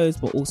episodes,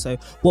 but also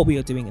what we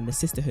are doing in the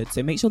sisterhood.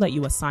 So make sure that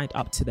you are signed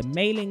up to the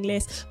mailing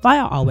list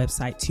via our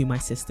website,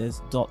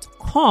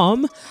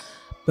 tomysisters.com,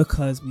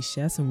 because we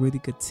share some really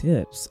good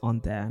tips on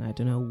there, and I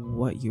don't know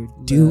what you're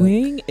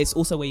doing. It's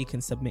also where you can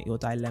submit your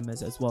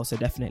dilemmas as well, so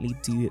definitely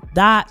do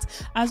that.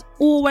 As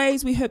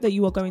always, we hope that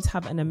you are going to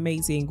have an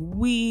amazing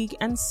week,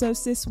 and so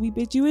sis, we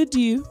bid you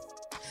adieu,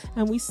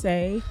 and we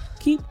say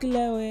keep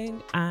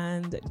glowing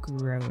and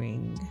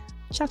growing.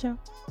 Ciao.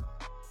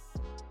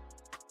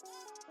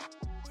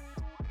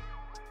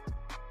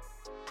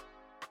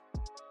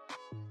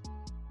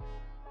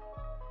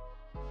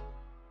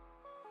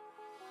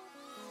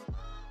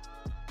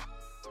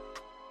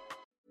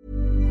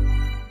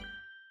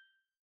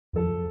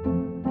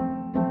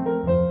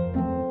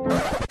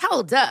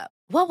 Hold up.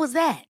 What was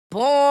that?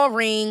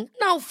 Boring.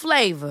 No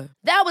flavor.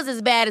 That was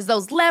as bad as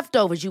those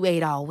leftovers you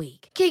ate all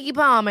week. Keke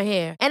Palmer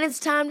here, and it's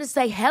time to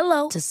say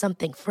hello to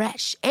something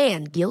fresh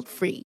and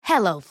guilt-free.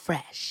 Hello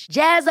Fresh.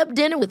 Jazz up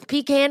dinner with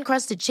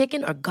pecan-crusted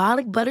chicken or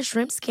garlic butter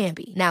shrimp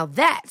scampi. Now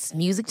that's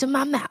music to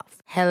my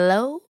mouth.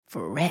 Hello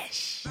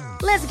Fresh.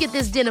 Let's get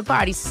this dinner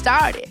party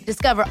started.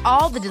 Discover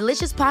all the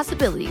delicious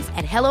possibilities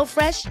at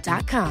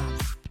HelloFresh.com.